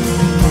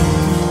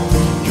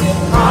 Your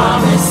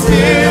promise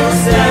still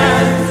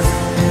stands.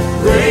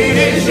 Great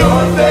is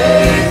your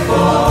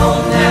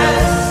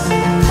faithfulness,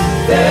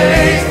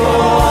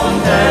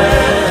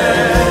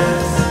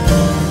 faithfulness.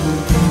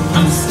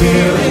 I'm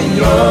still in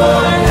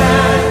your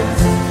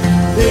hands.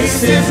 This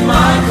is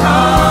my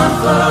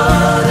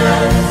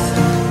confidence.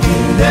 You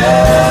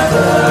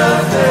never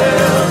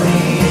fail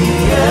me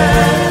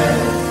yet.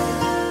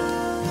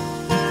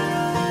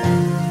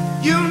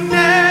 You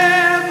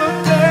never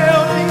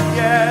fail me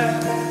yet.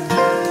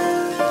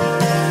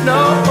 No.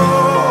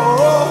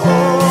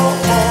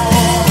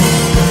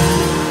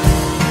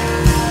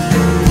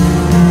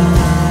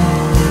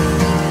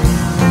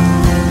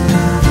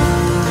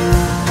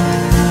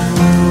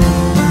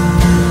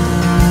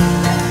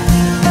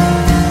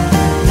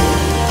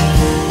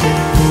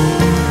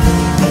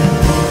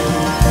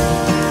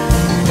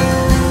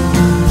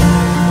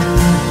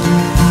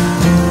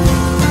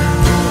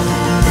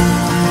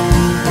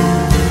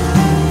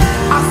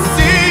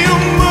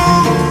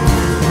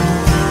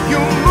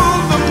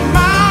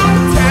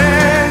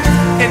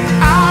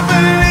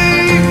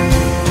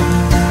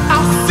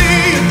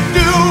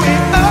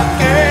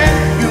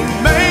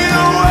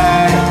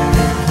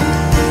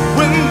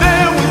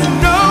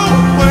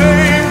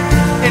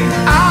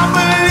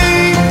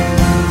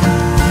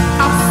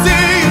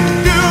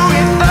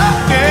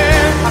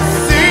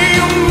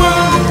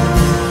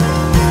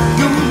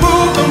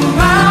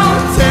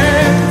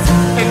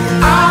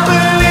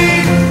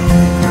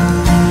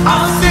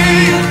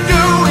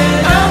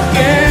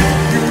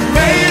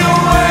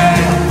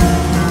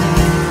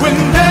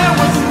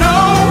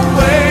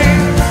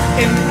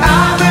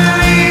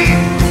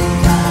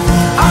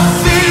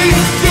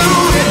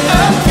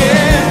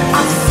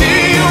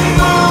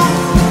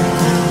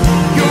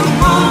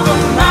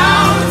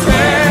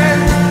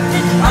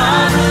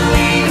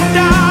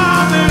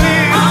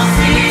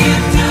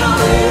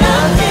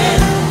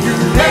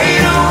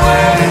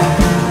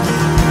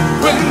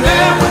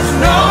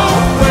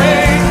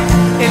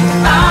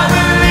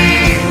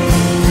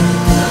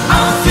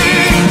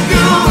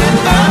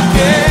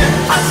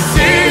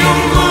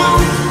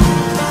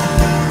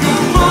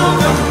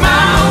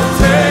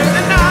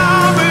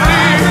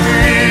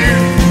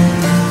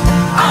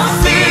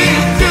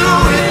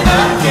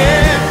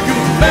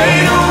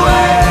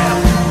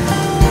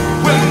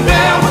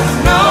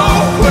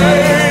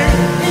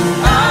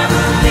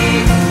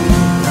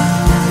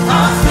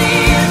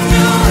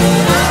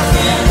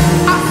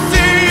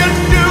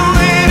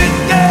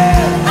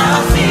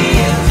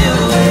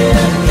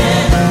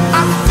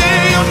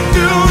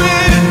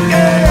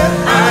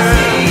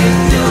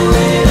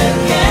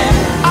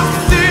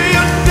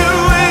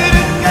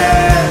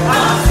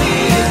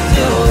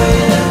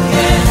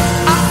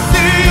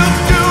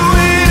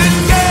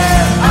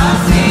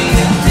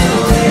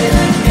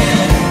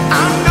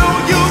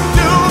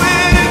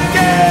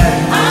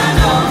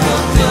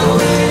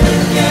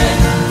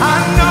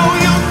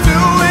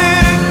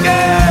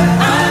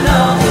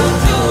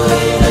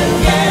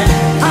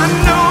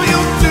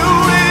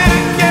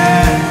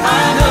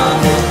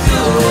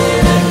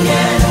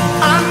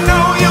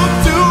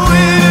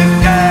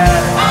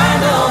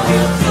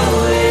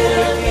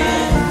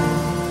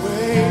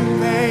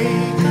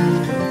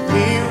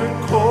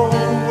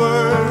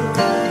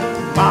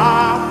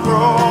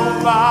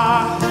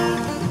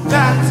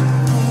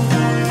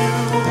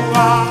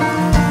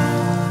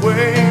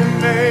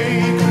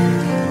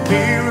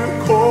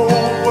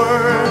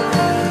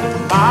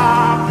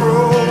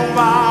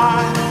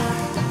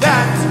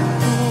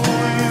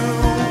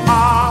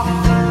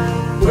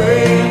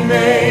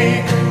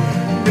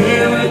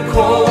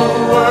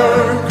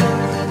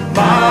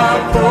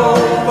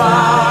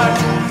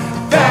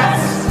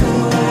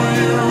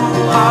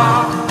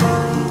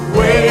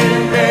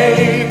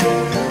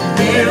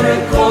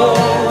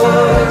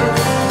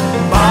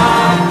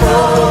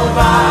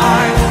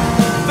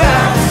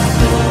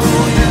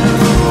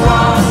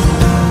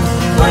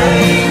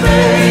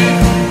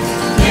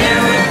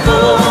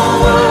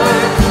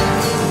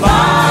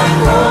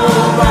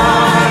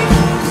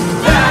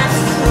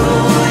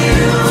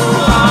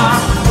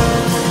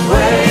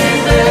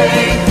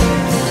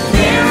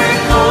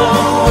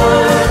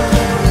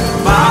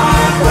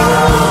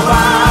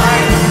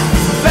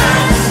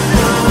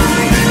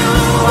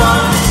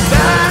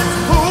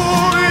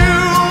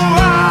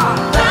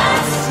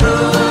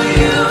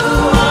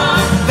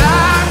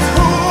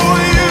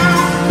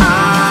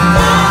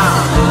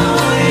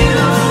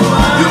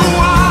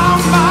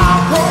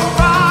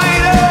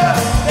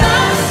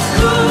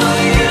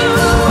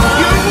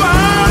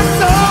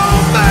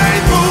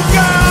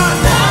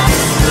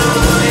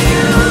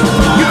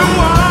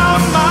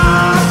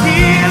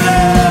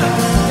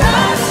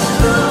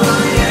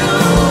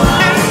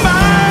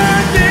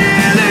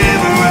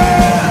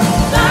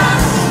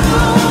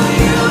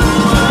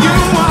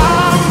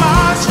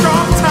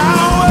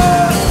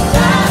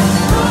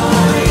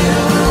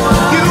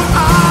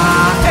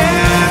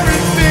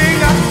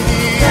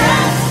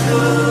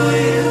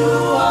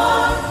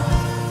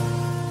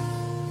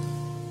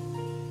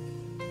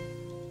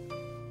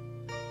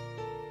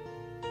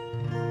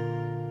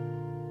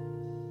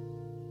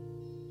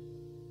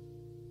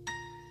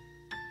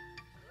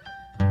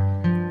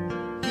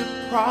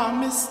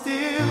 promise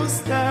still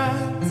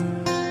stands.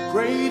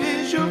 Great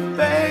is your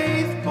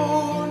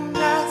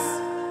faithfulness,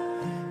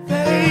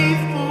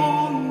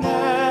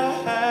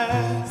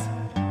 faithfulness.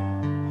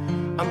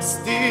 I'm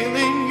still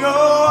in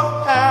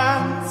your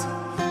hands.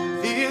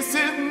 This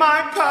is my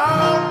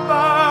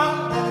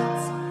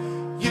confidence.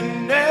 You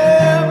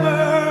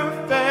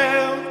never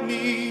failed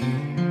me.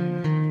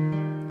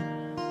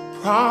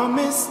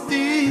 Promise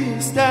still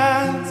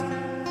stands.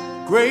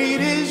 Great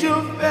is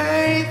your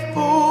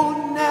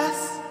faithfulness,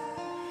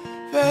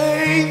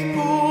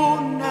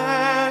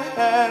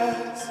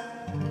 faithfulness.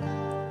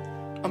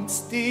 I'm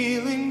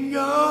still in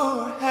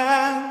your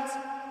hands.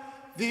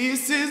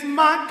 This is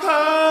my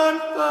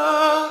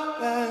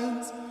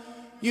confidence.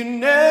 You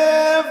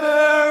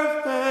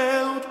never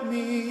failed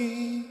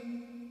me.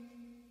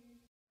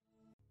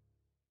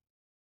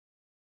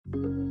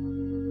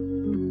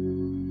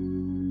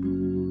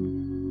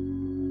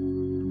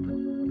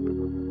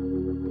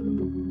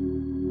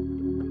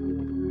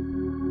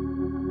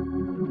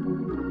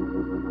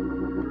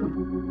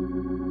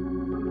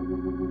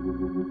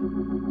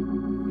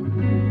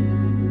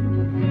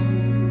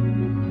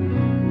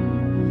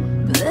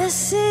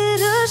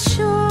 Blessed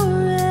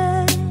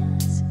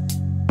assurance,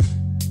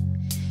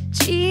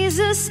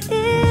 Jesus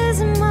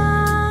is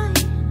mine.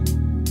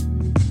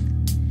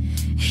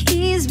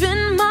 He's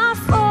been my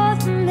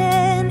fourth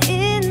man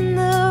in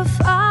the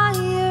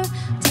fire,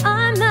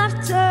 time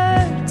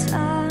after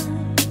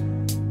time.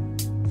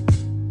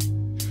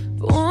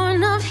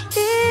 Born of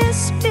His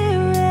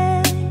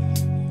Spirit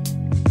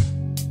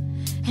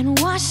and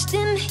washed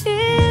in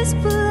His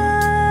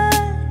blood.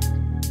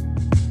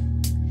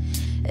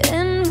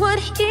 And what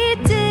He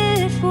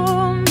did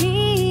for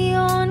me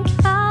on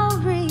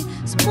Calvary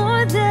is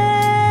more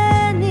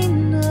than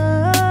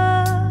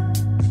enough.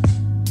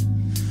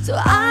 So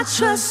I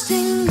trust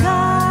in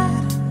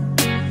God,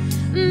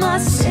 my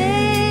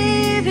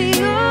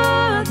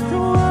Savior, the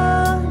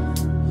one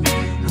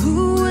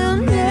who will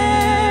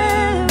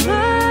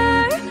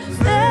never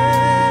fail.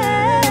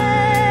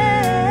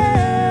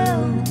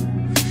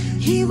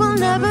 He will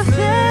never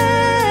fail.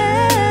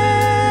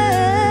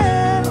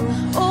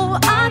 Oh,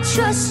 I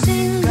trust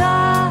in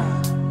God,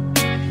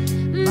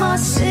 my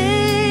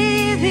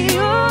Savior,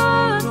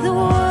 the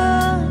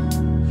one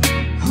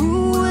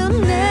who will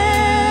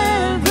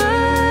never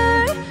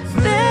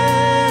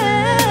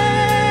fail.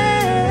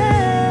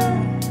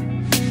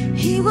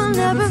 He will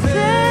never fail.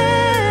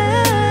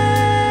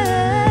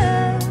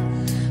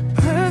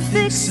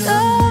 Perfect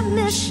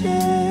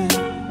submission,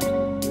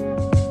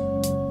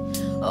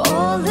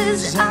 all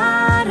is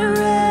at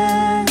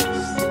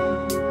rest.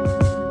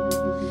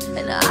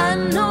 And I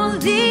know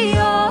the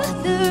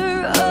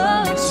author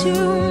of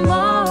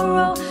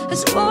tomorrow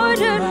has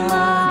ordered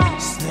my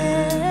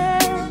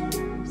steps.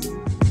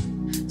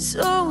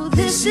 So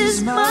this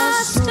is my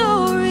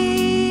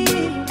story.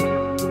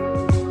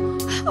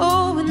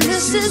 Oh, and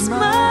this is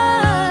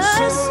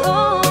my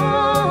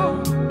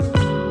song,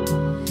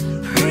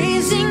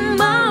 praising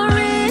my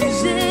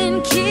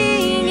risen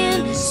King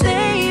and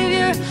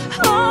Savior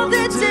all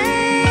the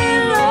day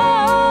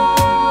long.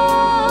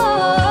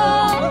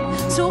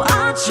 So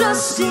I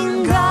trust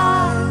in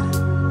God,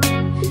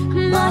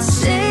 my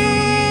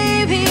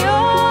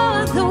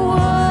Savior, the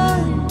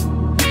one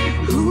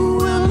who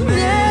will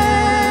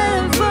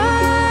never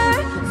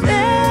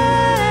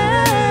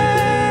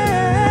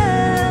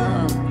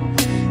fail.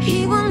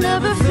 He will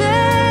never fail.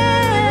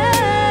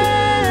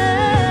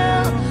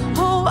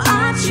 Oh,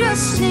 I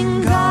trust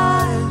in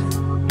God,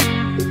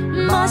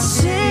 my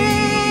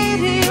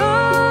Savior,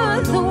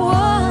 the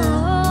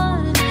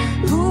one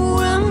who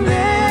will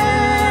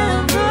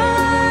never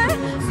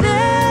fail.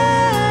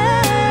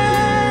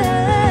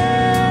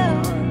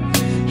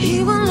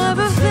 He will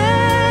never fail.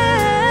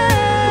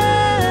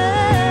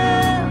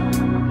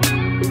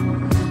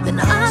 Then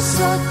I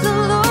sought the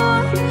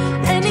Lord,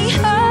 and He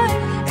heard,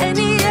 and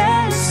He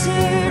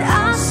answered.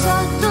 I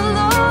sought the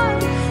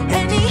Lord,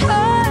 and He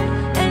heard,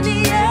 and He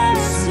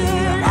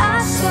answered. I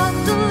sought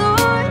the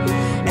Lord,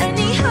 and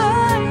He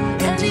heard,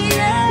 and He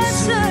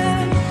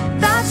answered.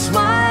 That's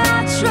why I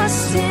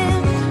trust Him.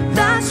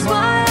 That's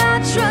why I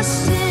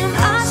trust Him. I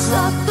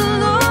sought the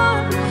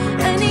Lord,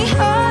 and He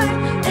heard,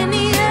 and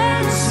He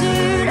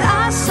answered. I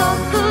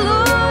sought the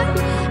Lord,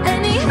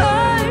 and He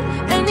heard,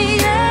 and He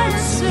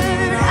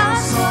answered. I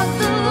sought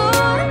the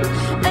Lord,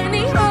 and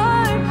He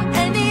heard,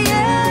 and He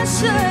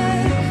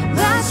answered.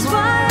 That's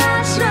why I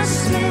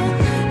trust Him.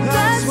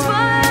 That's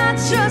why I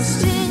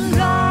trust in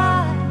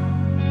God,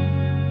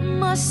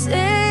 my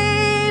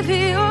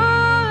Savior,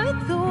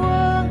 the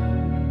one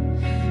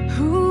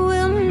who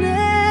will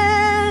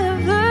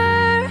never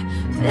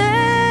fail.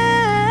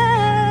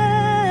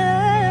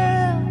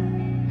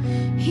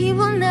 He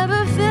will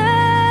never fail.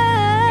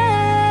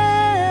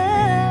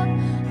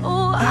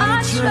 Oh, I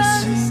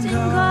trust in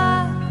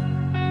God,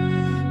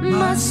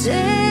 my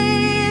Savior.